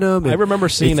momentum. And I remember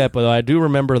seeing that, but I do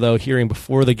remember, though, hearing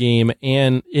before the game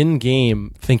and in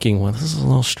game thinking, well, this is a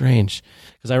little strange.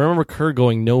 Because I remember Kerr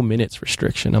going no minutes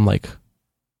restriction. I'm like,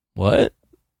 what?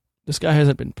 This guy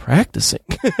hasn't been practicing.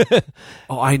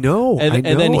 Oh, I know. And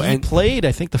then he played,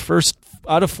 I think the first,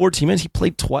 out of 14 minutes, he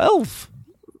played 12.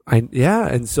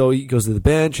 And so he goes to the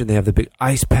bench, and they have the big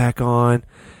ice pack on.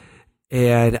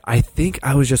 And I think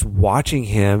I was just watching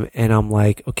him, and I'm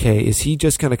like, okay, is he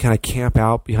just going to kind of camp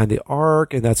out behind the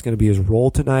arc, and that's going to be his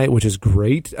role tonight, which is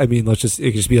great. I mean, it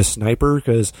could just be a sniper,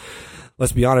 because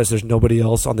let's be honest, there's nobody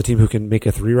else on the team who can make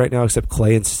a three right now except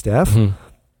Clay and Steph. Mm-hmm.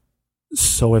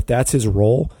 So if that's his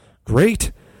role,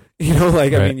 great. You know,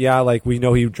 like, right. I mean, yeah, like we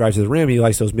know he drives to the rim. He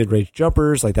likes those mid-range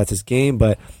jumpers. Like, that's his game,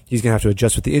 but he's going to have to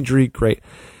adjust with the injury. Great.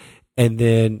 And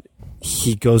then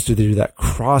he goes to do that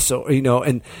crossover, you know,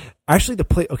 and actually the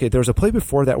play, okay, there was a play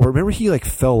before that where, remember, he like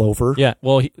fell over. Yeah.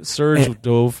 Well, Serge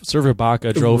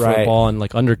Ibaka drove for the ball and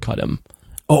like undercut him.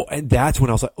 Oh, and that's when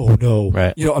I was like, oh no.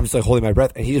 Right. You know, I'm just like holding my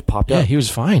breath, and he just popped up. Yeah, he was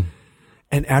fine.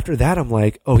 And after that, I'm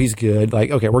like, oh, he's good.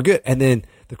 Like, okay, we're good. And then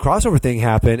the crossover thing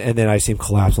happened, and then I see him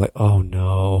collapse. Like, oh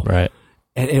no. Right.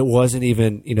 And it wasn't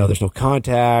even, you know, there's no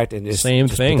contact, and just, same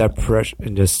thing. That pressure,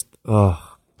 and just,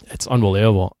 it's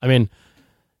unbelievable. I mean,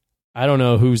 I don't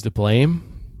know who's to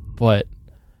blame, but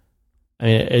I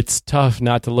mean, it's tough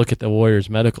not to look at the Warriors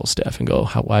medical staff and go,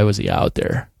 why was he out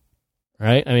there?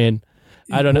 Right? I mean,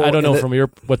 I don't know from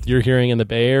what you're hearing in the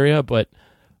Bay Area, but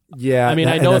yeah, I mean,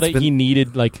 I know that he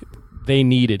needed, like, they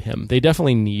needed him. They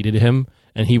definitely needed him,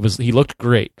 and he looked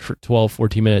great for 12,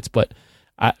 14 minutes, but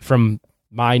from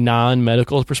my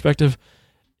non-medical perspective,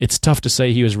 it's tough to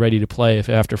say he was ready to play if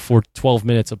after 12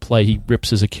 minutes of play he rips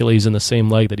his Achilles in the same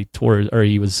leg that he tore, or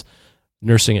he was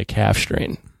nursing a calf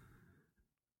strain.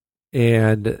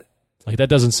 And like, that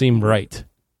doesn't seem right.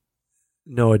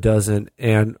 No, it doesn't.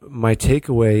 And my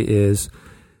takeaway is,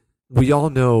 we all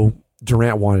know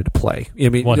Durant wanted to play. I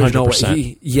mean, 100%. There's no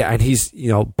way and he's, you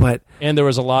know, but and there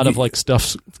was a lot of like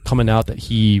stuff coming out that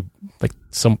he, like,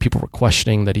 some people were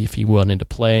questioning that if he wanted to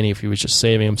play and if he was just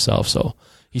saving himself. So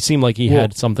he seemed like he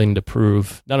had something to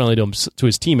prove, not only to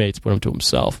his teammates, but to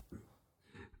himself.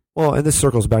 Well, and this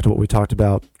circles back to what we talked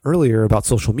about earlier about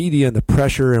social media and the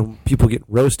pressure and people getting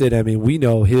roasted. I mean, we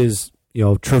know his, you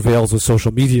know, travails with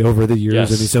social media over the years.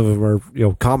 Yes. I mean, some of them are, you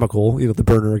know, comical, you know, the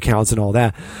burner accounts and all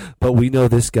that. But we know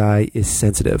this guy is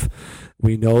sensitive.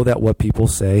 We know that what people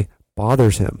say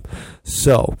bothers him.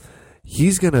 So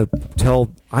he's going to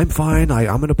tell, I'm fine,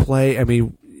 I'm going to play. I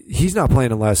mean, he's not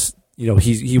playing unless, you know,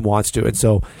 he wants to. And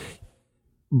so,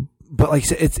 but like I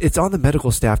said, it's on the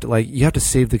medical staff to, like, you have to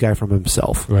save the guy from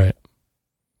himself. Right.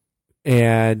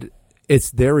 And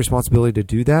it's their responsibility to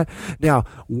do that. Now,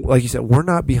 like you said, we're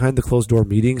not behind the closed door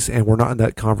meetings, and we're not in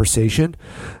that conversation.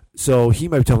 So he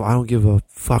might tell me, I don't give a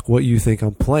fuck what you think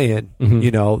I'm playing,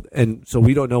 you know, and so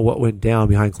we don't know what went down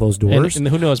behind closed doors. And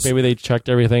who knows, maybe they checked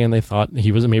everything and they thought maybe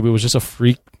it was just a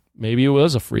freak. Maybe it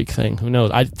was a freak thing. Who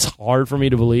knows? It's hard for me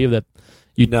to believe that.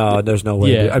 No, there's no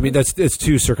way. Yeah. I mean, it's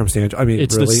too circumstantial. I mean,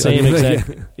 it's really? the same exact.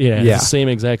 It's yeah. the same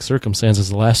exact circumstance as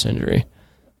the last injury.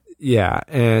 Yeah,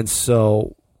 and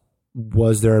so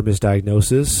was there a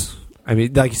misdiagnosis? I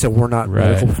mean, like you said, we're not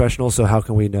medical professionals, so how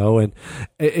can we know? And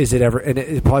is it ever? And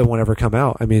it probably won't ever come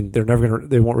out. I mean,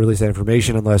 they won't release that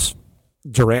information unless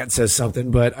Durant says something.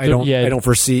 But I don't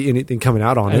foresee anything coming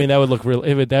out on it. I mean, that would look real.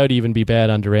 That would even be bad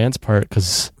on Durant's part,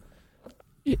 because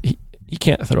he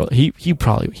can't throw. He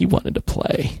wanted to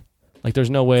play. Like, there's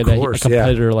no way that a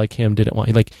competitor like him didn't want.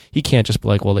 He can't just be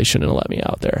like, well, they shouldn't have let me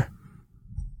out there.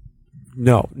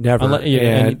 No, never.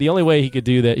 And the only way he could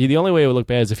do that, the only way it would look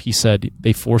bad is if he said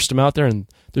they forced him out there, and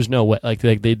there's no way.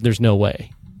 There's no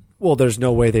way. Well, there's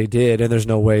no way they did, and there's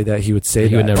no way that he would say that.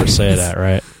 He would never say that,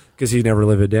 right? Because he'd never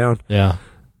live it down. Yeah.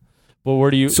 But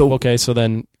where do you? So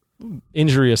then,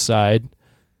 injury aside,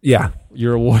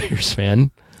 you're a Warriors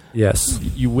fan. Yes.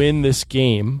 You win this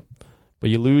game, but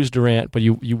you lose Durant. But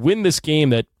you win this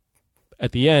game that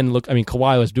at the end,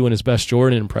 Kawhi was doing his best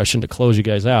Jordan impression to close you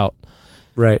guys out.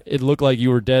 Right. It looked like you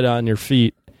were dead on your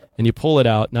feet, and you pull it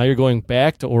out. Now you're going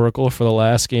back to Oracle for the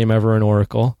last game ever in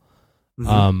Oracle.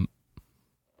 Mm-hmm.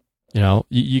 You know,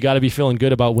 you got to be feeling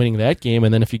good about winning that game,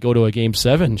 and then if you go to a Game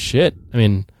 7, shit. I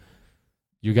mean,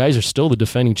 you guys are still the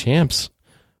defending champs.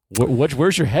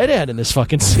 Where's your head at in this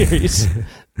fucking series?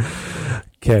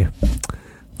 Okay.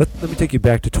 Let me take you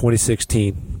back to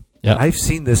 2016. Yeah. I've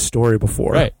seen this story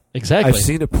before. Right, exactly. I've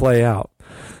seen it play out.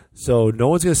 So no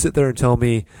one's going to sit there and tell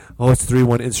me, oh, it's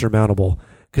 3-1 insurmountable.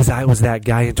 Because I was that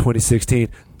guy in 2016.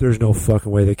 There's no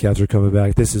fucking way the Cavs are coming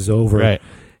back. This is over. Right.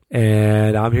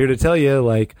 And I'm here to tell you,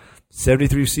 like,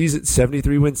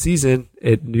 73 win season,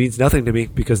 it means nothing to me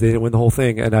because they didn't win the whole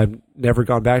thing. And I've never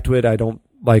gone back to it. I don't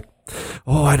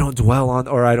I don't dwell on,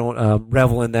 or I don't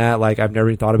revel in that. Like, I've never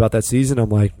even thought about that season. I'm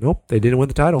like, nope, they didn't win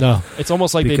the title. No, it's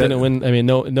almost like they didn't win. I mean,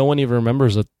 no one even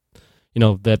remembers that,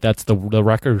 that's the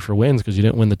record for wins because you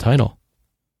didn't win the title.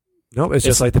 No, it's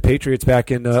just like the Patriots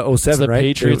back in 07, it's the right?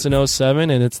 Patriots in 07,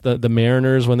 and it's the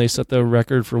Mariners when they set the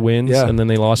record for wins, and then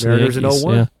they lost Mariners to the Yankees. in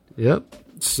 01. Yeah. Yep.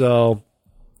 So,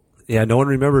 yeah, no one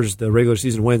remembers the regular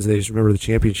season wins. They just remember the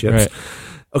championships. Right.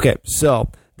 Okay, so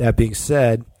that being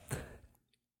said,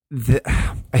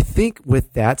 I think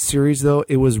with that series, though,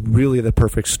 it was really the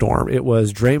perfect storm. It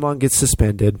was Draymond gets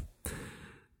suspended.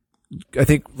 I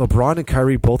think LeBron and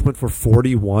Kyrie both went for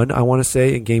 41, I want to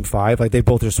say, in Game 5. Like, they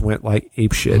both just went, like,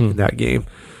 ape shit in that game.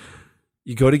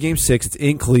 You go to Game 6. It's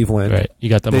in Cleveland. Right. You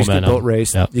got the they momentum. Get boat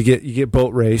raced. Yep. You get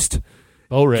boat raced.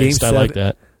 Boat raced. I like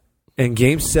that. And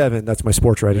Game 7, that's my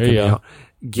sports writing coming out.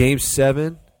 Game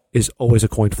 7 is always a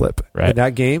coin flip. Right. And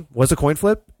that game was a coin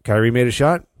flip. Kyrie made a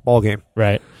shot. Ball game.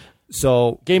 Right.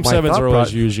 So Game 7s are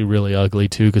always usually really ugly,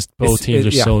 too, because both teams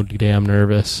are so damn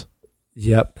nervous.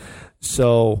 Yep.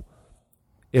 So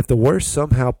if the Warriors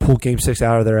somehow pull Game 6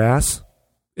 out of their ass,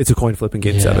 it's a coin flip in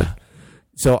Game 7.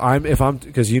 So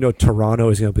because Toronto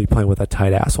is going to be playing with a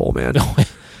tight asshole, man.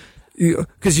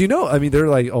 Because they're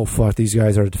like, oh fuck, these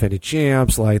guys are defending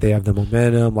champs. Like, they have the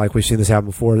momentum. Like, we've seen this happen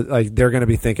before. Like, they're going to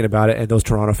be thinking about it, and those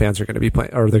Toronto fans are going to be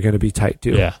playing, or they're going to be tight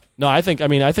too. Yeah. No, I think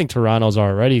Toronto's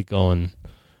already going.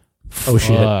 Oh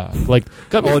shit! Like,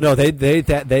 oh no, they had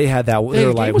that. They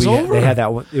were like, they had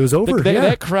that one. It was over.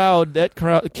 That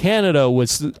crowd, Canada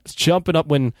was jumping up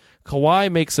when Kawhi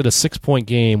makes it a 6-point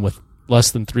game with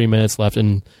less than 3 minutes left,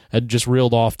 and had just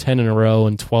reeled off 10 in a row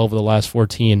and 12 of the last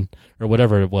 14 or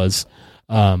whatever it was.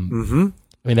 I mean,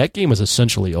 that game was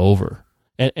essentially over.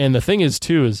 And the thing is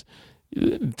too is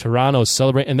Toronto's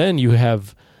celebrating, and then you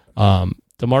have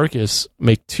DeMarcus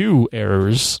make 2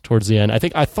 errors towards the end.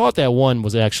 I thought that one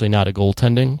was actually not a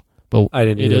goaltending, but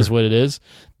it is what it is.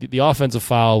 The offensive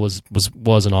foul was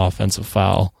an offensive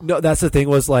foul. No, that's the thing.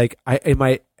 Was like,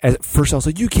 at first I was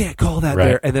like, you can't call that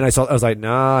there, and then I was like,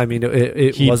 nah. I mean,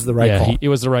 it was the right call. It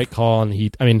was the right call,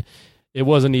 and it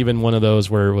wasn't even one of those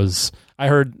where it was. I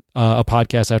heard a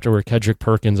podcast after where Kedrick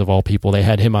Perkins, of all people, they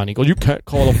had him on. He goes, you can't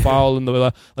call a foul in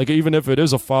the like, even if it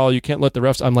is a foul, you can't let the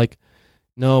refs. I'm like,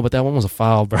 no, but that one was a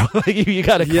foul, bro. You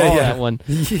got to call that one.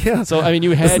 Yeah. So I mean,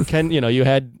 you had you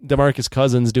had DeMarcus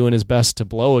Cousins doing his best to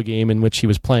blow a game in which he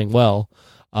was playing well,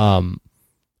 and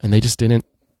they just didn't.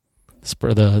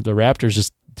 The Raptors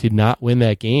just did not win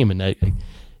that game, and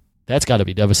that's got to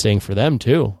be devastating for them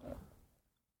too.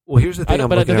 Well, here's the thing.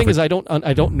 But the thing is, I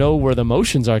don't know where the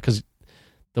emotions are, because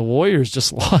the Warriors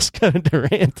just lost Kevin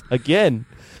Durant again,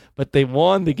 but they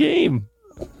won the game.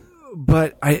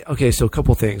 But so a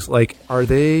couple things. Like, are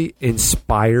they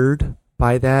inspired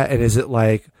by that? And is it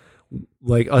like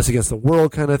us against the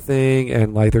world kind of thing?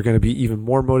 And like, they're going to be even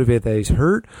more motivated that he's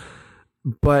hurt?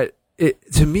 But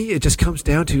to me, it just comes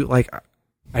down to, like,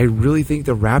 I really think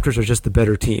the Raptors are just the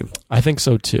better team. I think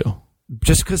so too.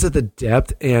 Just because of the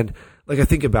depth, and like, I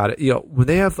think about it, when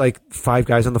they have like 5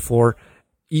 guys on the floor,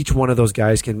 each one of those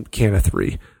guys can a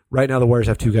 3. Right now, the Warriors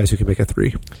have 2 guys who can make a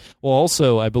 3. Well,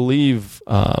 also, I believe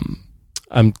I'm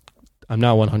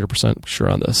not 100% sure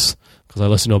on this, because I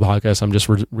listened to a podcast. I'm just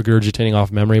regurgitating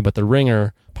off memory, but the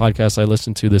Ringer podcast I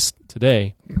listened to this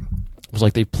today was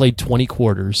like, they played 20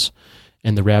 quarters,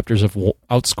 and the Raptors have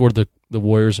outscored the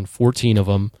Warriors in 14 of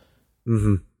them,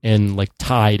 and like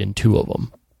tied in 2 of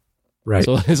them. Right.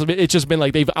 So it's just been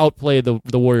like they've outplayed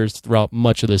the Warriors throughout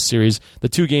much of this series. The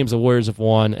 2 games the Warriors have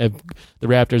won, the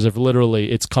Raptors have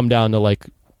literally, it's come down to like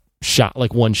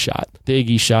one shot. The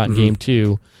Iggy shot in Game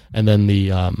 2, and then the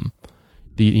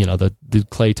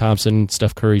Klay Thompson,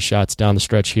 Steph Curry shots down the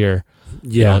stretch here.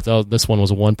 Yeah. This one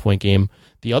was a 1-point game.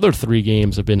 The other 3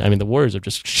 games have been, I mean, the Warriors have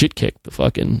just shit kicked the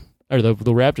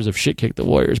Raptors have shit kicked the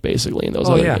Warriors basically in those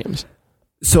other games.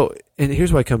 So, and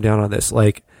here's why I come down on this.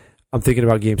 Like, I'm thinking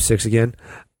about Game 6 again.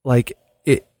 Like,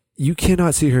 you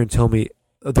cannot sit here and tell me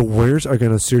the Warriors are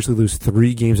going to seriously lose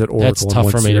 3 games at Oracle. That's tough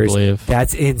for me to believe.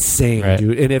 That's insane,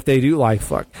 dude. And if they do, like,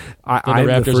 fuck, the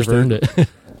Raptors have earned it.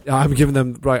 I'm giving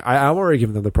them, like, I'm already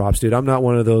giving them the props, dude. I'm not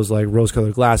one of those like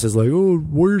rose-colored glasses, like, oh,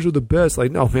 Warriors are the best.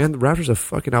 Like, no, man, the Raptors have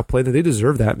fucking outplayed them. They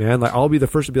deserve that, man. Like, I'll be the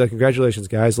first to be like, congratulations,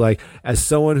 guys. Like, as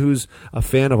someone who's a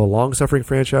fan of a long-suffering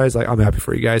franchise, like, I'm happy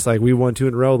for you guys. Like, we won 2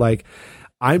 in a row. Like,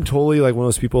 I'm totally like one of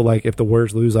those people. Like if the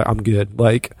Warriors lose, like I'm good.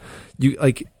 Like you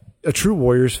like. A true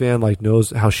Warriors fan like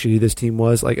knows how shitty this team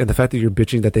was, like, and the fact that you're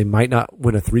bitching that they might not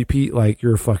win a three-peat, like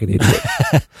you're a fucking idiot.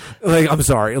 Like, I'm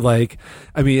sorry, like,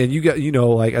 I mean, and you got,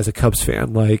 like as a Cubs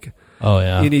fan, like, oh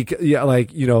yeah,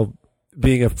 like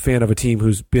being a fan of a team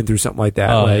who's been through something like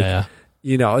that,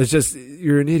 it's just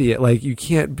you're an idiot. Like you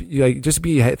can't like just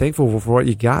be thankful for what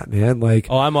you got, man. Like,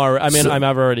 I'm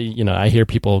already, I hear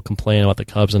people complain about the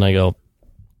Cubs, and I go,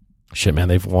 shit, man,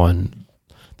 they've won.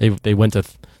 They've been to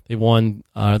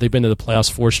the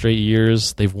playoffs 4 straight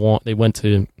years. They went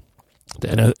to the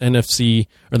NFC,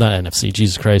 or not NFC,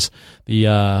 Jesus Christ, the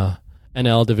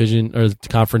NL division or the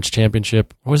conference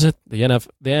championship. What was it? The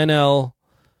NL.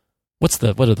 What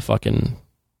are the fucking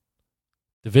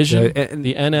division?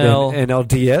 The NL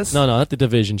NLDS? No, not the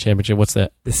division championship. What's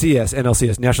that? The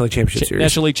NLCS, National League Championship Series.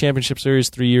 National League Championship Series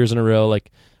 3 years in a row.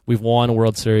 Like we've won a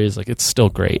World Series. Like it's still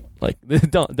great. Like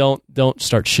don't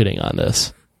start shitting on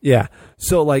this. Yeah.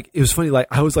 So, like, it was funny. Like,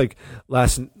 I was, like,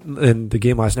 in the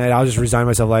game last night, I was just resigning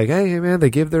myself, like, hey, man, they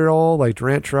give their all. Like,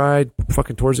 Durant tried,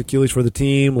 fucking towards Achilles for the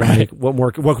team. Like, right. what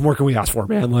more can we ask for,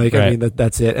 man? Like, right. I mean,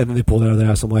 that's it. And then they pulled it out of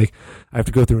their ass. I'm like, I have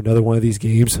to go through another one of these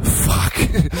games. Fuck.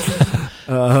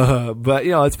 But,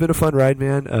 it's been a fun ride,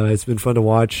 man. It's been fun to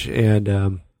watch. And,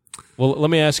 well, let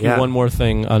me ask you one more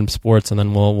thing on sports, and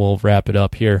then we'll wrap it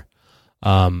up here.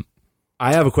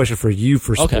 I have a question for you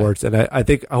for sports, and I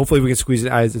think hopefully we can squeeze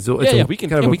it. We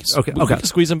can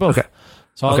squeeze them both. Okay.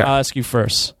 So I'll ask you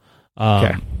first.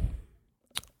 Okay.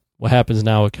 What happens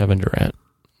now with Kevin Durant?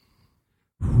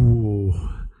 Ooh.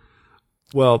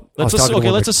 Well, let's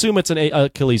assume it's an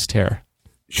Achilles tear.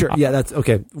 Sure. Yeah, that's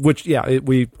okay. Which,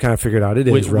 we kind of figured out it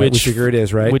is, right? We figure it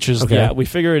is, right? Which is, we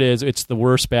figure it is. It's the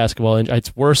worst basketball injury.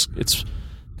 It's worse. It's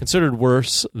considered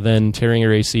worse than tearing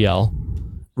your ACL.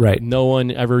 Right. No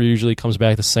one ever usually comes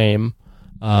back the same.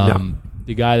 No.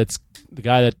 The guy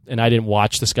that, and I didn't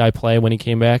watch this guy play when he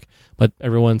came back, but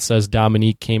everyone says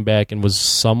Dominique came back and was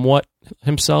somewhat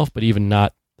himself, but even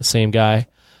not the same guy.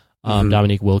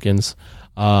 Dominique Wilkins.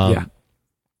 So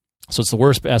it's the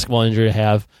worst basketball injury to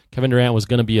have. Kevin Durant was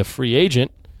going to be a free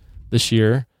agent this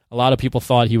year. A lot of people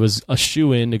thought he was a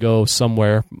shoo-in to go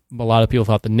somewhere. A lot of people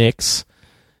thought the Knicks.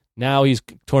 Now he's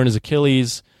torn his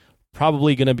Achilles.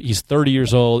 Probably going to be, he's 30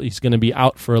 years old. He's going to be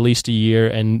out for at least a year,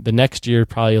 and the next year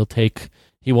probably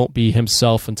he won't be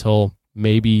himself until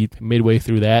maybe midway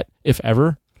through that, if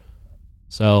ever.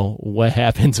 So what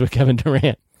happens with Kevin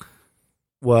Durant?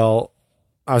 Well,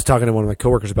 I was talking to one of my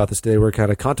coworkers about this today. We're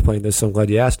kind of contemplating this, so I'm glad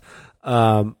you asked.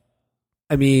 I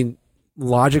mean,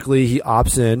 logically, he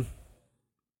opts in,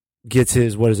 gets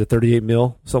his, 38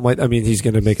 mil? Something like that. I mean, he's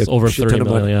going to make over 30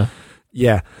 million, yeah.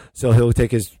 Yeah, so he'll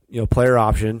take his player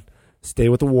option, stay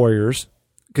with the Warriors,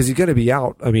 because he's going to be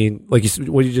out. I mean, like,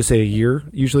 what did you just say, a year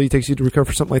usually takes you to recover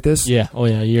for something like this? Yeah,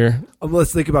 a year.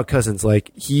 Let's think about Cousins.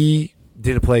 Like, he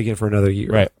didn't play again for another year.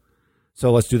 Right.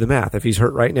 So let's do the math. If he's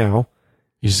hurt right now,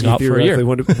 he's out for a year.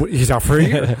 He's out for a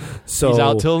year. So he's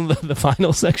out till the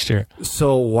finals next year.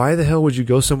 So why the hell would you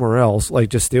go somewhere else? Like,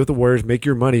 just stay with the Warriors, make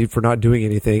your money for not doing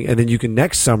anything, and then you can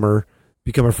next summer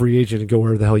become a free agent and go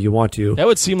wherever the hell you want to. That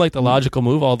would seem like the logical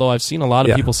move, although I've seen a lot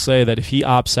of people say that if he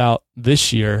opts out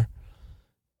this year,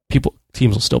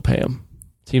 teams will still pay him.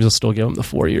 Teams will still give him the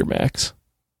 4-year max.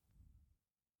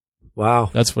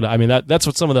 Wow. That's what that's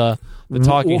what some of the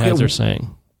talking heads are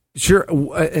saying. Sure.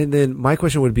 And then my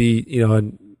question would be,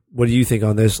 and what do you think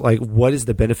on this? Like, what is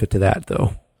the benefit to that,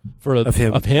 though? For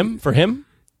him?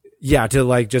 Yeah, to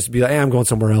like just be like, hey, I'm going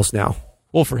somewhere else now.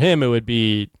 Well, for him, it would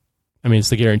be, it's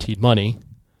the guaranteed money.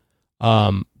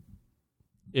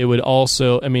 It would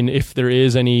also, if there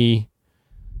is any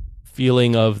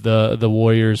feeling of the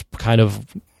Warriors kind of,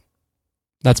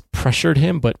 that's pressured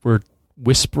him, but we're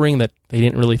whispering that they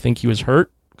didn't really think he was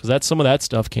hurt, because some of that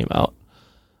stuff came out.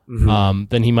 Mm-hmm.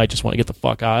 Then he might just want to get the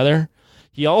fuck out of there.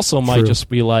 He also might just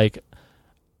be like,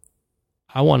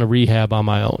 I want to rehab on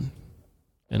my own,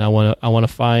 and I want to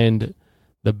find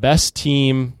the best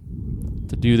team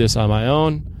to do this on my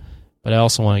own. But I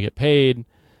also want to get paid,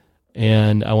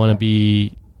 and I want to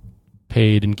be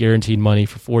paid and guaranteed money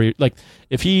for 4 years. Like,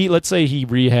 if let's say he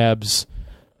opts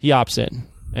in,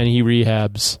 and he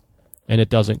rehabs, and it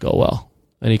doesn't go well,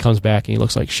 and he comes back and he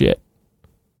looks like shit,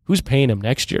 who's paying him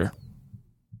next year?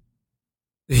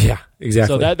 Yeah,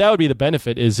 exactly. So that would be the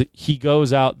benefit, is he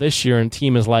goes out this year, and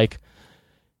team is like,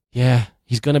 yeah,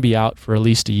 he's going to be out for at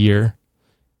least a year,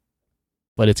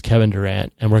 but it's Kevin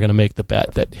Durant, and we're going to make the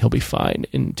bet that he'll be fine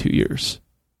in 2 years.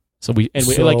 So like,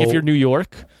 if you're New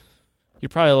York, you're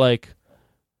probably like,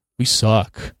 we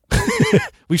suck.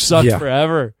 We've sucked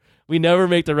forever. We never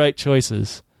make the right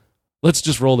choices. let's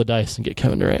just roll the dice and get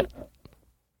Kevin Durant.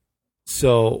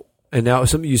 So, and now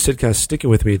something you said kind of sticking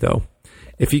with me though.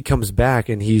 If he comes back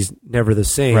and he's never the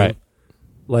same, Right.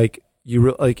 like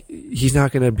he's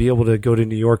not going to be able to go to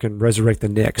New York and resurrect the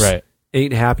Knicks. Right.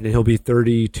 Ain't happening. He'll be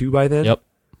 32 by then. Yep.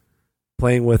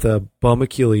 Playing with a bum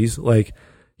Achilles, like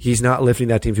he's not lifting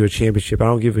that team to a championship. I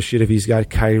don't give a shit if he's got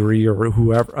Kyrie or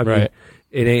whoever. I mean,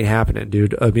 it ain't happening,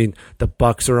 dude. I mean, the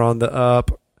Bucks are on the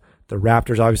up. The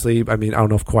Raptors, obviously. I mean, I don't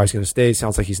know if Kawhi's going to stay.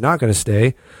 Sounds like he's not going to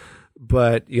stay.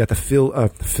 But you got the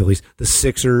Phillies, the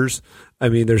Sixers. I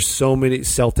mean, there's so many.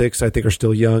 Celtics, I think, are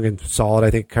still young and solid.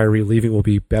 I think Kyrie leaving will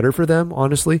be better for them,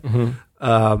 honestly.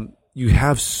 Mm-hmm. You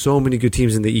have so many good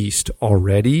teams in the East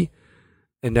already.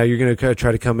 And now you're going to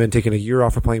try to come in, taking a year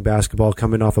off of playing basketball,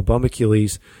 coming off a bum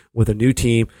Achilles with a new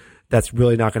team that's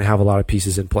really not going to have a lot of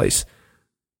pieces in place.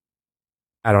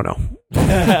 I don't know.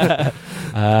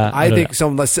 I think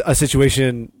a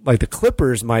situation like the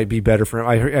Clippers might be better for him.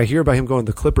 I hear about him going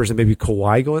to the Clippers and maybe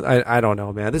Kawhi going. I don't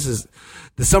know, man. The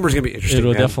summer's gonna be interesting.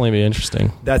 It'll man. definitely be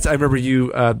interesting. I remember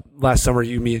you last summer.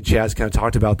 Me, and Chaz kind of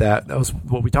talked about that. That was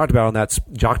what we talked about on that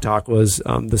Jock Talk was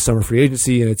the summer free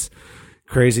agency, and it's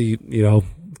crazy. You know,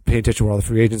 paying attention where all the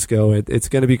free agents go. It's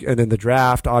going to be, and then the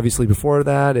draft. Obviously, before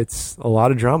that, it's a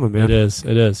lot of drama, man. It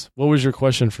is. What was your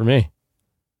question for me?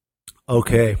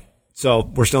 Okay,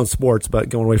 so we're still in sports, but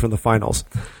going away from the finals.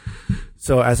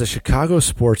 So, as a Chicago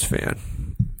sports fan,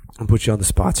 I'll put you on the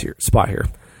spot here.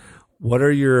 What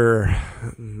are your?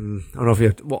 I don't know if you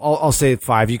have. Well, I'll say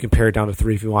 5. You can pare it down to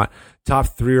 3 if you want. Top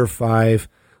 3 or 5,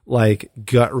 like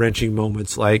gut wrenching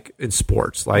moments, like in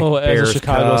sports, like Bears, as a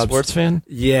Chicago Cubs. sports fan.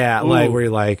 Yeah, Ooh. like where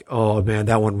you're like, oh man,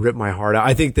 that one ripped my heart out.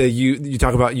 I think that you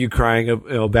talk about you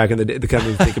crying, back in the day, the kind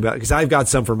of think about because I've got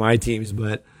some for my teams,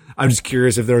 but I'm just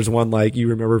curious if there's one like you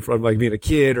remember from like being a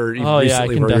kid or even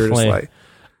recently where you're just like,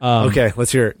 okay,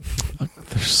 let's hear it.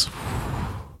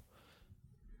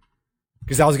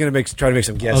 Because I was going to try to make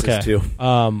some guesses too.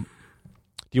 Do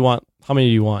you want? How many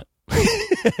do you want?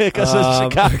 Because as a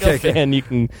Chicago fan, you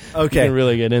can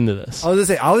really get into this. I was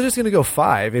just going to go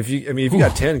 5. If you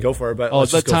got 10, go for it. But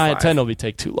the 10 will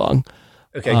take too long.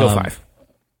 Okay, go 5.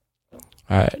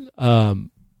 All right.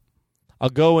 I'll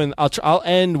go in. I'll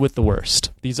end with the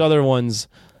worst. These other ones,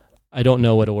 I don't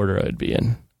know what order I would be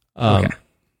in. Okay.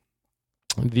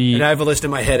 And I have a list in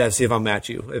my head. I'll see if I'll match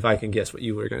you. If I can guess what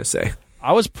you were going to say.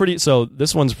 I was pretty. So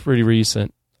this one's pretty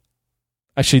recent.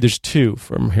 Actually, there's 2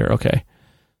 from here. Okay.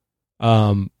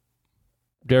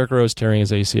 Derrick Rose tearing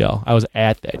his ACL. I was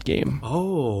at that game.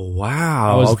 Oh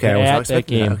wow! I was at that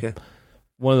game. That. Okay.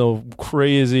 One of the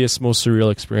craziest, most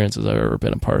surreal experiences I've ever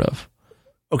been a part of.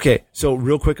 Okay, so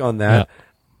real quick on that,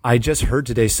 I just heard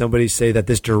today somebody say that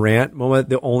this Durant moment,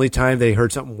 the only time they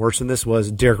heard something worse than this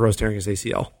was Derrick Rose tearing his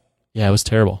ACL. Yeah, it was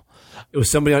terrible. It was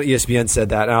somebody on ESPN said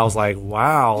that, and I was like,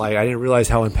 wow, like I didn't realize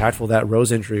how impactful that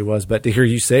Rose injury was. But to hear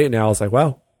you say it now, I was like,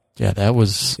 wow. Yeah,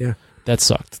 that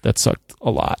sucked. That sucked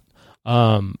a lot.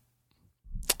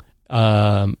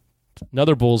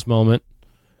 Another Bulls moment,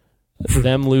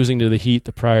 them losing to the Heat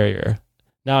the prior year.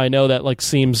 Now I know that like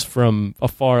seems from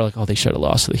afar like, oh, they should have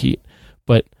lost to the Heat,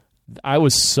 but I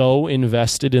was so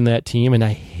invested in that team, and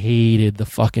I hated the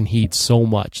fucking Heat so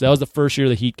much. That was the first year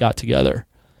the Heat got together.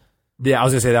 Yeah, I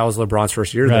was gonna say that was LeBron's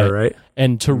first year there, right?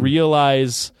 And to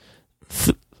realize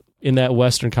in that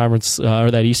Western Conference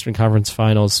or that Eastern Conference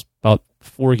Finals, about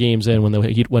 4 games in, when the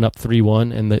Heat went up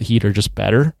 3-1, and the Heat are just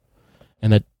better,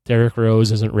 and that Derrick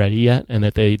Rose isn't ready yet, and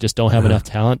that they just don't have enough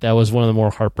talent. That was one of the more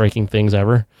heartbreaking things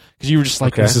ever, because you were just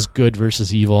like, this is good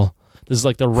versus evil. This is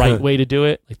like the right way to do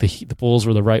it. Like the Bulls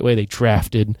were the right way. They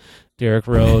drafted Derrick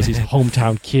Rose. He's a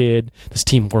hometown kid. This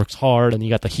team works hard, and you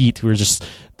got the Heat, who are just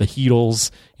the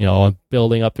Heatles,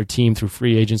 building up their team through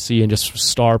free agency and just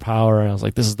star power. And I was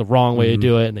like, this is the wrong way to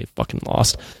do it, and they fucking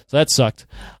lost. So that sucked.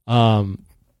 The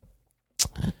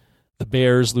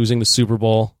Bears losing the Super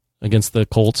Bowl against the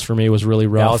Colts for me was really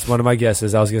rough. That was one of my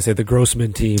guesses. I was going to say the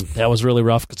Grossman team. That was really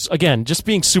rough. Again, just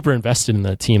being super invested in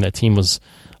that team. That team was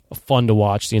fun to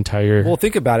watch the entire. Well,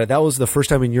 think about it. That was the first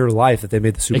time in your life that they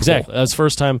made the Super Bowl. Exactly. That was the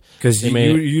first time. Because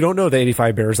you don't know the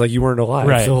 85 Bears. Like, you weren't alive.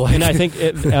 Right. So and I think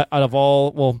out of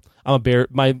all, I'm a Bear.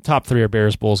 My top 3 are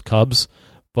Bears, Bulls, Cubs.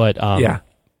 But,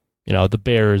 the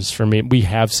Bears, for me, we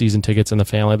have season tickets in the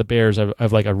family. The Bears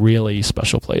have like a really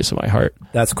special place in my heart.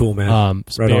 That's cool, man.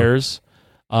 Right Bears.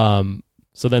 So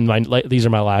then these are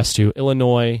my last 2.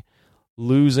 Illinois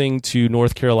losing to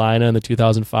North Carolina in the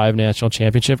 2005 national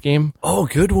championship game. Oh,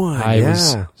 good one. I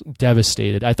was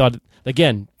devastated. I thought,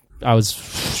 again,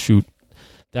 that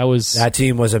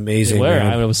team was amazing.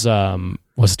 Man. It was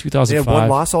 2005. They had one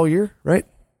loss all year, right?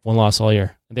 One loss all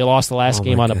year. They lost the last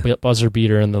game on a buzzer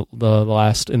beater in the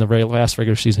last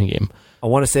regular season game. I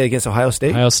want to say against Ohio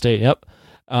State. Ohio State, yep.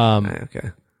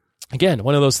 Okay. Again,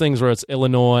 one of those things where it's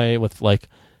Illinois with like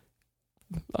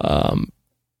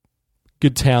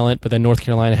good talent, but then North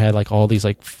Carolina had like all these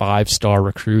like 5-star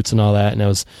recruits and all that,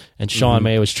 and Sean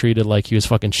May was treated like he was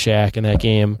fucking Shaq in that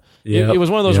game. It was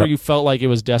one of those where you felt like it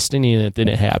was destiny and it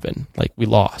didn't happen. Like we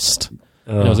lost.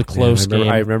 And it was a close game.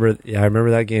 I remember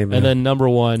that game. Man. And then number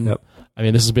one. Yep. I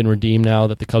mean, this has been redeemed now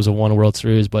that the Cubs have won a World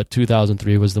Series, but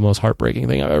 2003 was the most heartbreaking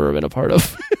thing I've ever been a part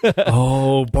of.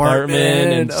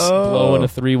 Bartman and blowing a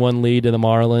 3-1 lead to the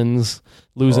Marlins,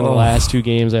 losing the last 2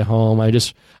 games at home. I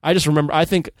just remember. I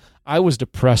think I was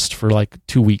depressed for like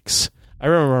 2 weeks. I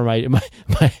remember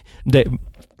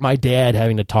my dad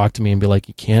having to talk to me and be like,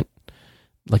 "You can't."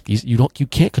 Like you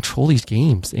can't control these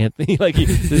games, Anthony. Like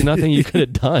there's nothing you could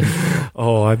have done.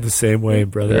 Oh, I'm the same way,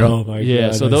 brother. Yeah. Oh my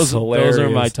god. So those are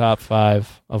my top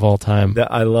 5 of all time.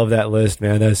 I love that list,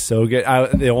 man. That's so good.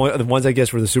 The ones I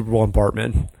guessed were the Super Bowl and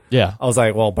Bartman. Yeah, I was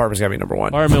like, well, Bartman's got to be number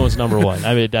 1. Bartman was number 1.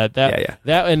 I mean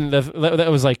that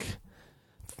was like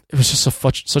it was just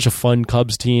such a fun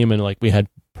Cubs team, and like we had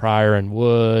Pryor and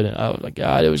Wood, and oh my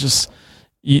god, it was just.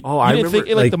 I didn't think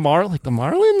like the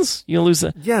Marlins. You lose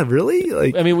that? Yeah, really.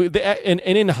 Like I mean, and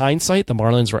in hindsight, the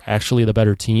Marlins were actually the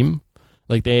better team.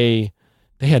 Like they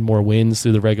had more wins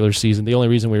through the regular season. The only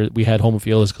reason we had home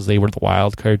field is because they were the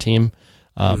wild card team.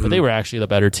 But they were actually the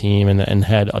better team and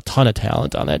had a ton of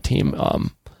talent on that team.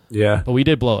 But we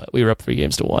did blow it. We were up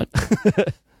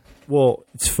 3-1. Well,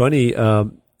 it's funny.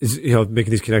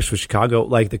 Making these connections with Chicago,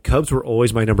 like the Cubs were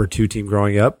always my number 2 team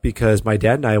growing up because my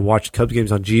dad and I watched Cubs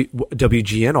games on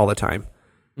WGN all the time.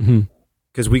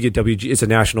 Because we get WG, it's a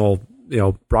national,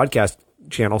 broadcast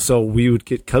channel, so we would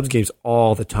get Cubs games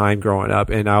all the time growing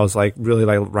up, and I was like really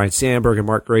like Ryan Sandberg and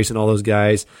Mark Grace and all those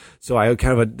guys. So I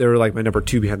they were like my number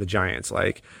 2 behind the Giants.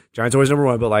 Like Giants always number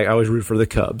 1, but like I always root for the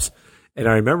Cubs. And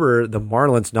I remember the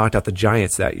Marlins knocked out the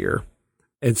Giants that year.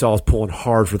 And so I was pulling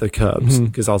hard for the Cubs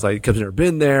because I was like, Cubs never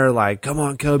been there. Like, come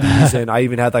on, Cubbies. And I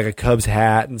even had like a Cubs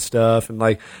hat and stuff. And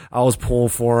like, I was pulling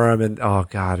for them. And oh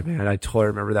God, man, I totally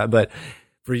remember that. But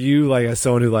for you, like as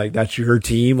someone who like, that's your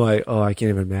team, like, oh, I can't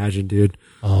even imagine, dude.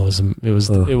 Oh,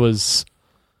 it was,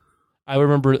 I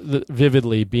remember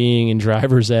vividly being in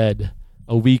driver's ed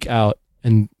a week out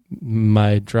and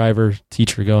my driver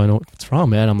teacher going, "What's wrong,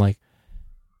 man?" I'm like,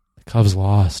 "The Cubs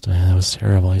lost, man. That was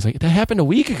terrible." He's like, "That happened a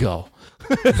week ago."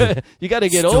 You got to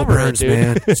get still over burns, it, dude.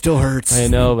 Man. It still hurts. I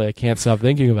know, but I can't stop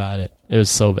thinking about it. It was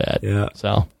so bad. Yeah.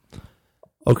 So,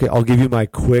 okay, I'll give you my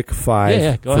quick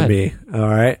 5 go ahead. me. All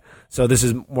right. So this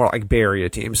is more like Bay Area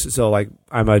teams. So like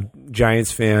I'm a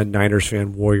Giants fan, Niners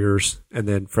fan, Warriors, and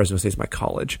then Fresno State's my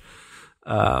college.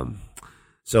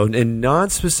 So in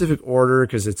non-specific order,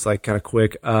 because it's like kind of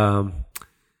quick, the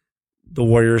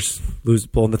Warriors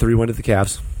pulling the 3-1 to the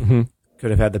Cavs.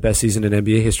 Could have had the best season in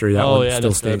NBA history. That one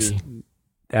still stings.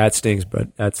 That stings,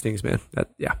 but that stings, man.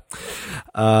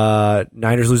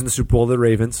 Niners losing the Super Bowl to the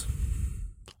Ravens.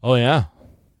 Oh yeah,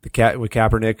 with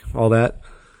Kaepernick, all that.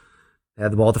 They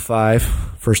had the ball at the 5,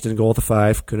 first and goal at the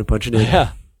 5. Couldn't punch it in.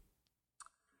 Yeah.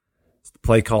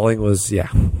 Play calling was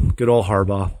good old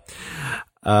Harbaugh.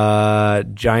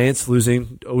 Giants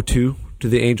losing 0-2 to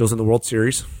the Angels in the World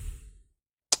Series.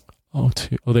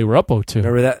 0-2. Oh, they were up 0-2.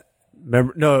 Remember that?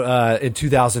 In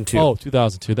 2002. Oh,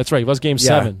 2002. That's right. It was Game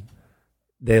 7.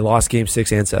 They lost Game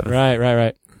 6 and 7.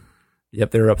 Right.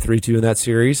 Yep, they were up 3-2 in that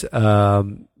series.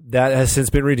 That has since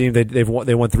been redeemed. They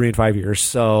won 3 in 5 years,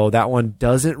 so that one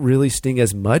doesn't really sting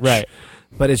as much. Right.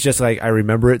 But it's just like I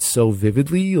remember it so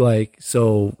vividly. Like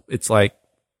so, it's like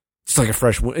a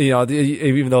fresh.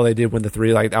 Even though they did win the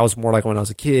 3, like that was more like when I was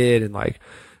a kid and like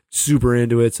super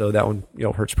into it. So that one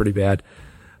hurts pretty bad.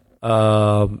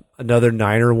 Another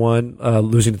Niner one,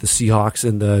 losing to the Seahawks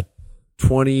in the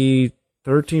 2013-14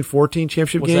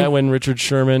 championship game. Was that when Richard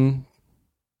Sherman?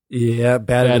 Yeah,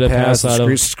 batted a pass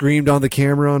screamed on the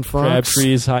camera on Fox.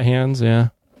 Crabtree's hot hands, yeah.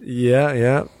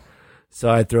 Yeah. So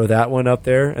I'd throw that one up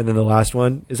there, and then the last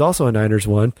one is also a Niners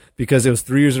one because it was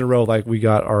 3 years in a row. Like we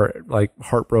got our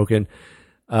heartbroken.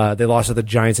 They lost to the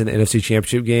Giants in the NFC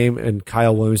Championship game, and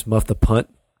Kyle Williams muffed the punt.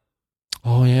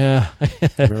 Oh yeah,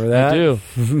 remember that? I do.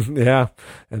 Yeah,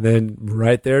 and then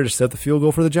right there, just set the field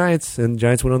goal for the Giants, and the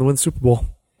Giants went on to win the Super Bowl.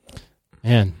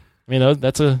 Man, I mean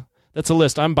that's a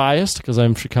list. I'm biased because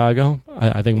I'm Chicago.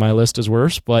 I think my list is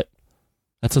worse, but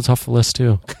that's a tough list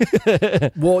too.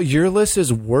 Well, your list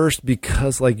is worse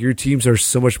because like your teams are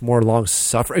so much more long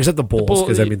suffering, except the Bulls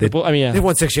because they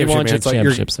won 6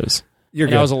 championships. You're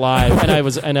good. I was alive, and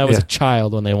I was a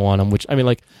child when they won them. Which I mean,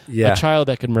 a child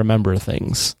that could remember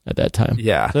things at that time.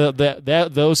 Yeah, So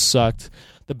those sucked.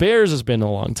 The Bears has been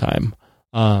a long time.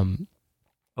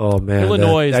 Oh man,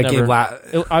 Illinois is that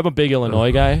never. I'm a big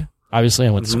Illinois guy. Obviously, I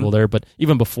went to school there, but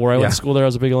even before I went to school there, I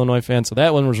was a big Illinois fan. So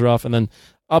that one was rough. And then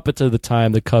up until the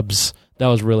time, the Cubs, that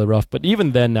was really rough. But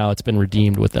even then, now it's been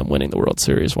redeemed with them winning the World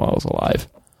Series while I was alive.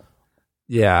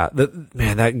 Yeah,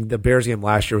 the Bears game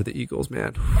last year with the Eagles,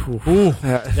 man.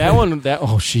 That one,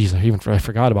 I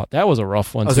forgot about that. Was a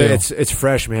rough one too. It's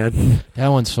fresh, man. That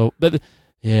one's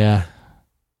yeah.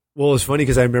 Well, it was funny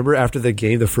because I remember after the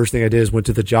game, the first thing I did is went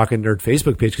to the Jock and Nerd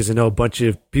Facebook page because I know a bunch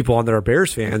of people on there are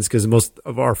Bears fans because most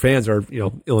of our fans are,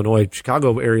 Illinois,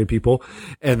 Chicago area people.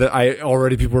 And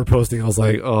people were posting. I was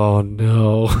like, oh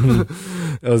no.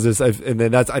 That was just, I think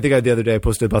the other day I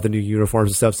posted about the new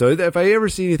uniforms and stuff. So if I ever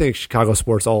see anything Chicago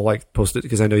sports, I'll post it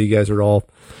because I know you guys are all,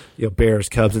 Bears,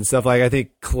 Cubs and stuff. I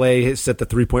think Clay has set the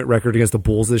 3-point record against the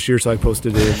Bulls this year. So I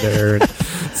posted it in there. And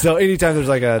so anytime there's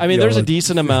there's a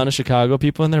decent amount of Chicago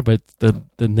people in there, but the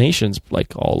nation's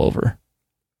all over.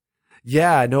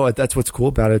 Yeah, no, that's what's cool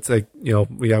about it. It's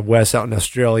we have Wes out in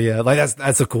Australia.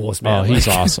 That's the coolest, man. Oh, he's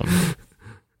awesome.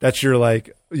 That's your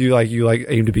you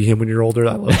aim to be him when you're older.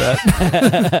 I love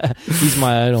that. He's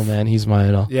my idol, man. He's my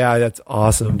idol. Yeah, that's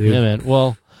awesome, dude. Yeah, man.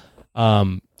 Well,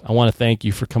 I want to thank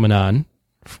you for coming on.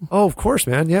 Oh, of course,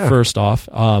 man. Yeah. First off,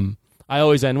 I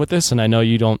always end with this, and I know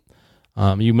you don't.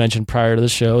 You mentioned prior to the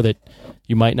show that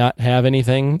you might not have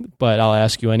anything, but I'll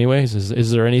ask you anyways.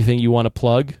 Is there anything you want to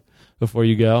plug before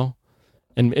you go?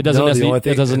 And it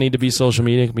doesn't need to be social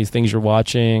media. It can be things you're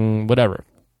watching, whatever.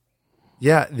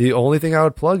 Yeah, the only thing I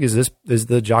would plug is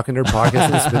the Jock and Nerd podcast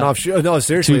and the spinoff show. No,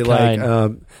 seriously,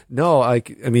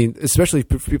 especially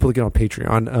for people that get on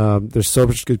Patreon. There's so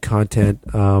much good content.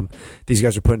 These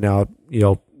guys are putting out,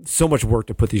 so much work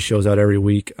to put these shows out every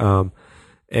week.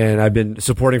 And I've been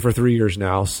supporting for 3 years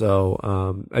now.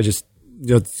 So I just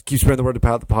keep spreading the word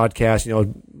about the podcast.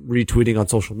 Retweeting on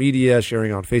social media,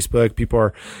 sharing on Facebook. People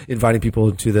are inviting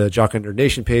people to the Jock and Nerd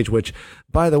Nation page. Which,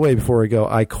 by the way, before we go,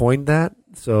 I coined that.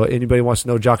 So anybody wants to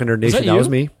know Jock and Nerd Nation, that was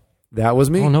me. That was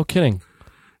me. Oh, no kidding.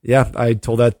 Yeah, I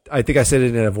told that. I think I said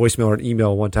it in a voicemail or an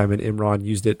email one time, and Imran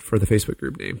used it for the Facebook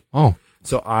group name. Oh.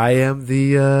 So I am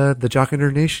the Jock and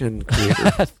Nerd Nation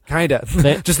creator. Kinda.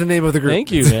 Just the name of the group.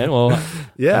 Thank you, man. Well,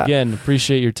 yeah. Again,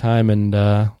 appreciate your time, and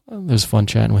it was fun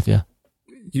chatting with you.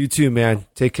 You too, man.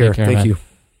 Take care. Thank man. you.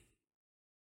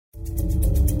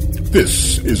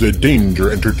 This is a Danger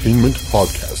Entertainment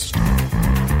podcast.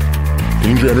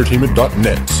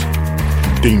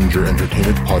 DangerEntertainment.net. Danger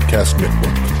Entertainment Podcast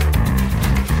Network.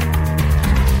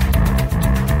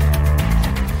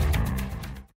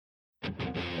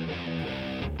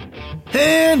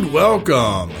 And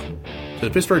welcome to the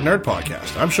Pittsburgh Nerd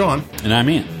Podcast. I'm Sean. And I'm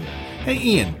Ian. Hey,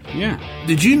 Ian. Yeah.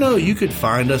 Did you know you could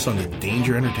find us on the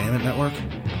Danger Entertainment Network?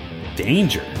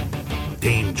 Danger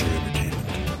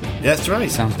Entertainment. That's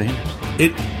right. Sounds dangerous.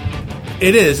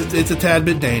 It is. It's a tad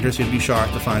bit dangerous. You'd be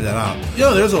shocked to find that out.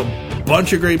 There's a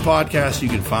bunch of great podcasts you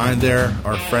can find there.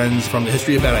 Our friends from the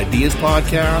History of Bad Ideas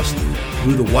podcast,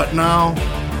 Who the What Now,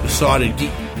 Decided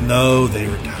Geek. No, they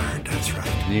retired. That's right.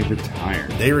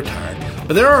 They retired.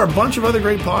 But there are a bunch of other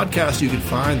great podcasts you can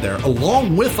find there,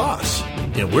 along with us.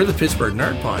 We're the Pittsburgh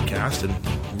Nerd Podcast, and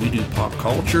we do pop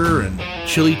culture and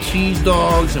chili cheese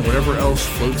dogs and whatever else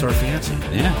floats our fancy.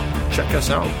 Yeah. Check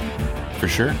us out. For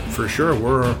sure. For sure.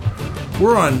 We're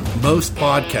on most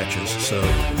podcatchers, so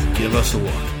give us a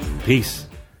look. Peace.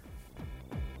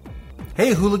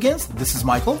 Hey, hooligans. This is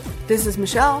Michael. This is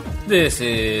Michelle. This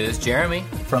is Jeremy.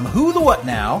 From Who the What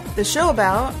Now? The show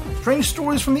about strange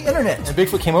stories from the internet. And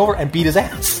Bigfoot came over and beat his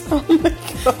ass. He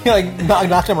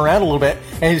knocked him around a little bit,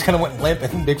 and he just kind of went limp,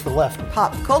 and Bigfoot left.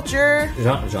 Pop culture.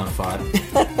 Jean-Claude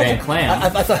Van Clam. I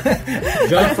thought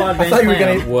Jean-Claude Van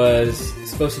Clam was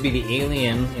supposed to be the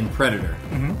alien in Predator.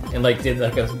 Mm-hmm. And did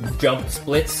a jump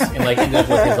splits and ended up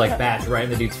with his batch right in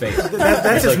the dude's face.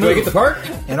 That's his move. Do I get the part?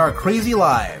 In our crazy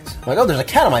lives. I'm like, oh, there's a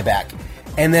cat on my back.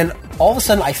 And then all of a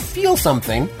sudden I feel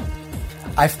something.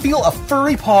 I feel a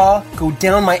furry paw go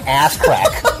down my ass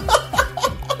crack.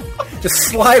 Just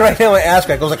slide right down my ass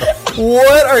crack. I was like,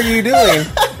 what are you doing?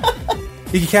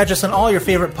 You can catch us on all your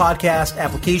favorite podcast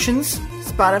applications.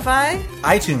 Spotify.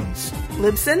 iTunes.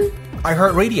 Libsyn.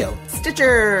 iHeartRadio.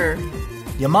 Stitcher.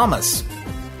 Your mamas.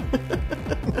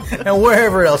 And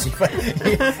wherever else they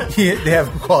have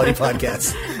quality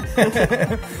podcasts.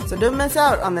 So don't miss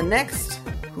out on the next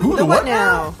Who the What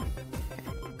Now?